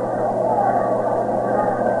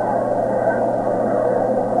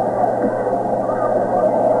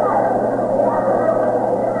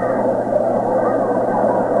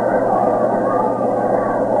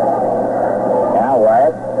 Now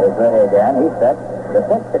Wyatt is ready again. He sets. The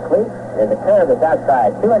pitch to Clete is a curve that's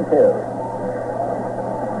outside. 2-2.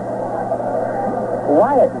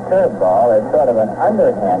 Wyatt's curveball is sort of an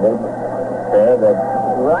underhanded curve that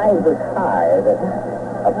rises high as it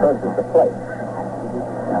approaches the plate.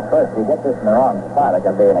 Now, of course, if you get this in the wrong spot, it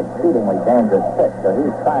can be an exceedingly dangerous pitch, so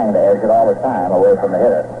he's trying to edge it all the time away from the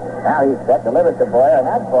hitter. Now he's set, delivers to Boyer, and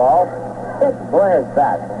that ball hits Boyer's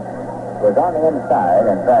bat. was on the inside.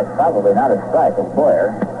 In fact, probably not a strike as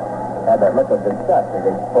Boyer had that look of disgust as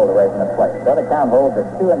he pulled away from the plate. So the count holds at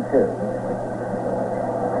 2-2.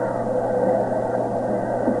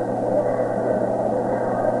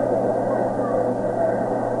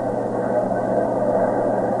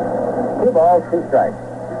 Two balls, two strikes.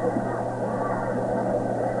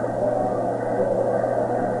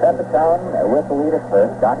 Pepitone with the lead at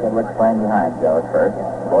first. Doc Edwards playing behind Joe at first.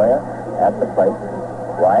 Boyer at the plate.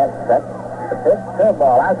 Wyatt sets the pitch.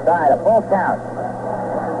 Curveball outside. A full count.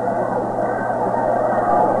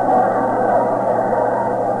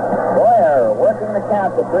 Boyer working the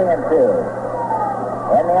count to 3-2.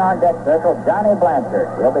 In the on-deck circle, Johnny Blanchard.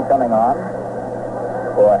 He'll be coming on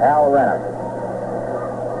for Hal Renner.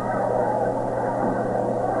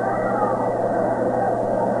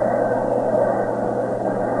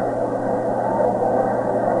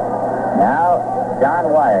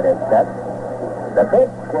 John Wyatt is set. The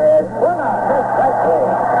pitch is swung on. Strike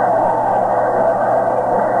three.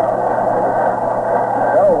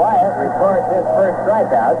 So Wyatt records his first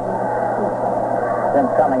strikeout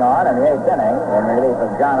since coming on in the 8th inning in relief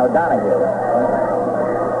of John O'Donoghue.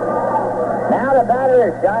 Now the batter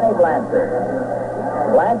is Johnny Blanchard.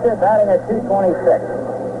 Blanchard batting at .226.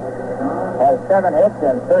 Has 7 hits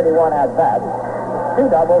and 31 at-bats. 2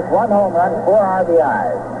 doubles, 1 home run, 4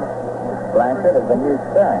 RBIs. Blanchard has been used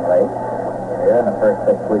sparingly here in the first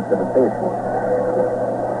 6 weeks of the season.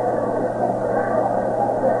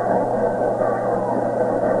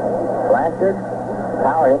 Blanchard,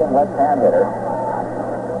 power-hitting left-hand hitter.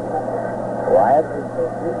 Wyatt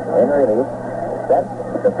in relief. Set.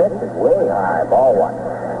 The pitch is way high. Ball 1.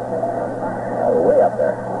 Oh, way up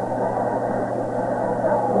there.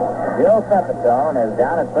 Joe Pepitone is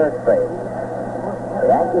down at first base. The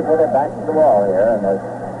Yankees with their back to the wall here in this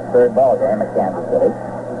third ball game at Kansas City.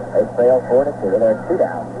 They trail 4-2. They're 2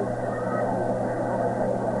 down.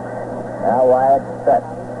 Now Wyatt set.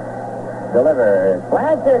 Delivers.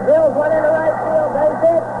 Blanchard drills one into right field. Base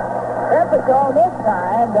hit. Pepitone this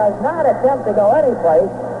time does not attempt to go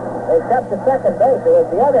anyplace except to second base. It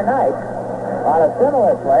was the other night on a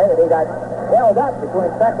similar play that he got held up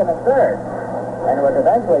between second and third and was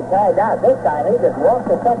eventually tagged out. This time he just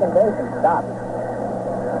walked to second base and stopped.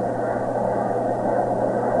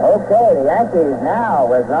 Okay, the Yankees now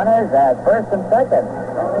with runners at first and second.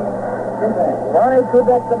 Tony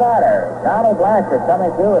Kubek the batter. Johnny Blanchard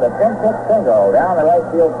coming through with a pinch hit single down the right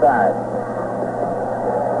field side.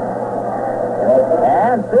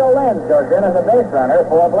 And Phil Lynn goes in as a base runner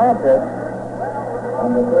for Blanchard.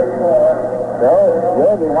 So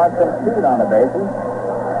Yogi wants some speed on the bases.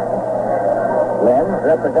 Lynn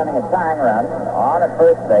representing a tying run on at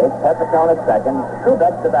first base. Pepitone at second.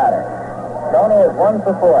 Kubek the batter. Tony is 1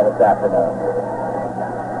 for 4 this afternoon.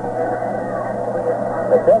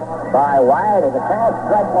 The pitch by Wyatt is a pass,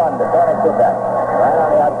 strike 1 to Tony Kubek, right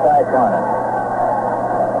on the outside corner.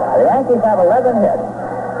 The Yankees have 11 hits.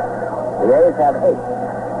 The A's have 8.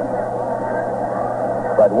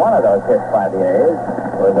 But one of those hits by the A's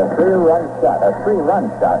was a three-run shot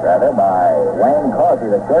by Wayne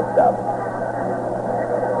Causey, the shortstop.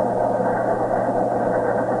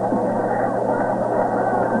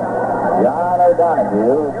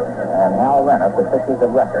 O'Donoghue and Hal Renner for pitchers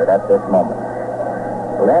of record at this moment.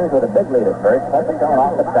 Lynn's with a big lead at first. Pepitone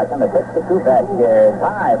off the second. The pitch to Kubek is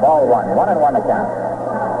high. Ball 1. 1-1 the count.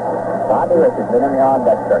 Bobby Richardson in the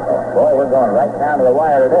on-deck circle. Boy, we're going right down to the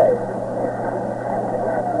wire today.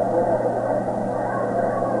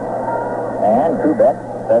 And Kubek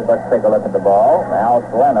says, let's take a look at the ball. Al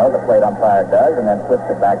Soleno, the plate umpire, does, and then flips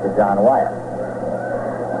it back to John Wyatt.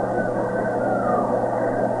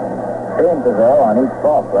 Seems as though on each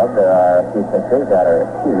ball club there are a few pitchers that are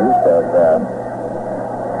accused of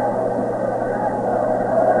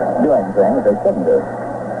doing things they shouldn't do.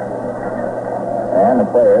 And the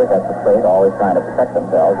players at the plate always trying to protect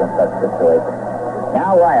themselves in such situations.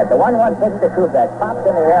 Now Wyatt, the 1-1 pitch to Kubek, popped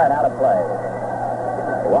in the air and out of play.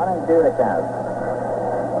 1-2 to count.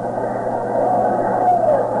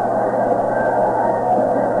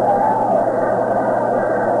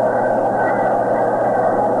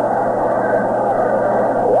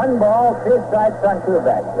 Two strikes on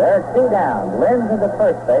Kubek. They're 2 down. Lynn's at the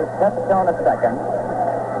first base. Pepitone at second.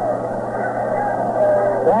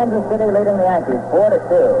 Kansas City leading the Yankees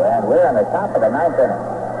 4-2, and we're in the top of the 9th inning.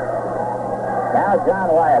 Now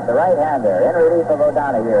John Wyatt, the right-hander, in relief of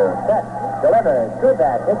O'Donoghue. Set. Delivers.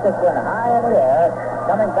 Kubek hits this one high in the air,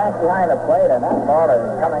 coming back behind the plate, and that ball is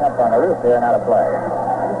coming up on the roof here and out of play.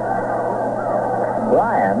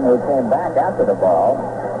 Ryan, who came back after the ball,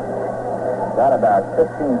 got about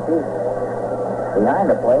 15 feet behind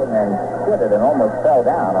the plate and then skidded and almost fell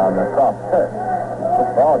down on the soft turf.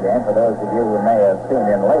 This ball game, for those of you who may have tuned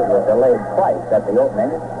in late, was delayed twice at the opening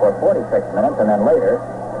for 46 minutes and then later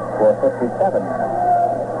for 57 minutes.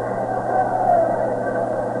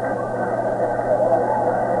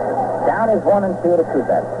 Count is 1-2 to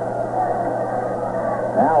Kubek.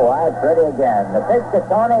 Now wide, Freddie again. The pitch to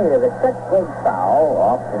Tony is a quick big foul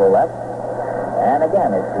off to the left. And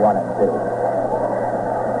again, it's 1-2.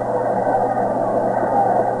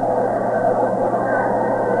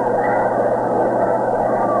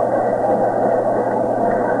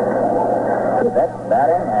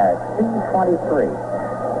 Batting at 223.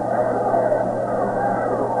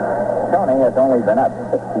 Tony has only been up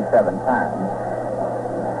 67 times.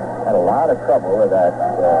 Had a lot of trouble with that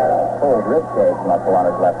pulled rib cage muscle on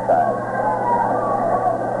his left side.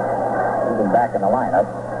 He's been back in the lineup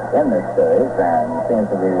in this series and seems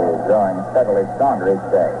to be growing steadily stronger each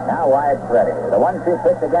day. Now Wyatt's ready. The 1-2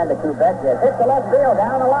 pitch again to Kubek. He hits the left field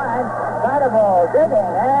down the line. Side of ball, digging,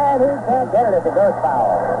 and he can't get it as it goes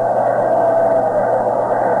foul.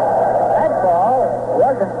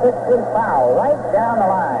 Wasn't 6 feet foul right down the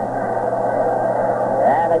line.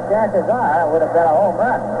 And the chances are it would have been a home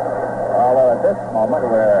run. Although at this moment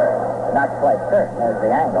we're not quite certain as the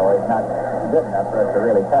angle is not good enough for us to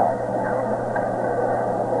really tell.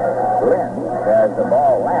 Lynn, as the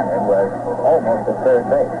ball landed, was almost at third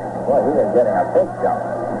base. Boy, he is getting a big jump.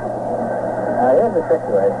 Now here's the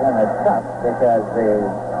situation that's tough because the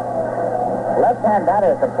left-hand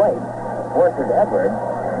batter at the plate forces Edwards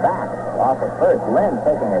back off at first. Lynn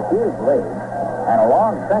taking a huge lead, and a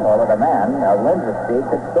long single with a man of Lynn's speed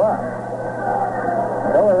could score him.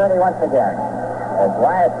 So we're ready once again. As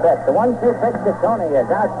Wyatt sets the 1-2 pitch to Tony is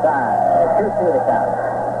outside. 2-2 to count.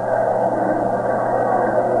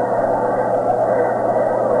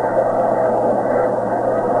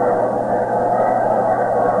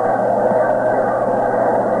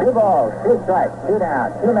 Two balls, 2 strikes, 2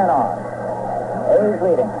 down, 2 men on. A's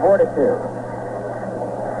leading 4-2.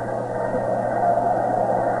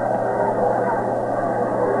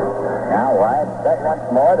 Set once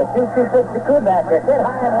more. The 2-2 pitch to Kubek. It's hit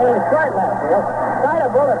high in the air, short left field. Side of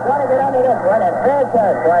bullet trying to get under this one, and fair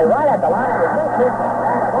territory right at the line. It's missed it,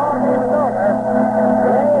 and the ball game is over.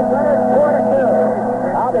 The A's run it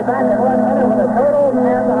 4-2. I'll be back in 1